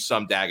got to be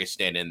some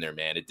Dagestan in there,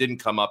 man. It didn't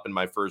come up in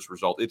my first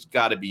result. It's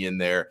got to be in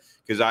there,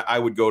 because I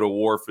would go to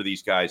war for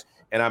these guys.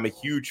 And I'm a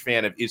huge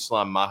fan of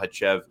Islam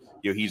Makhachev.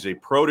 He's a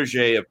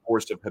protege, of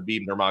course, of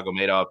Khabib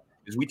Nurmagomedov.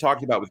 As we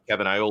talked about with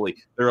Kevin Iole,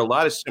 there are a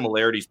lot of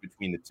similarities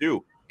between the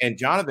two. And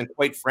Johnathan,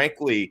 quite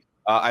frankly,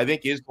 I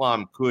think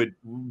Islam could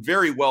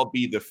very well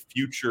be the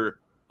future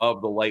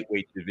of the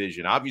lightweight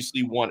division.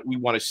 Obviously, we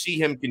want to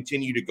see him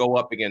continue to go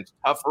up against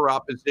tougher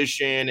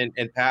opposition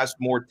and pass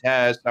more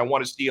tests. I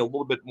want to see a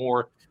little bit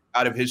more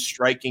out of his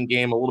striking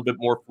game, a little bit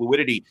more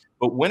fluidity.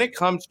 But when it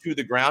comes to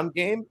the ground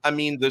game, I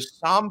mean, the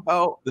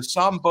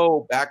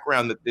Sambo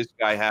background that this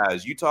guy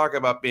has, you talk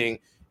about being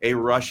a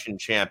Russian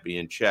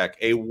champion, check.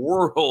 A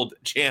world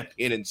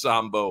champion in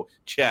Sambo,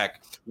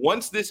 check.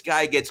 Once this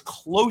guy gets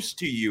close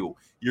to you,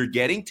 you're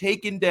getting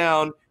taken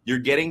down, you're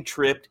getting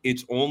tripped.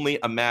 It's only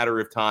a matter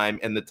of time.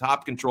 And the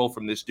top control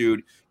from this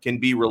dude can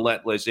be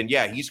relentless. And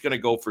yeah, he's going to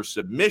go for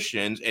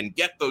submissions and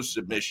get those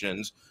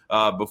submissions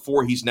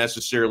before he's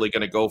necessarily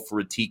going to go for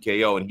a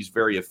TKO. And he's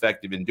very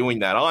effective in doing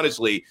that.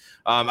 Honestly,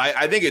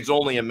 I think it's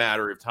only a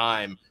matter of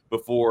time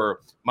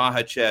before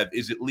Makhachev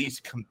is at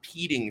least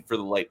competing for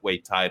the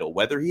lightweight title.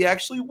 Whether he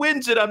actually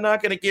wins it, I'm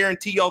not going to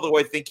guarantee, although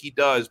I think he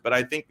does. But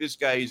I think this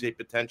guy is a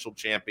potential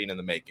champion in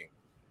the making.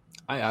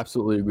 I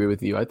absolutely agree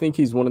with you. I think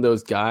he's one of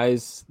those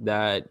guys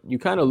that you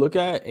kind of look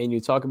at and you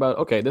talk about,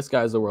 okay, this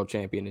guy's a world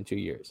champion in 2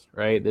 years,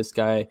 right? This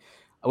guy,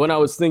 when I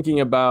was thinking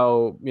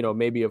about,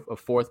 maybe a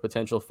fourth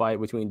potential fight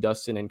between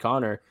Dustin and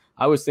Conor,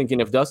 I was thinking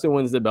if Dustin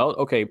wins the belt,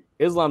 okay,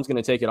 Islam's going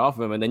to take it off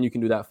of him and then you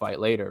can do that fight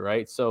later,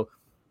 right? So,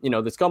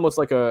 it's almost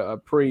like a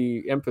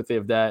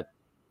pre-emphative that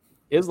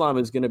Islam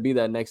is going to be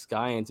that next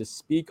guy. And to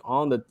speak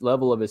on the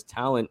level of his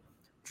talent,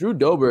 Drew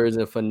Dober is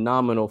a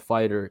phenomenal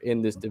fighter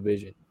in this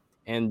division.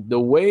 And the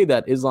way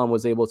that Islam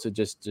was able to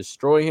just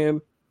destroy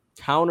him,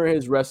 counter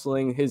his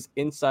wrestling, his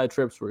inside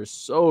trips were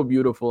so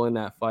beautiful in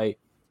that fight.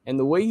 And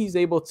the way he's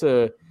able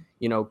to,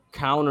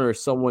 counter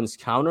someone's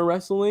counter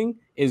wrestling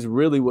is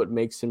really what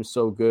makes him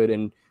so good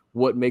and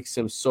what makes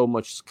him so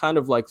much kind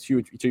of like,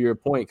 to your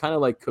point, kind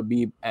of like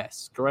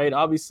Khabib-esque, right?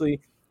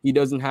 Obviously, he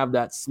doesn't have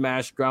that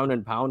smash ground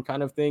and pound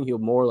kind of thing. He'll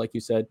more, like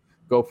you said,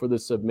 go for the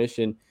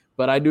submission.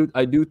 But I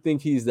do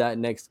think he's that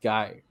next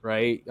guy,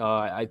 right?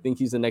 I think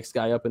he's the next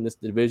guy up in this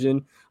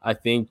division. I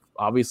think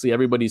obviously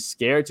everybody's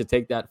scared to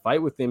take that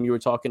fight with him. You were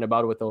talking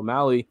about it with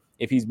O'Malley.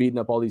 If he's beating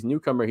up all these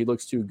newcomers, he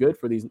looks too good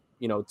for these,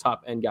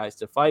 top end guys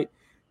to fight.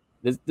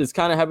 This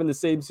kind of having the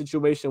same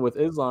situation with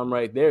Islam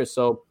right there.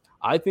 So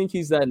I think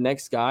he's that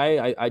next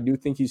guy. I do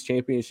think he's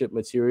championship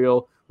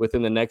material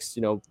within the next,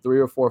 3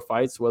 or 4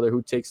 fights, whether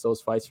who takes those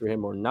fights for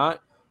him or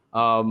not.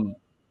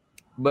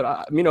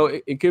 But,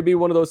 it could be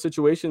one of those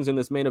situations in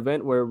this main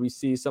event where we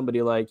see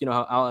somebody like,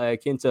 how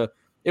akin to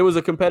it was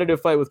a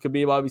competitive fight with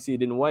Khabib. Obviously, he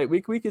didn't fight.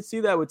 We could see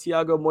that with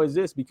Thiago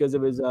Moises because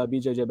of his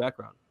BJJ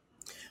background.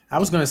 I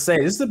was going to say,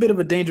 this is a bit of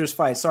a dangerous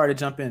fight. Sorry to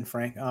jump in,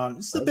 Frank.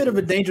 This is a bit of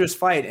a dangerous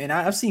fight. And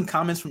I've seen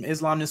comments from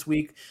Islam this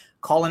week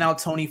calling out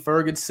Tony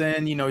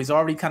Ferguson. He's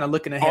already kind of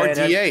looking ahead.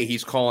 RDA,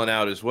 he's calling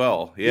out as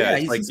well. Yeah,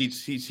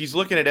 he's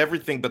looking at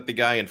everything but the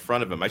guy in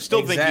front of him. I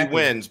still think he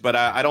wins, but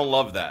I don't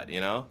love that,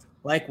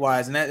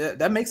 Likewise, and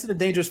that makes it a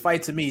dangerous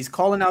fight to me. He's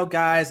calling out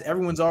guys.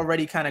 Everyone's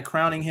already kind of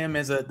crowning him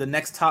as the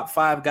next top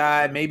 5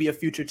 guy, maybe a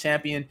future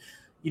champion,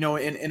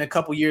 in a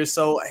couple years.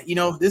 So,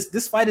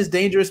 this fight is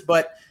dangerous,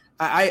 but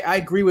I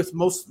agree with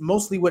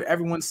mostly what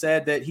everyone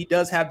said, that he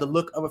does have the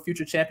look of a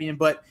future champion.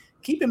 But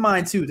keep in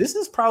mind, too, this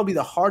is probably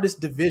the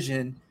hardest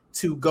division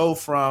to go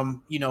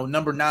from,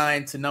 number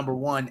 9 to number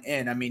 1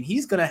 in. I mean,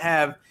 he's going to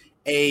have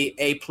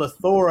a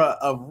plethora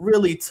of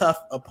really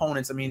tough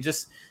opponents. I mean,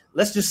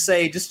 let's just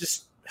say,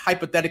 just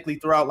hypothetically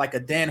throw out like a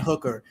Dan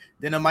Hooker,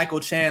 then a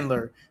Michael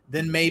Chandler,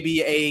 then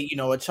maybe a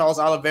Charles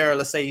Oliveira.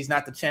 Let's say he's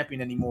not the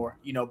champion anymore,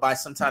 by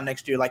sometime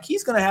next year. Like,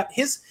 he's going to have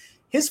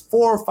his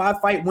 4 or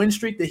 5 fight win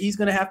streak that he's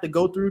going to have to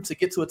go through to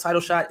get to a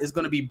title shot is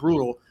going to be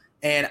brutal.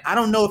 And I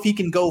don't know if he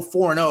can go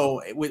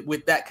 4-0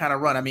 with that kind of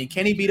run. I mean,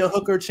 can he beat a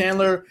Hooker,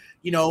 Chandler,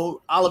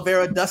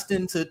 Oliveira,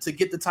 Dustin to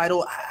get the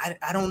title?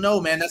 I don't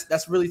know, man.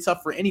 That's really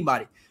tough for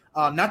anybody.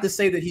 Not to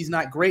say that he's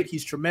not great.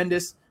 He's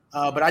tremendous.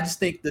 But I just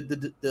think that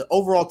the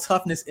overall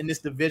toughness in this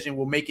division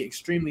will make it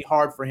extremely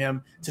hard for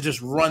him to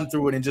just run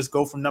through it and just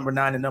go from number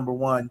 9 to number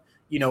 1,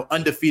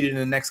 undefeated in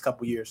the next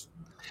couple years.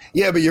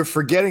 Yeah, but you're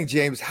forgetting,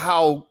 James,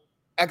 how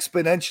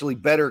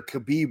exponentially better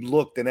Khabib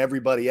looked than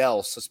everybody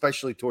else,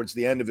 especially towards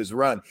the end of his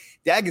run.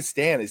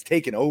 Dagestan is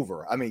taking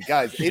over. I mean,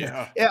 guys,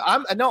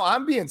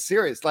 I'm being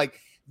serious. Like,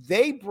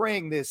 they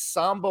bring this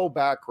Sambo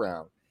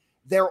background.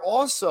 They're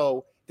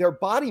also their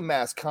body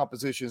mass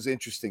composition is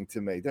interesting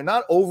to me. They're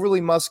not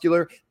overly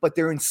muscular, but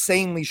they're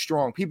insanely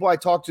strong. People I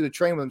talk to that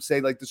train with them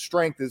say, like, the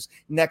strength is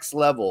next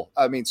level.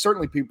 I mean,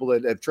 certainly people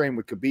that have trained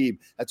with Khabib,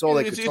 that's all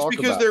they could talk about. It's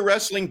because they're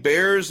wrestling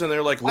bears and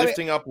they're like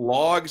lifting up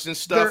logs and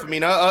stuff. I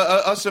mean,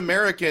 us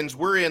Americans,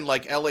 we're in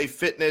like LA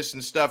Fitness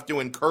and stuff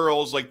doing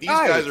curls. Like, these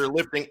guys are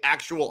lifting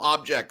actual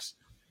objects.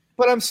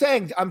 But I'm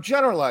saying, I'm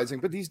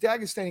generalizing, but these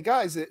Dagestani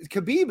guys,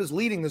 Khabib is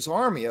leading this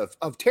army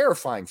of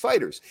terrifying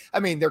fighters. I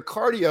mean, their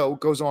cardio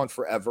goes on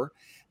forever.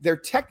 They're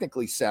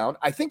technically sound.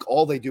 I think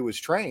all they do is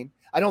train.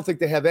 I don't think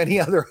they have any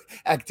other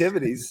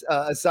activities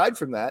aside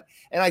from that.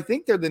 And I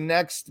think they're the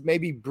next,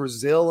 maybe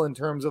Brazil, in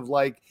terms of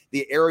like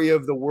the area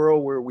of the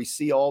world where we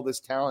see all this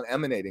talent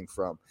emanating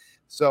from.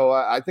 So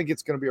I think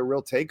it's going to be a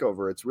real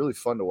takeover. It's really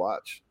fun to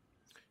watch.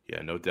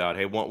 Yeah, no doubt.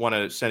 Hey, want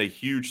to send a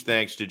huge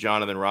thanks to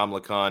Johnathan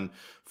Ramlakhan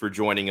for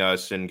joining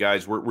us. And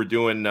guys, we're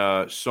doing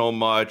so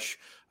much,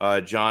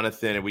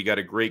 Johnathan, and we got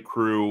a great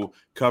crew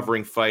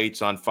covering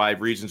fights on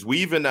 5 Reasons. We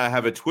even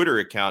have a Twitter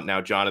account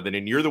now, Johnathan,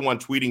 and you're the one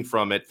tweeting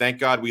from it. Thank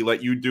God we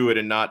let you do it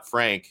and not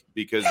Frank,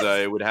 because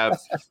it would have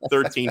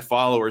 13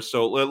 followers.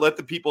 So let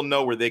the people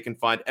know where they can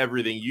find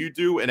everything you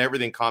do and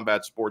everything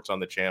combat sports on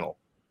the channel.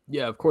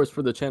 Yeah, of course,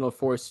 for the channel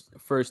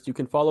first, you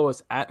can follow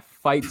us at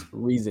Fight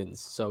Reasons.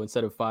 So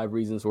instead of 5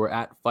 Reasons, we're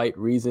at Fight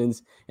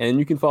Reasons. And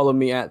you can follow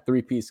me at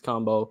 3-Piece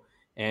Combo.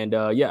 And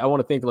I want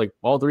to thank like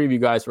all 3 of you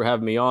guys for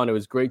having me on. It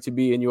was great to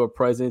be in your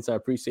presence. I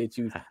appreciate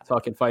you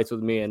talking fights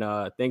with me. And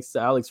thanks to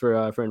Alex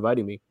for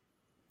inviting me.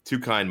 Too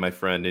kind, my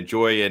friend.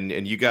 Enjoy.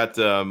 And you got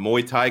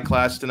Muay Thai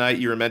class tonight,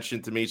 you were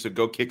mentioning to me. So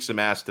go kick some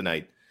ass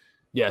tonight.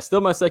 Yeah,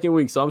 still my 2nd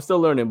week. So I'm still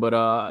learning. But,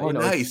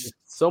 nice. It's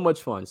so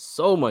much fun.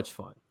 So much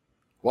fun.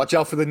 Watch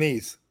out for the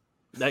knees.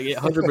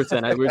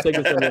 100%. We were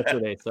taking some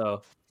yesterday,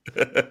 so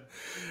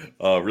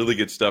Really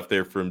good stuff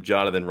there from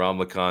Johnathan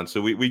Ramlakhan.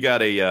 So we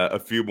got a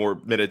few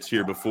more minutes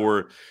here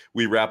before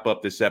we wrap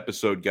up this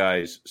episode,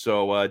 guys.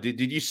 So did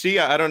you see?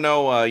 I don't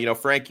know.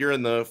 Frank, you're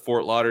in the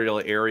Fort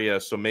Lauderdale area,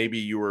 so maybe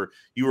you were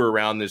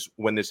around this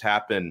when this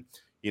happened.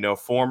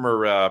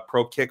 Former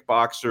pro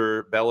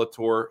kickboxer,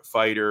 Bellator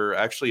fighter,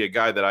 actually a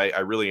guy that I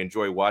really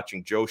enjoy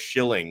watching, Joe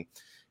Schilling,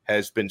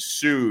 has been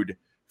sued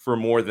for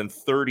more than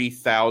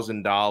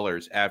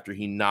 $30,000 after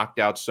he knocked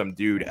out some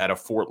dude at a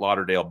Fort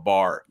Lauderdale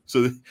bar.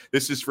 So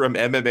this is from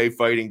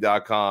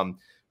MMAfighting.com.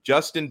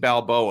 Justin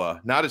Balboa,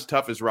 not as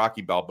tough as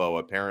Rocky Balboa,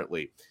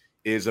 apparently,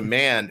 is a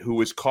man who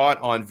was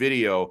caught on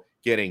video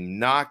getting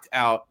knocked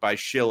out by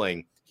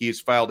Schilling. He has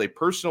filed a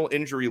personal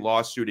injury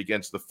lawsuit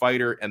against the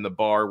fighter and the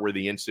bar where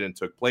the incident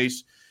took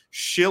place.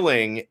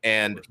 Schilling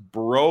and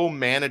Bro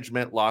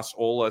Management Las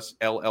Olas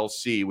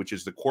LLC, which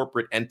is the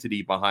corporate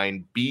entity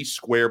behind B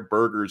Square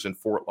Burgers in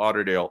Fort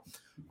Lauderdale,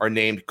 are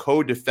named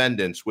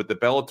co-defendants, with the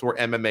Bellator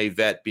MMA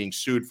vet being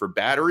sued for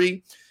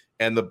battery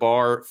and the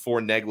bar for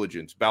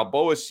negligence.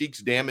 Balboa seeks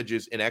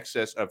damages in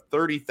excess of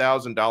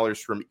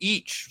 $30,000 from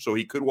each, so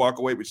he could walk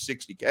away with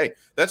 $60K.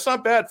 That's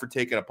not bad for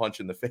taking a punch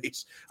in the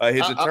face.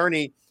 His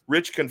attorney,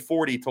 Rich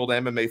Conforti, told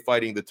MMA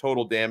Fighting the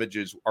total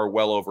damages are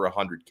well over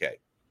 $100K.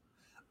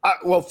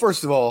 Well,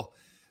 first of all,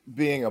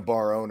 being a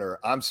bar owner,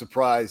 I'm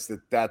surprised that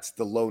that's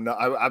the low.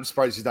 I'm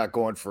surprised he's not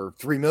going for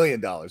 $3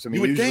 million. I mean,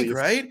 you would think,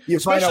 right?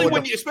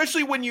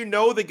 Especially when you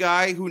know the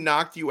guy who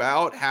knocked you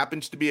out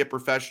happens to be a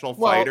professional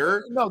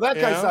fighter. No, that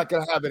guy's not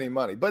going to have any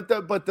money. But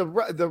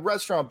the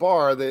restaurant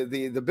bar,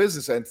 the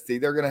business entity,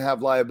 they're going to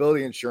have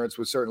liability insurance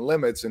with certain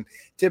limits. And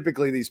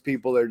typically, these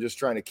people are just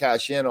trying to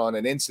cash in on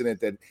an incident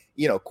that,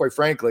 quite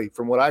frankly,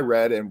 from what I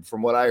read and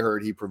from what I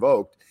heard, he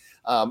provoked.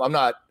 I'm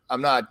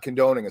not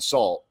condoning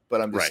assault,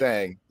 but I'm just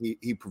saying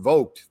he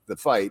provoked the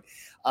fight.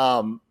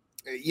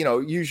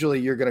 Usually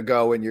you're going to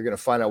go and you're going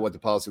to find out what the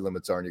policy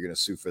limits are and you're going to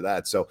sue for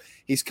that. So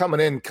he's coming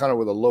in kind of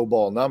with a low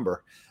ball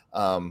number.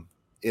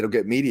 It'll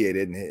get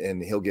mediated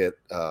and he'll get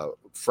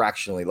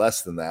fractionally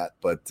less than that.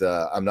 But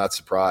I'm not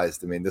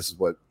surprised. I mean, this is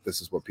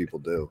what people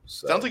do.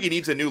 So. Sounds like he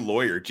needs a new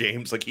lawyer,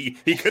 James. Like he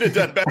could have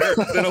done better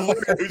than a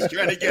lawyer who's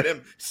trying to get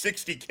him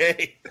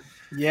 $60K.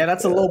 Yeah,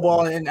 that's a low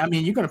ball. And I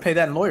mean, you're going to pay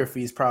that in lawyer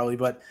fees probably,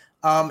 but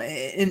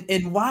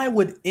and why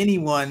would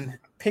anyone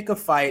pick a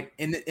fight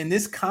in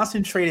this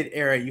concentrated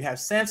area? You have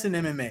Samson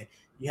MMA,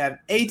 you have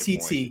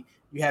ATT,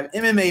 you have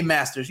MMA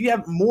Masters, you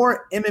have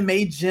more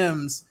MMA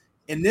gyms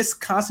in this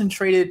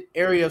concentrated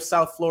area of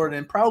South Florida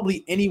than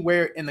probably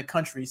anywhere in the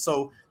country.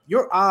 So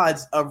your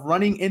odds of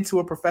running into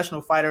a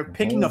professional fighter,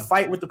 picking a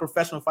fight with a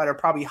professional fighter, are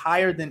probably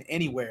higher than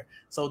anywhere.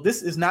 So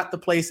this is not the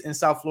place in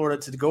South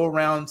Florida to go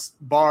around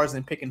bars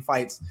and picking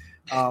fights.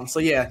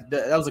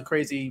 That was a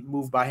crazy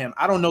move by him.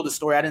 I don't know the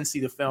story. I didn't see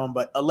the film,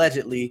 but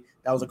allegedly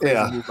that was a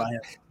crazy move by him.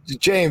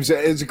 James,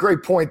 it's a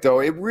great point, though.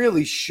 It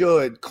really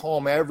should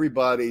calm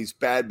everybody's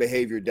bad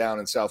behavior down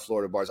in South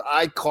Florida bars.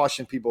 I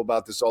caution people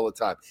about this all the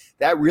time.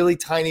 That really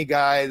tiny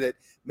guy that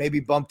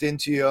maybe bumped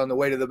into you on the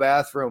way to the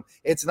bathroom,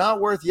 it's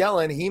not worth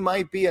yelling. He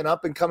might be an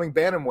up-and-coming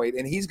bantamweight,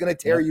 and he's going to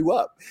tear you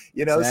up.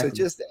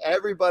 Exactly. So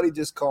everybody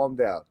just calm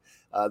down.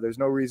 There's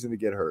no reason to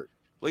get hurt.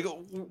 Like,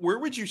 where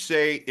would you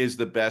say is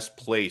the best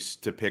place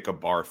to pick a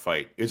bar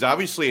fight? Because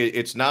obviously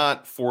it's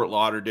not Fort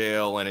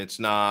Lauderdale and it's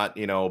not,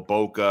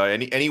 Boca,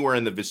 anywhere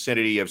in the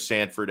vicinity of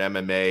Sanford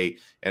MMA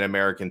and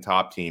American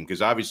Top Team.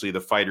 Because obviously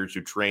the fighters who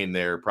train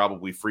there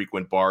probably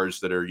frequent bars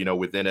that are,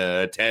 within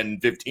a 10,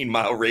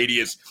 15-mile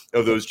radius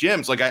of those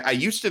gyms. Like I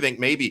used to think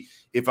maybe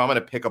if I'm going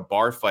to pick a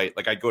bar fight,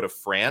 like I'd go to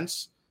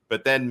France.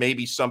 But then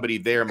maybe somebody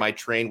there might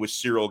train with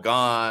Cyril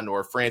Gane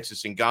or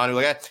Francis Ngannou.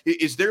 Like,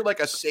 is there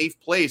like a safe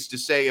place to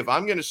say, if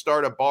I'm going to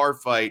start a bar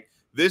fight,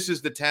 this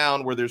is the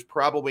town where there's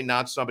probably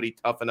not somebody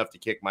tough enough to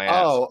kick my ass?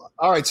 Oh,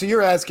 all right. So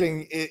you're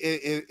asking,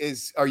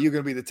 are you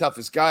going to be the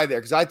toughest guy there?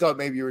 Because I thought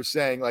maybe you were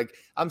saying,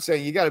 I'm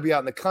saying you got to be out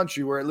in the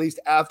country where at least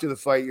after the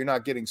fight, you're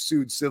not getting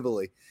sued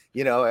civilly.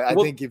 I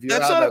think if you're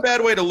that's not a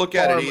bad way to look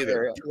at it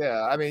either. Area,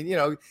 yeah, I mean,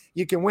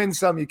 you can win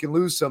some, you can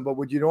lose some, but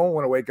what you don't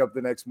want to wake up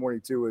the next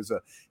morning to is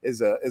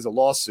a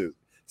lawsuit.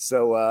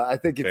 So I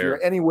think if you're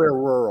anywhere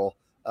rural,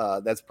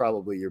 that's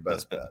probably your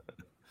best bet.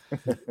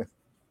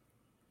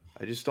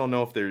 I just don't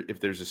know if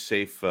there's a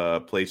safe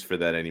place for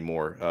that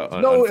anymore.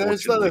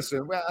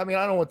 Listen. I mean,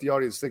 I don't want the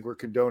audience to think we're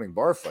condoning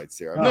bar fights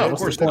here. No, of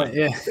course not.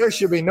 Yeah. There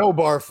should be no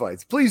bar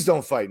fights. Please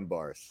don't fight in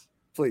bars.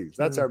 Please,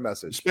 that's our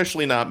message.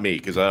 Especially not me,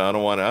 because I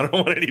don't want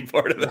any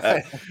part of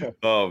that.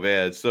 Oh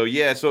man, so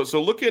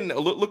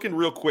looking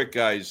real quick,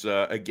 guys.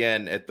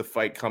 Again, at the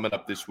fight coming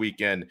up this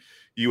weekend,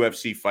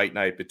 UFC Fight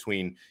Night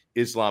between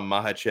Islam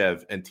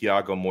Makhachev and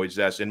Thiago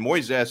Moises, and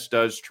Moises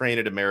does train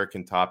at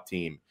American Top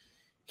Team.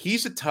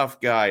 He's a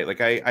tough guy. Like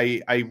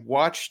I've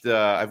watched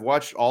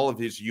all of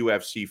his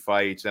UFC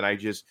fights, and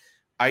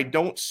I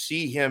don't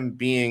see him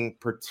being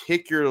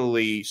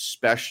particularly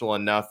special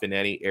enough in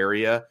any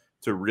area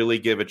to really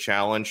give a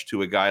challenge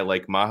to a guy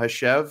like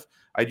Makhachev.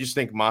 I just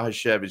think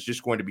Makhachev is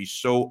just going to be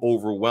so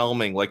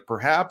overwhelming. Like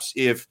perhaps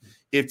if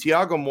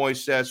Thiago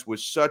Moises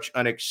was such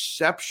an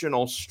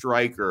exceptional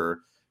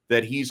striker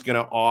that he's going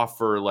to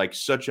offer like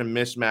such a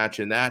mismatch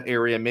in that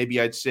area.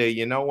 Maybe I'd say,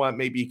 you know what,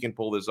 maybe he can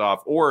pull this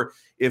off. Or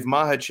if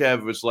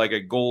Makhachev was like a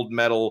gold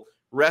medal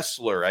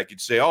wrestler, I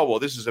could say, oh, well,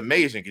 this is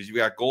amazing because you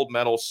got gold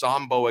medal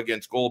Sambo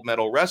against gold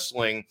medal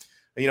wrestling.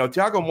 You know,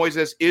 Thiago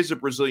Moises is a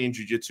Brazilian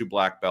jiu-jitsu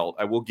black belt.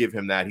 I will give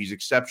him that. He's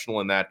exceptional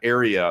in that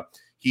area.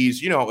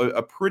 He's, you know,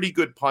 a pretty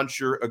good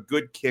puncher, a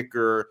good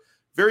kicker,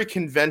 very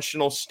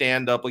conventional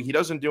stand-up. Like, he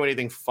doesn't do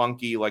anything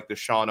funky like the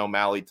Sean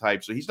O'Malley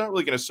type. So he's not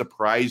really going to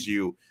surprise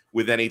you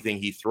with anything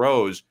he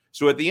throws.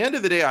 So at the end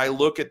of the day, I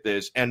look at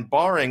this, and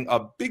barring a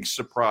big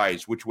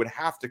surprise, which would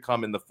have to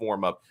come in the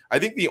form of, I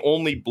think the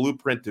only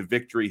blueprint to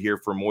victory here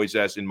for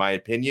Moises, in my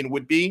opinion,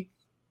 would be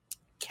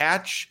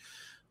catch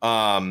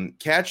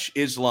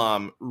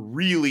Islam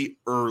really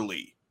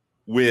early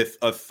with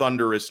a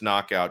thunderous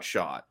knockout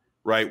shot,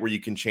 right, where you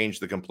can change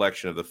the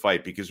complexion of the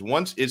fight. Because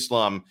once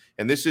Islam,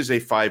 and this is a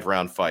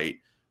 5-round fight,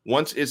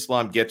 once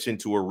Islam gets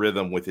into a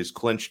rhythm with his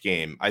clinch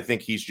game, I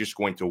think he's just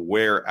going to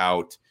wear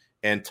out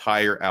and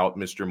tire out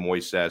Mr.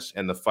 Moises,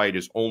 and the fight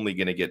is only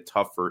going to get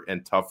tougher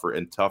and tougher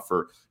and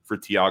tougher for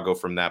Thiago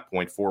from that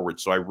point forward.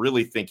 So I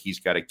really think he's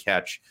got to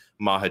catch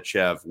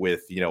Makhachev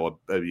with, you know,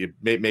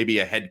 maybe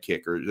a head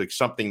kick or like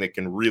something that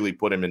can really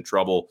put him in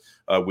trouble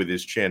with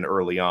his chin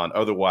early on.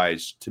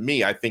 Otherwise, to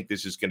me, I think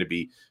this is going to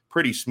be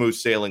pretty smooth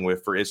sailing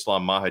for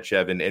Islam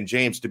Makhachev. And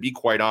James, to be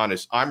quite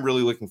honest, I'm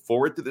really looking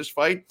forward to this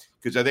fight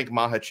because I think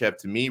Makhachev,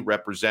 to me,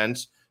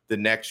 represents the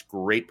next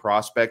great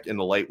prospect in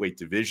the lightweight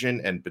division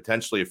and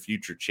potentially a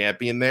future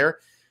champion there.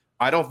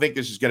 I don't think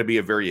this is going to be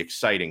a very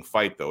exciting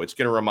fight, though. It's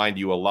going to remind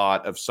you a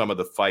lot of some of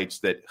the fights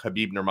that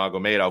Khabib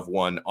Nurmagomedov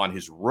won on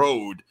his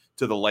road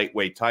to the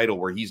lightweight title,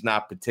 where he's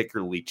not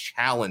particularly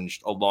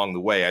challenged along the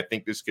way. I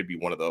think this could be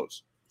one of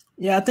those.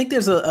 Yeah, I think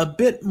there's a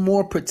bit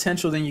more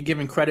potential than you're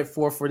giving credit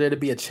for there to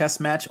be a chess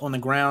match on the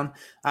ground.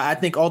 I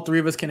think all three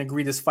of us can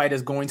agree this fight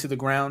is going to the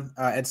ground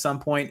at some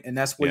point, and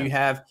that's where you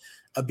have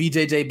a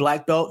BJJ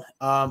black belt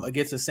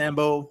against a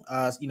Sambo,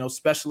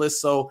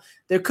 specialist. So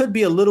there could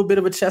be a little bit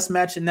of a chess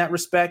match in that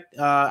respect.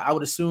 I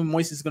would assume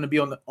Moises is going to be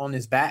on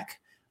his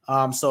back.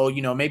 So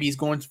maybe he's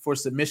going for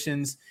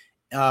submissions,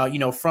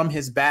 from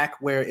his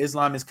back, where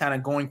Islam is kind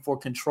of going for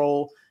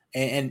control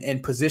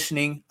and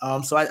positioning.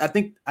 So I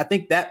think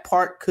that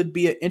part could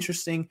be an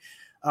interesting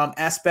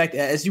aspect.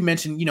 As you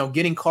mentioned,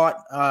 getting caught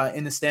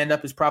in the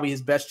stand-up is probably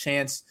his best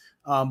chance.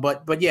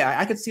 But yeah,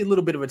 I could see a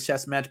little bit of a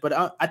chess match, but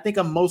I think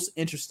I'm most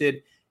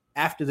interested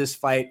after this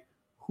fight.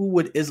 Who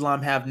would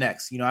Islam have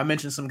next? I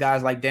mentioned some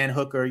guys like Dan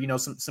Hooker,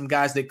 some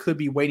guys that could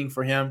be waiting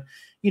for him,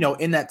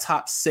 in that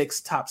top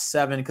 6, top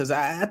 7, because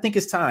I think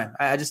it's time.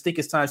 I just think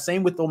it's time.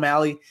 Same with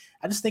O'Malley.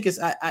 I just think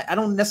I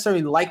don't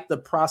necessarily like the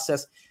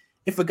process.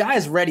 If a guy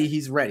is ready,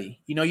 he's ready.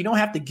 You don't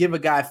have to give a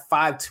guy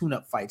 5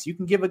 tune-up fights. You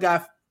can give a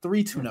guy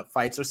 3 tune-up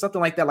fights or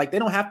something like that. Like, they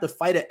don't have to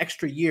fight an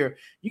extra year.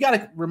 You got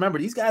to remember,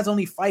 these guys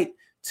only fight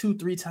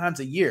 2-3 times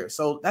a year.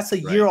 So that's a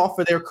year off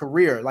of their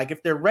career. Like,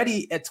 if they're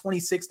ready at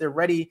 26, they're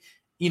ready.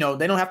 They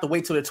don't have to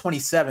wait till they're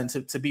 27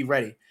 to be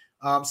ready.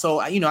 So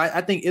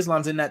I think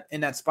Islam's in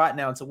that spot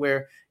now to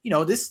where,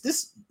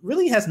 this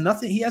really has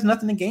nothing. He has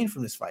nothing to gain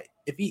from this fight.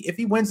 If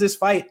he wins this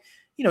fight,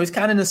 he's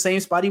kind of in the same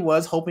spot he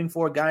was, hoping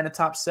for a guy in the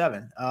top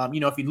 7.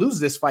 If he loses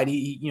this fight,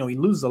 he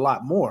loses a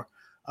lot more.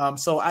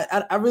 So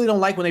I really don't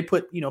like when they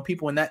put,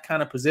 people in that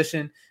kind of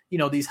position,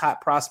 these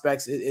hot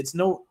prospects. This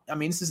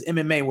is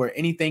MMA where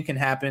anything can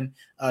happen.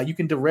 You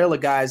can derail a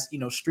guy's,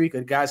 streak,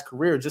 a guy's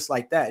career just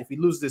like that. If he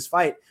loses this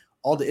fight,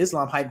 all the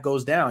Islam hype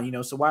goes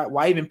down, so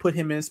why even put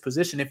him in this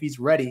position if he's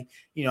ready?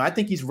 I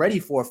think he's ready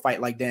for a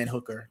fight like Dan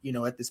Hooker,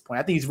 at this point.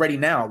 I think he's ready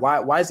now.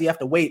 Why does he have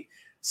to wait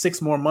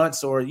 6 more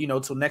months or,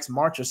 till next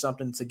March or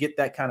something to get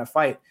that kind of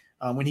fight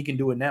when he can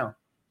do it now?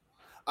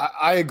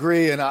 I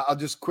agree. And I'll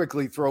just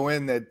quickly throw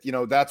in that,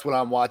 that's what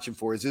I'm watching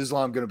for. Is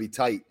Islam going to be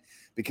tight?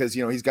 Because,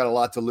 he's got a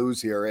lot to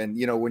lose here. And,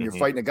 when you're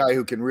fighting a guy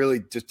who can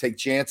really just take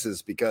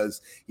chances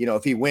because,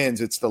 if he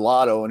wins, it's the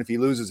lotto. And if he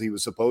loses, he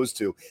was supposed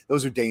to.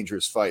 Those are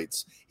dangerous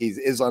fights.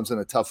 Islam's in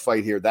a tough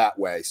fight here that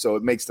way. So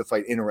it makes the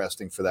fight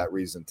interesting for that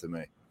reason to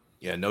me.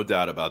 Yeah, no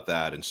doubt about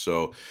that. And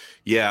so,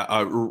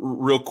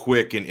 real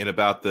quick, in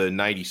about the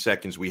 90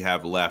 seconds we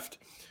have left,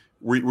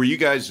 were you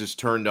guys as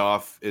turned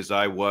off as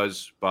I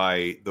was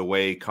by the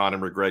way Conor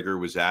McGregor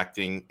was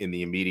acting in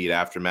the immediate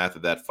aftermath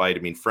of that fight?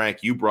 I mean, Frank,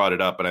 you brought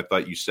it up, and I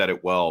thought you said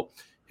it well.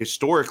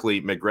 Historically,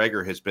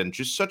 McGregor has been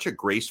just such a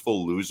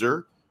graceful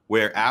loser,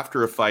 where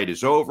after a fight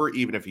is over,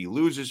 even if he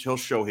loses, he'll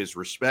show his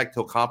respect,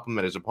 he'll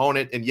compliment his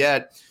opponent, and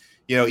yet,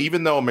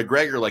 even though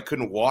McGregor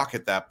couldn't walk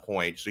at that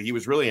point, so he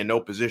was really in no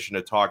position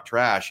to talk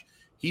trash,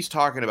 he's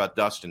talking about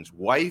Dustin's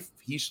wife.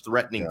 He's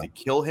threatening to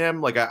kill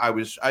him.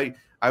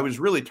 I was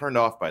really turned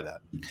off by that.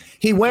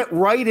 He went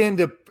right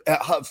into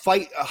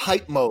fight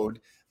hype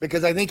mode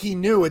because I think he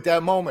knew at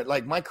that moment,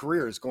 my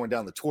career is going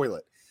down the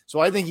toilet. So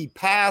I think he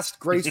passed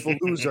graceful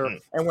loser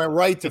and went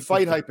right to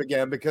fight hype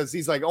again because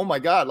he's like, oh my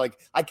God,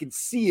 I can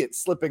see it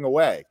slipping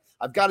away.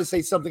 I've got to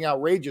say something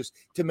outrageous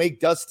to make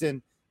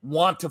Dustin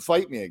want to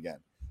fight me again.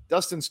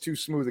 Dustin's too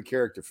smooth a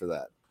character for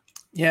that.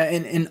 Yeah,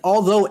 and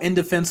although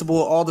indefensible,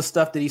 all the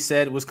stuff that he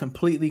said was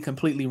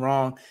completely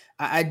wrong.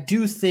 I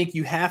do think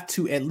you have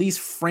to at least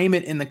frame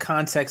it in the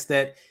context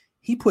that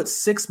he put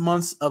 6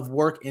 months of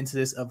work into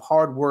this, of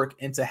hard work,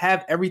 and to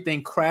have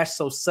everything crash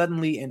so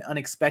suddenly and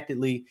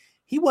unexpectedly,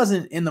 he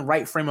wasn't in the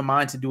right frame of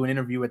mind to do an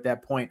interview at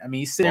that point. I mean,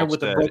 he's sitting there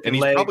with a broken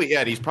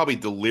leg. He's probably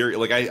delirious.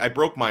 Like I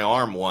broke my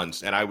arm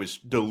once and I was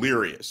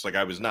delirious. Like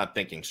I was not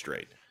thinking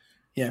straight.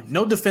 Yeah,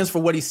 no defense for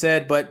what he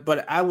said,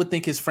 but I would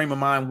think his frame of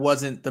mind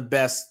wasn't the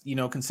best,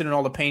 considering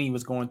all the pain he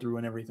was going through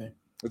and everything.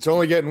 It's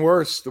only getting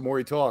worse the more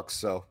he talks,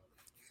 so.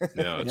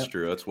 No, it's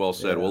true. That's well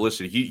said. Yeah. Well,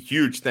 listen,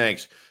 huge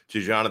thanks to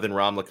Johnathan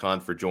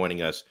Ramlakhan for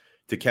joining us,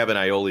 to Kevin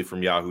Iole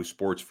from Yahoo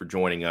Sports for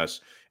joining us.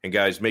 And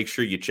guys, make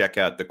sure you check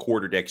out the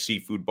Quarterdeck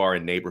Seafood Bar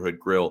and Neighborhood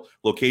Grill.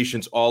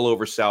 Locations all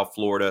over South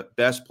Florida.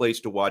 Best place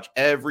to watch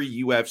every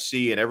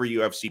UFC and every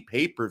UFC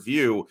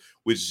pay-per-view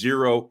with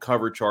zero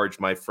cover charge,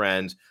 my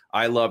friends.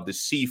 I love the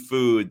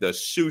seafood, the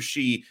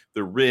sushi,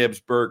 the ribs,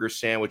 burgers,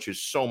 sandwiches,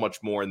 so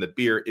much more. And the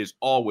beer is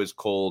always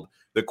cold.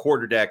 The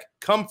Quarterdeck,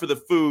 come for the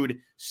food,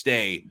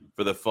 stay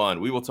for the fun.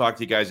 We will talk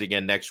to you guys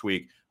again next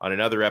week on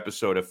another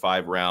episode of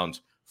 5 Rounds.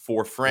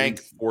 For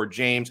Frank, for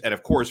James, and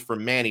of course for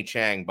Manny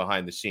Chang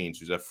behind the scenes,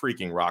 who's a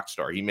freaking rock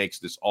star. He makes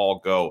this all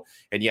go.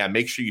 And yeah,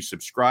 make sure you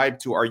subscribe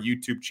to our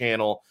YouTube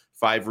channel,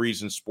 5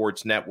 Reasons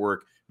Sports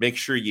Network. Make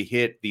sure you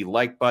hit the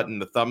like button,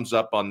 the thumbs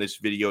up on this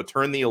video.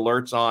 Turn the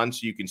alerts on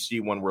so you can see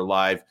when we're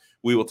live.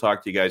 We will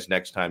talk to you guys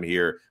next time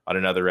here on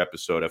another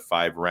episode of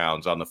 5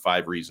 Rounds on the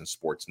 5 Reasons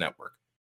Sports Network.